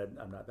and said,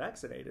 I'm not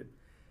vaccinated.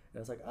 And I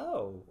was like,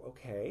 oh,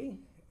 okay.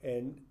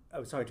 And I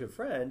was talking to a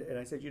friend, and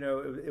I said,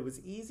 it was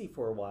easy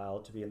for a while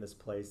to be in this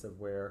place of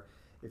where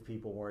if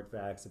people weren't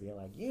vaxxed, being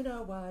like, you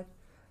know what,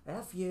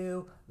 F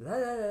you, blah,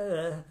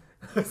 blah, blah.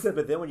 I said,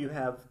 but then when you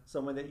have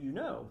someone that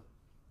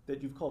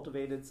that you've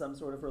cultivated some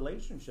sort of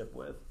relationship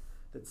with,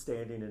 that's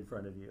standing in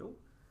front of you,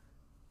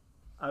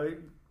 I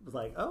was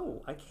like,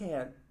 I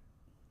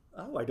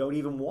don't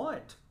even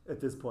want at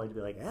this point to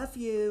be like, F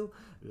you,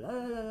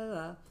 blah, blah,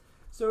 blah.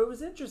 So it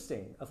was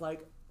interesting of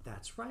like,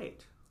 that's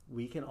right.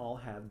 we can all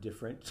have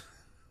different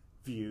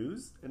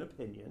views and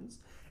opinions,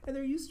 and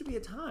there used to be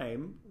a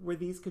time where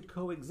these could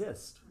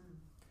coexist.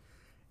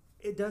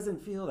 It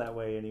doesn't feel that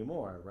way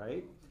anymore,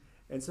 right?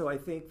 And so I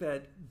think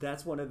that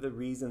that's one of the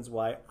reasons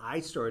why I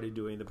started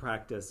doing the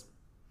practice.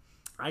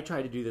 I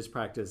try to do this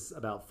practice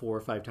about 4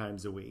 or 5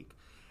 times a week.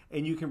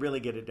 And you can really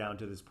get it down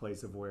to this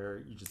place of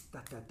where you just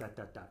dot, dot, dot,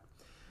 dot, dot.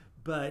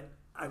 But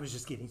I was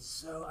just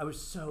I was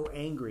so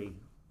angry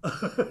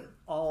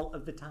all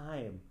of the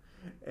time.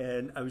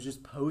 And I was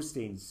just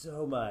posting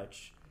so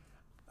much.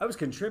 I was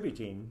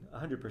contributing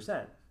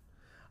 100%.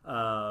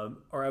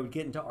 Or I would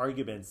get into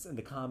arguments in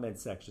the comment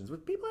sections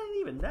with people I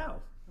didn't even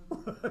know.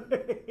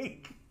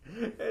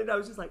 And I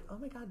was just like, oh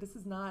my God, this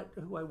is not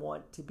who I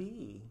want to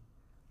be.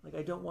 Like,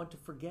 I don't want to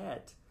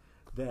forget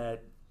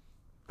that,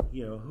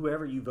 you know,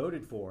 whoever you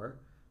voted for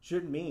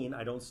shouldn't mean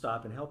I don't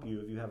stop and help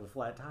you if you have a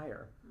flat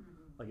tire.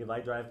 Like, if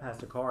I drive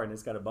past a car and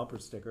it's got a bumper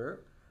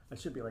sticker, I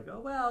should be like, oh,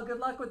 well, good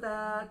luck with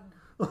that.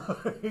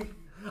 Like,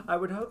 I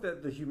would hope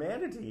that the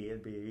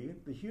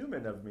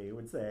human of me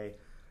would say,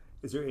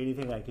 is there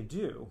anything I could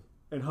do?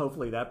 And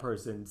hopefully that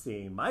person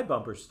seeing my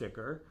bumper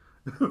sticker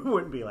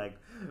wouldn't be like,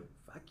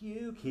 fuck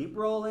you, keep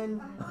rolling.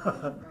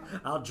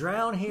 I'll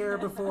drown here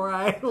before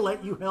I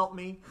let you help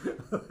me.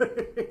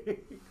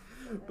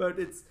 But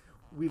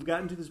we've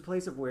gotten to this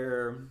place of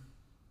where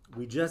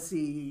we just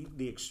see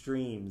the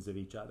extremes of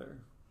each other.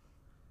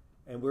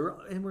 And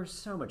we're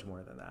so much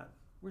more than that.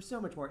 We're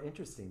so much more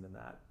interesting than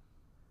that.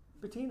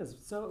 Bettina's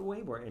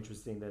way more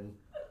interesting than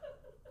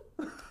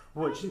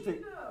what she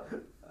thinks.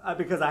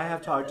 Because I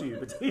have talked to you,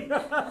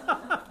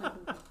 Bettina.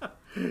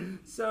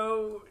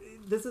 So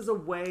this is a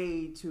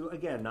way to,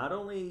 again, not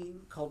only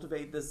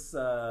cultivate this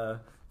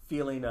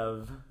feeling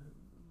of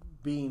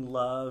being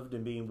loved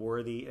and being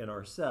worthy in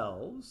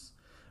ourselves,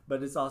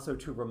 but it's also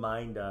to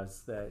remind us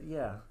that,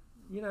 yeah,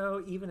 you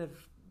know, even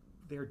if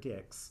they're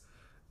dicks,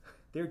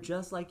 they're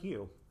just like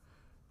you.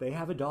 They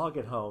have a dog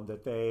at home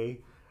that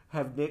they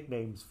have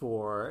nicknames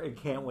for and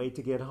can't wait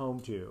to get home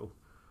to.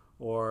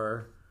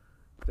 Or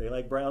they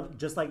like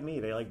just like me,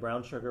 they like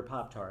brown sugar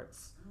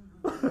Pop-Tarts.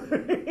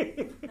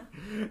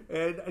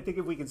 And I think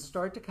if we can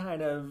start to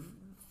kind of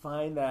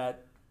find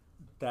that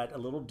a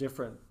little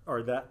different,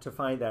 or that to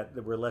find that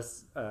we're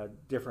less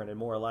different and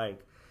more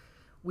alike,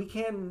 we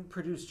can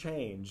produce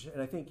change.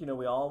 And I think, you know,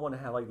 we all want to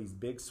have like these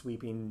big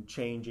sweeping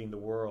changing the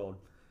world,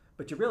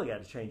 but you really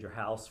got to change your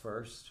house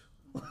first.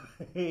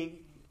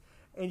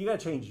 And you got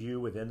to change you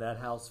within that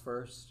house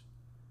first.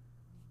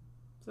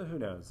 So who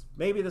knows?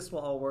 Maybe this will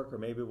all work, or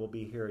maybe we'll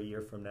be here a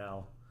year from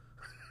now.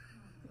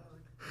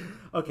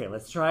 Okay,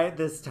 let's try it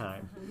this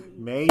time.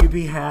 May you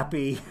be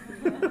happy.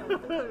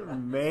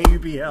 May you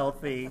be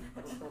healthy.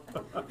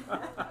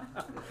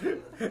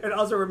 And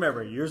also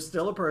remember, you're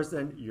still a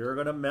person. You're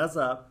going to mess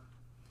up.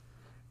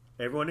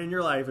 Everyone in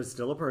your life is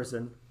still a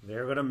person.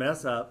 They're going to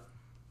mess up.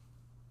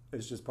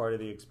 It's just part of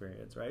the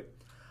experience, right?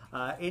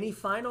 Any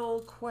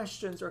final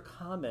questions or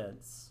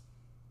comments?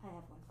 I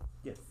have one.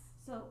 Yes.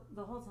 So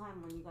the whole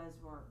time when you guys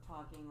were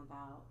talking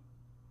about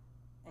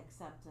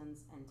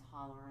acceptance and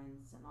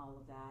tolerance and all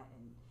of that,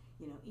 and,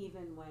 you know,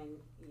 even when,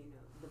 you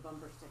know, the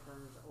bumper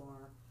stickers,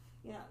 or,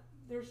 you know,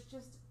 there's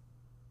just,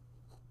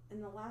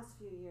 in the last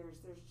few years,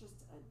 there's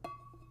just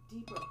a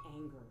deeper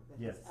anger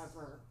that has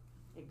ever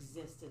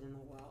existed in the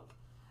world.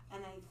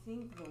 And I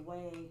think the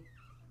way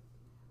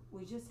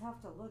we just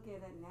have to look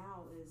at it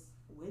now is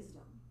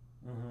wisdom.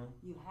 Mm-hmm.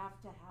 You have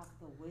to have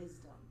the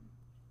wisdom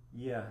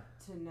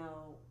to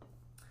know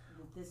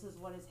that this is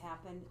what has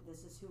happened,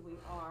 this is who we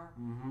are,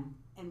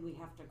 and we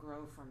have to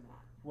grow from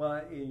that.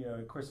 Well, you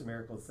know, Course in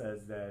Miracles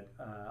says that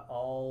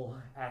all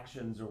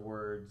actions or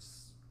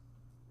words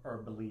or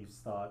beliefs,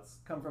 thoughts,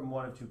 come from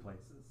one of two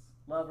places,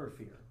 love or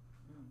fear,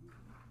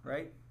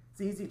 right?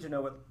 It's easy to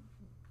know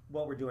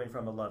what we're doing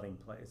from a loving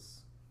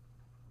place.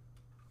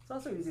 It's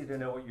also easy to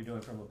know what you're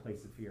doing from a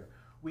place of fear.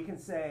 We can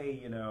say,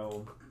 you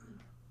know,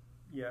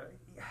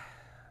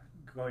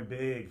 going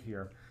big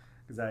here,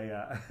 because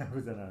I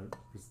was in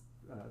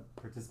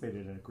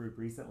participated in a group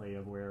recently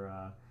of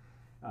where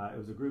it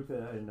was a group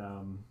in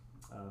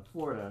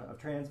Florida of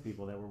trans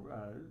people that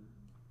were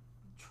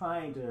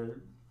trying to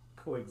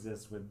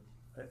coexist with,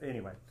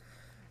 anyway,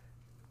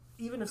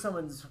 even if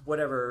someone's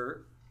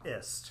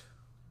whatever-ist,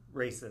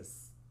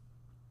 racist,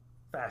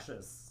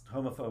 fascist,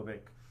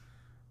 homophobic,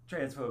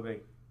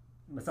 transphobic,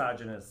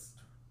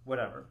 misogynist,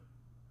 whatever,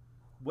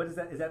 what is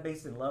that? Is that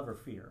based in love or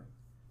fear?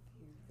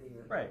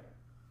 Fear. Right.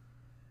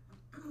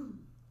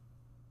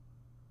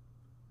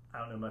 I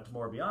don't know much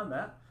more beyond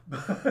that,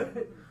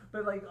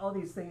 but like all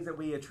these things that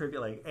we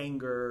attribute, like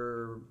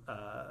anger,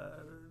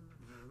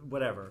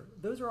 whatever,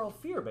 those are all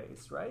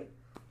fear-based, right?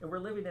 And we're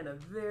living in a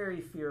very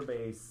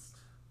fear-based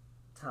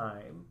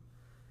time,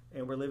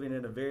 and we're living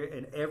in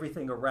and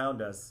everything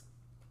around us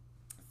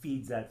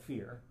feeds that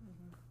fear.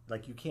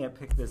 Like, you can't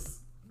pick this.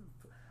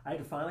 I had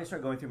to finally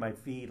start going through my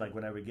feed, like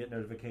when I would get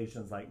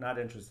notifications like not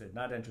interested,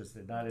 not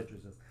interested, not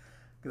interested.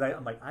 Because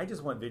I'm like, I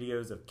just want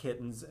videos of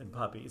kittens and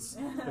puppies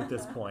at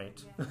this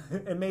point.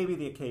 And maybe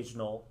the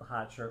occasional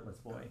hot shirtless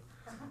boy.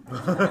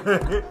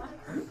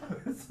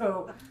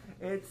 So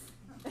it's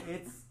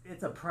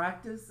a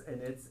practice,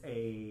 and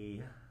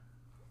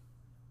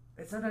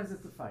sometimes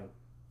it's a fight.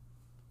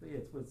 But yeah,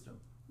 it's wisdom.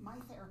 My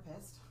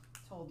therapist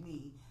told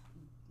me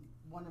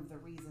one of the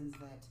reasons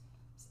that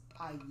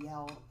I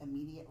yell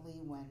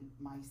immediately when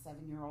my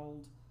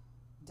 7-year-old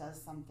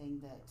does something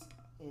that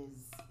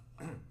is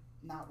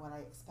not what I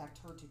expect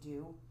her to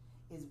do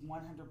is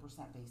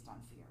 100% based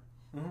on fear.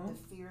 Mm-hmm. The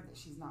fear that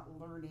she's not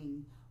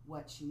learning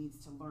what she needs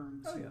to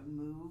learn to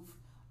move,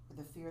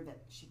 the fear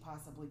that she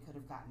possibly could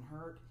have gotten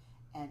hurt,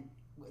 and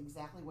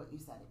exactly what you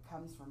said, it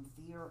comes from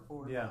fear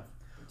or love.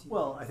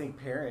 Well, I think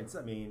parents,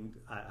 I mean,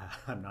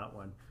 I'm not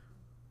one.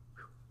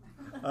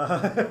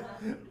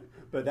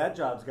 But that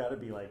job's got to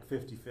be like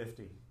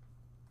 50-50.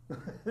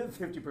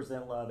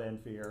 50% love and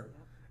fear.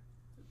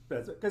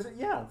 Because,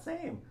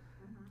 same.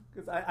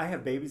 Because I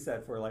have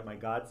babysat for like my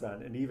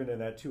godson, and even in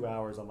that 2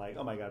 hours, I'm like,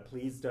 oh my God,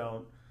 please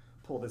don't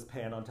pull this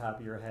pan on top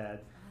of your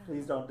head.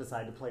 Please don't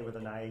decide to play with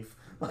a knife.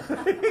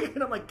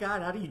 And I'm like,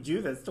 God, how do you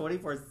do this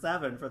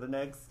 24/7 for the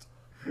next,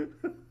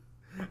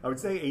 I would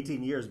say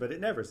 18 years, but it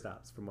never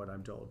stops from what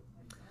I'm told.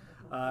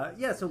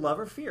 So love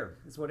or fear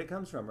is what it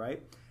comes from,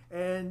 right?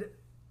 And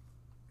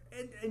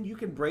you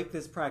can break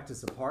this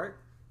practice apart.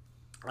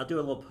 I'll do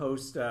a little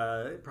post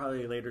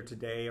probably later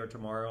today or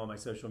tomorrow on my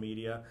social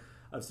media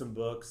of some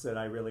books that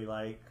I really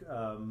like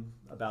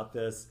about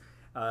this,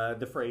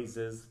 the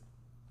phrases,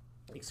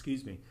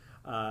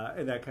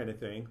 and that kind of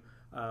thing.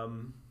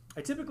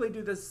 I typically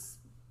do this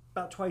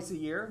about twice a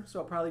year, so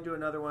I'll probably do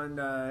another one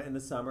in the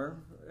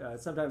summer.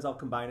 Sometimes I'll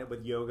combine it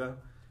with yoga,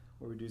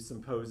 where we do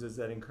some poses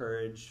that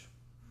encourage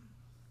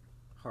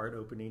heart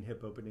opening,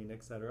 hip opening,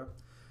 etc.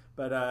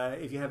 But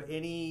if you have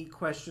any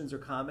questions or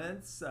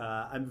comments,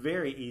 I'm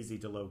very easy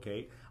to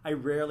locate. I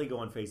rarely go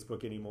on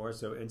Facebook anymore,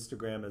 so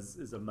Instagram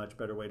is a much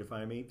better way to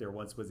find me. There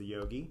once was a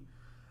yogi.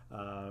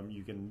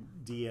 You can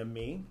DM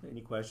me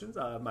any questions.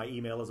 My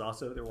email is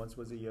also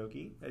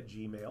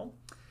thereoncewasayogi@gmail.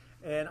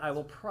 And I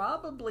will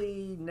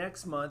probably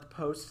next month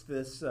post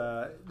this.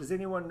 Does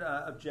anyone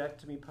object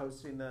to me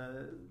posting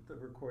the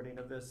recording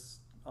of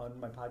this on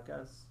my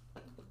podcast?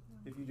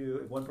 If you do,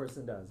 if one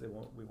person does, we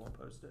won't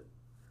post it.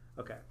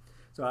 Okay.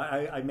 So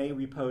I may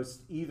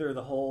repost either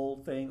the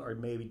whole thing or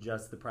maybe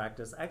just the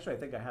practice. Actually, I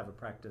think I have a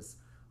practice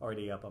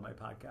already up on my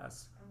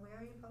podcast. And where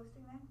are you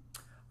posting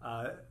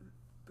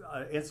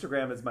that?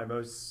 Instagram is my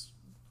most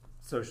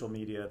social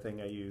media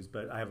thing I use,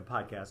 but I have a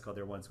podcast called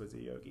There Once Was a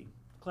Yogi.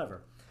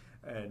 Clever.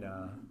 And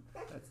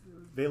that's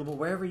available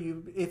wherever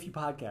if you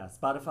podcast.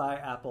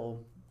 Spotify,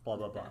 Apple, blah,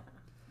 blah, blah.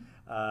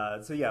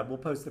 We'll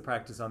post the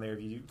practice on there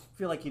if you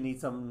feel like you need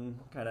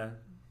some kind of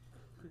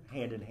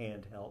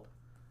hand-in-hand help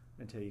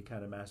until you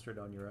kind of master it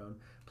on your own.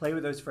 Play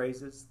with those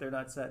phrases. They're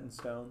not set in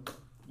stone.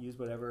 Use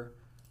whatever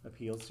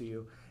appeals to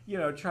you.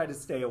 Try to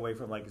stay away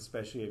from, like,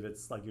 especially if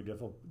it's like your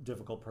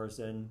difficult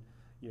person,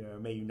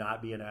 may you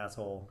not be an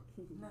asshole.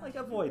 Like,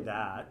 avoid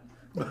that.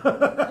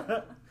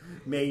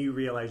 May you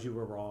realize you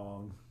were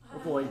wrong.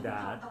 Avoid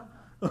that.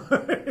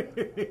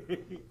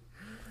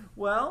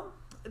 Well,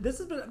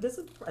 this is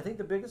I think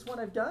the biggest one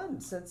I've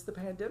done since the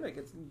pandemic.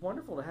 It's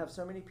wonderful to have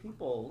so many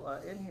people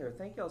in here.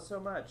 Thank y'all so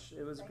much.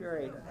 It was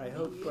great. I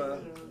hope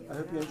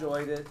you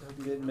enjoyed it. Hope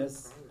you didn't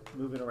miss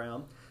moving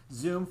around.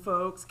 Zoom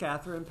folks,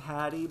 Catherine,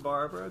 Patty,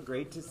 Barbara,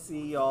 great to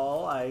see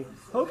y'all. I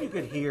hope you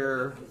could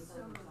hear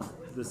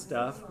the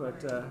stuff,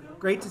 but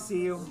great to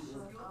see you.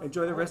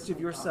 Enjoy the rest of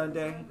your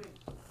Sunday.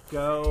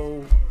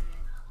 Go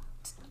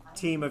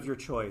team of your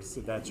choice,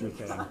 if that's your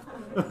thing.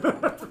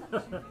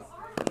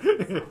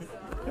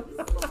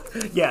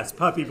 Yes,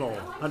 Puppy Bowl,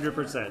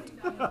 100%.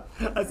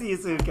 I'll see you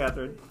soon,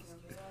 Catherine.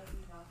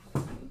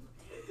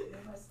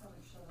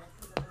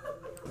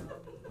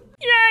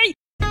 Yay!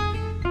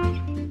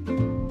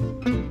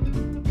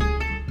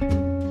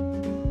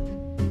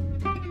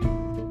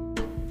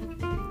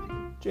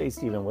 J.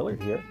 Stephen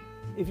Willard here.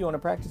 If you want to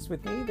practice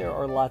with me, there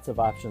are lots of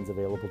options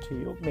available to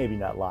you. Maybe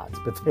not lots,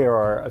 but there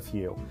are a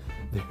few.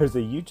 There's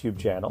a YouTube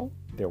channel,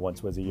 There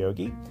Once Was a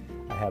Yogi.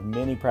 I have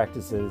many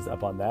practices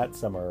up on that.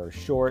 Some are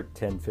short,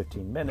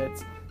 10-15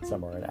 minutes.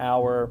 Some are an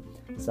hour.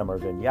 Some are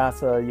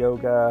vinyasa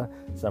yoga.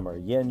 Some are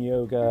yin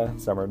yoga.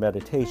 Some are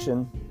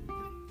meditation.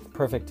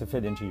 Perfect to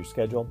fit into your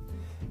schedule.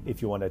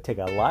 If you want to take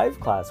a live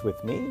class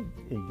with me,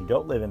 if you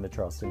don't live in the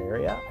Charleston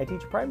area, I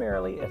teach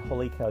primarily at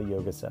Holy Cow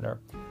Yoga Center,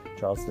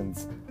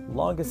 Charleston's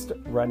longest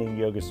running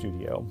yoga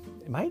studio.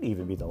 It might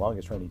even be the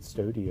longest running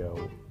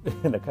studio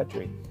in the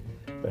country.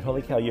 But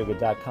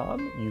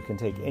holycowyoga.com, you can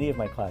take any of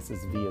my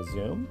classes via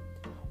Zoom.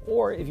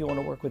 Or if you want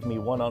to work with me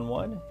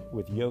one-on-one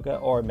with yoga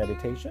or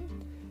meditation,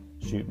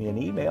 shoot me an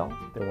email,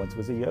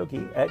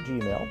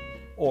 thereoncewasayogi@gmail,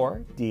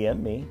 or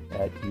DM me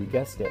at, you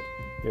guessed it,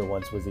 There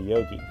Once Was a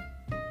Yogi.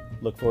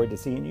 Look forward to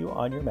seeing you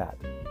on your mat.